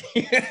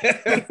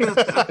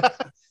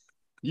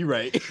 You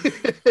right.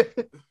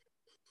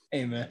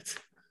 Hey, man.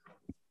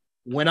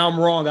 When I'm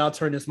wrong, I'll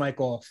turn this mic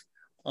off.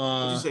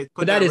 Did you say put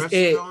but that is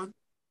it. On?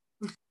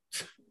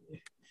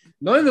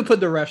 Don't even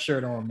put the ref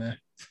shirt on, man.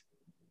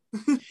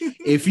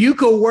 If you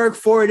could work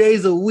 4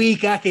 days a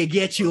week, I could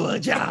get you a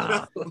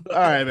job. All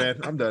right, man.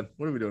 I'm done.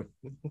 What are we doing?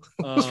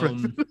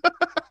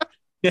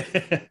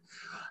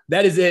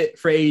 That is it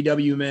for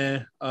AEW,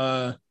 man.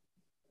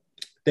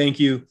 Thank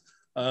you,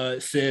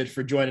 Sid,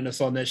 for joining us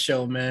on this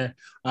show, man.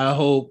 I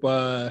hope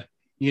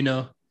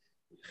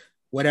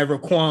whatever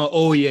Quan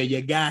owe you,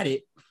 you got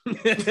it.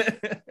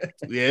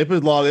 Yeah, it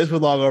was long. It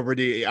was long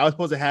overdue. I was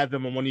supposed to have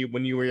them on when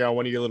you were on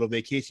one of your little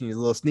vacations, your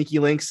little sneaky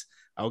links.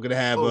 I was gonna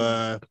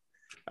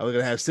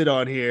have Sid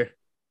on here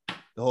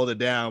to hold it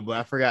down, but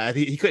I forgot. I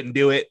think he couldn't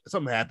do it.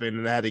 Something happened,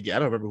 and I had to get. I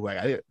don't remember who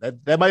I got.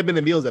 That might have been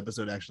the Meals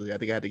episode. Actually, I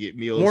think I had to get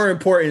Meals. More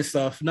important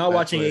stuff. Not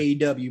watching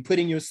AEW.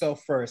 Putting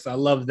yourself first. I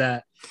love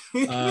that.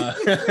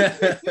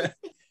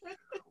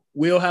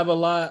 We'll have a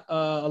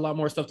lot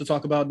more stuff to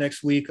talk about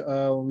next week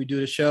when we do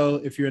the show.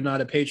 If you're not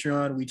a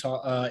Patreon, we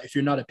talk. If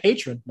you're not a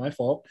patron, my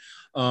fault.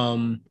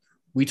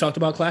 We talked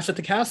about Clash at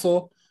the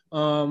Castle,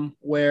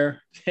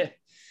 where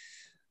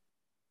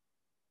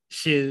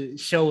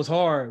show was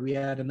hard. We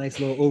had a nice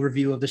little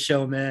overview of the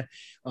show, man.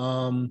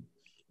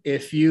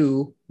 If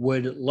you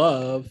would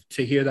love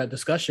to hear that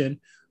discussion,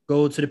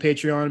 go to the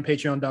Patreon,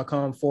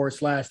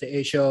 patreon.com/the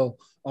A Show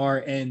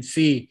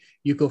RNC.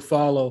 You can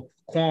follow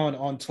Quan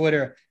on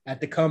Twitter at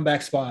the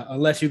Comeback Spot,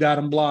 unless you got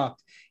him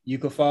blocked. You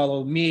can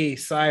follow me,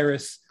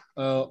 Cyrus,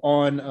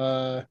 on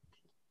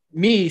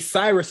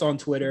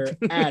Twitter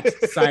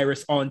at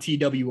Cyrus on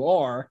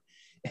TWR.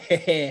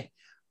 I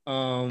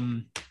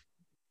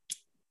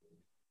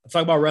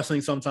talk about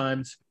wrestling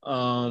sometimes.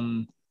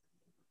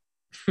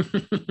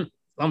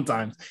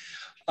 Sometimes.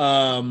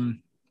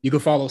 You can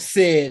follow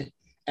Sid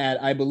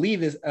at, I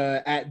believe is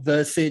at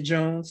the Sid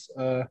Jones.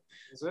 Yes,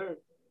 sir.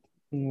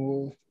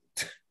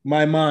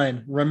 My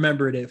mind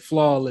remembered it.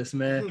 Flawless,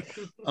 man.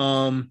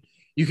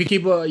 You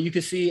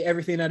can see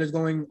everything that is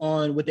going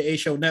on with the A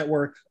Show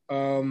Network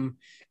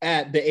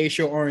at the A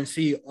Show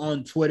RNC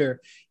on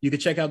Twitter. You can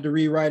check out the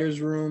Rewriters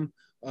Room.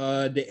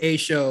 The A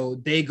Show,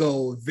 they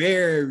go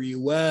very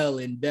well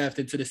in depth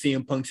into the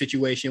CM Punk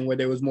situation where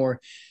there was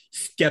more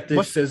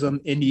skepticism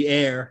in the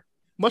air.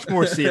 Much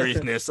more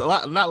seriousness. A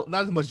lot, not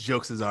as much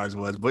jokes as ours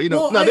was, but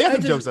they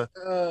had some jokes.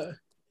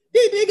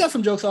 They got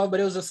some jokes off,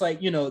 but it was just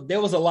like, there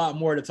was a lot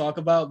more to talk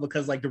about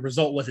because like the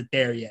result wasn't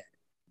there yet.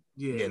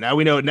 Yeah, now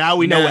we know what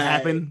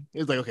happened. It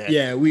was like, okay.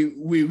 Yeah,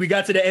 we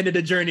got to the end of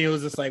the journey. It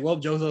was just like, well,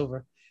 Joe's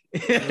over.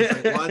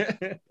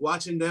 Like,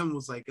 watching them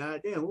was like, God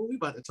damn, what are we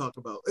about to talk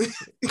about?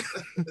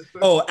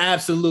 Oh,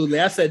 absolutely.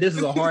 I said this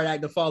is a hard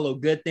act to follow.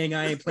 Good thing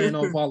I ain't planning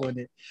on following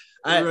it.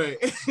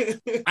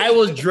 I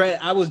was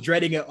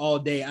dreading it all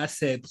day. I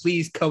said,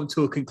 please come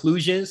to a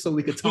conclusion so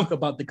we could talk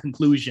about the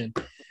conclusion.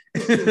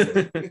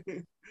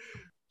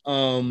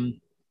 But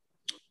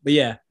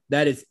yeah,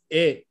 that is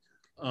it.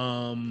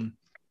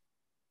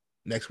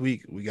 Next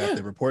week we got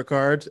the report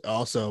cards.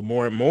 Also,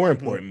 more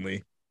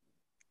importantly,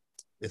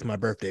 it's my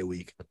birthday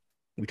week.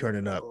 We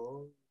turning up.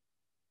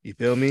 You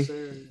feel me?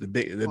 The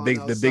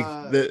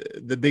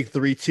big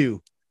 3-2.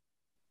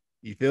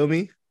 You feel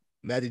me?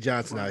 Magic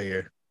Johnson out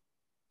here.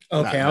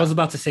 Okay, I was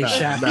about to say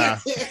Shaq.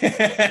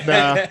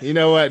 Nah, you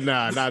know what?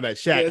 Nah, that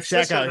Shaq.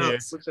 Shaq out here.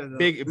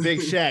 Big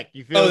Shaq.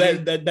 You feel me?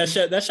 That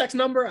Shaq's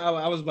number?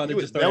 I was about to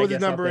just that was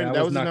his number.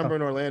 That was his number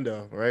in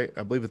Orlando, right?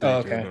 I believe it's in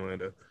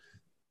Orlando.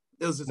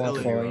 It was his I'm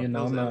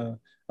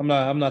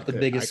not the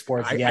biggest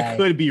sports guy. I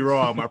could be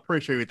wrong. I'm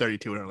pretty sure he was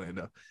 32 in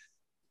Orlando.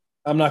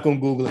 I'm not gonna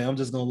Google it. I'm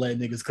just gonna let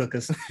niggas cook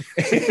us.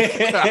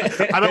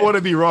 I don't want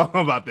to be wrong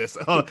about this.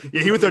 Oh,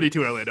 yeah, he was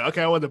 32 in Orlando.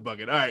 Okay, I wasn't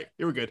bugging. All right,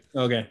 you were good.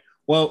 Okay.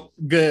 Well,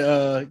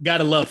 good.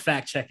 Gotta love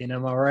fact checking.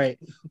 Am I right?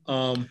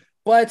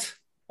 But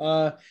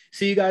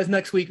see you guys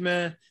next week,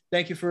 man.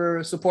 Thank you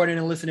for supporting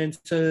and listening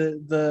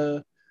to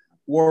the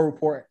War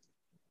Report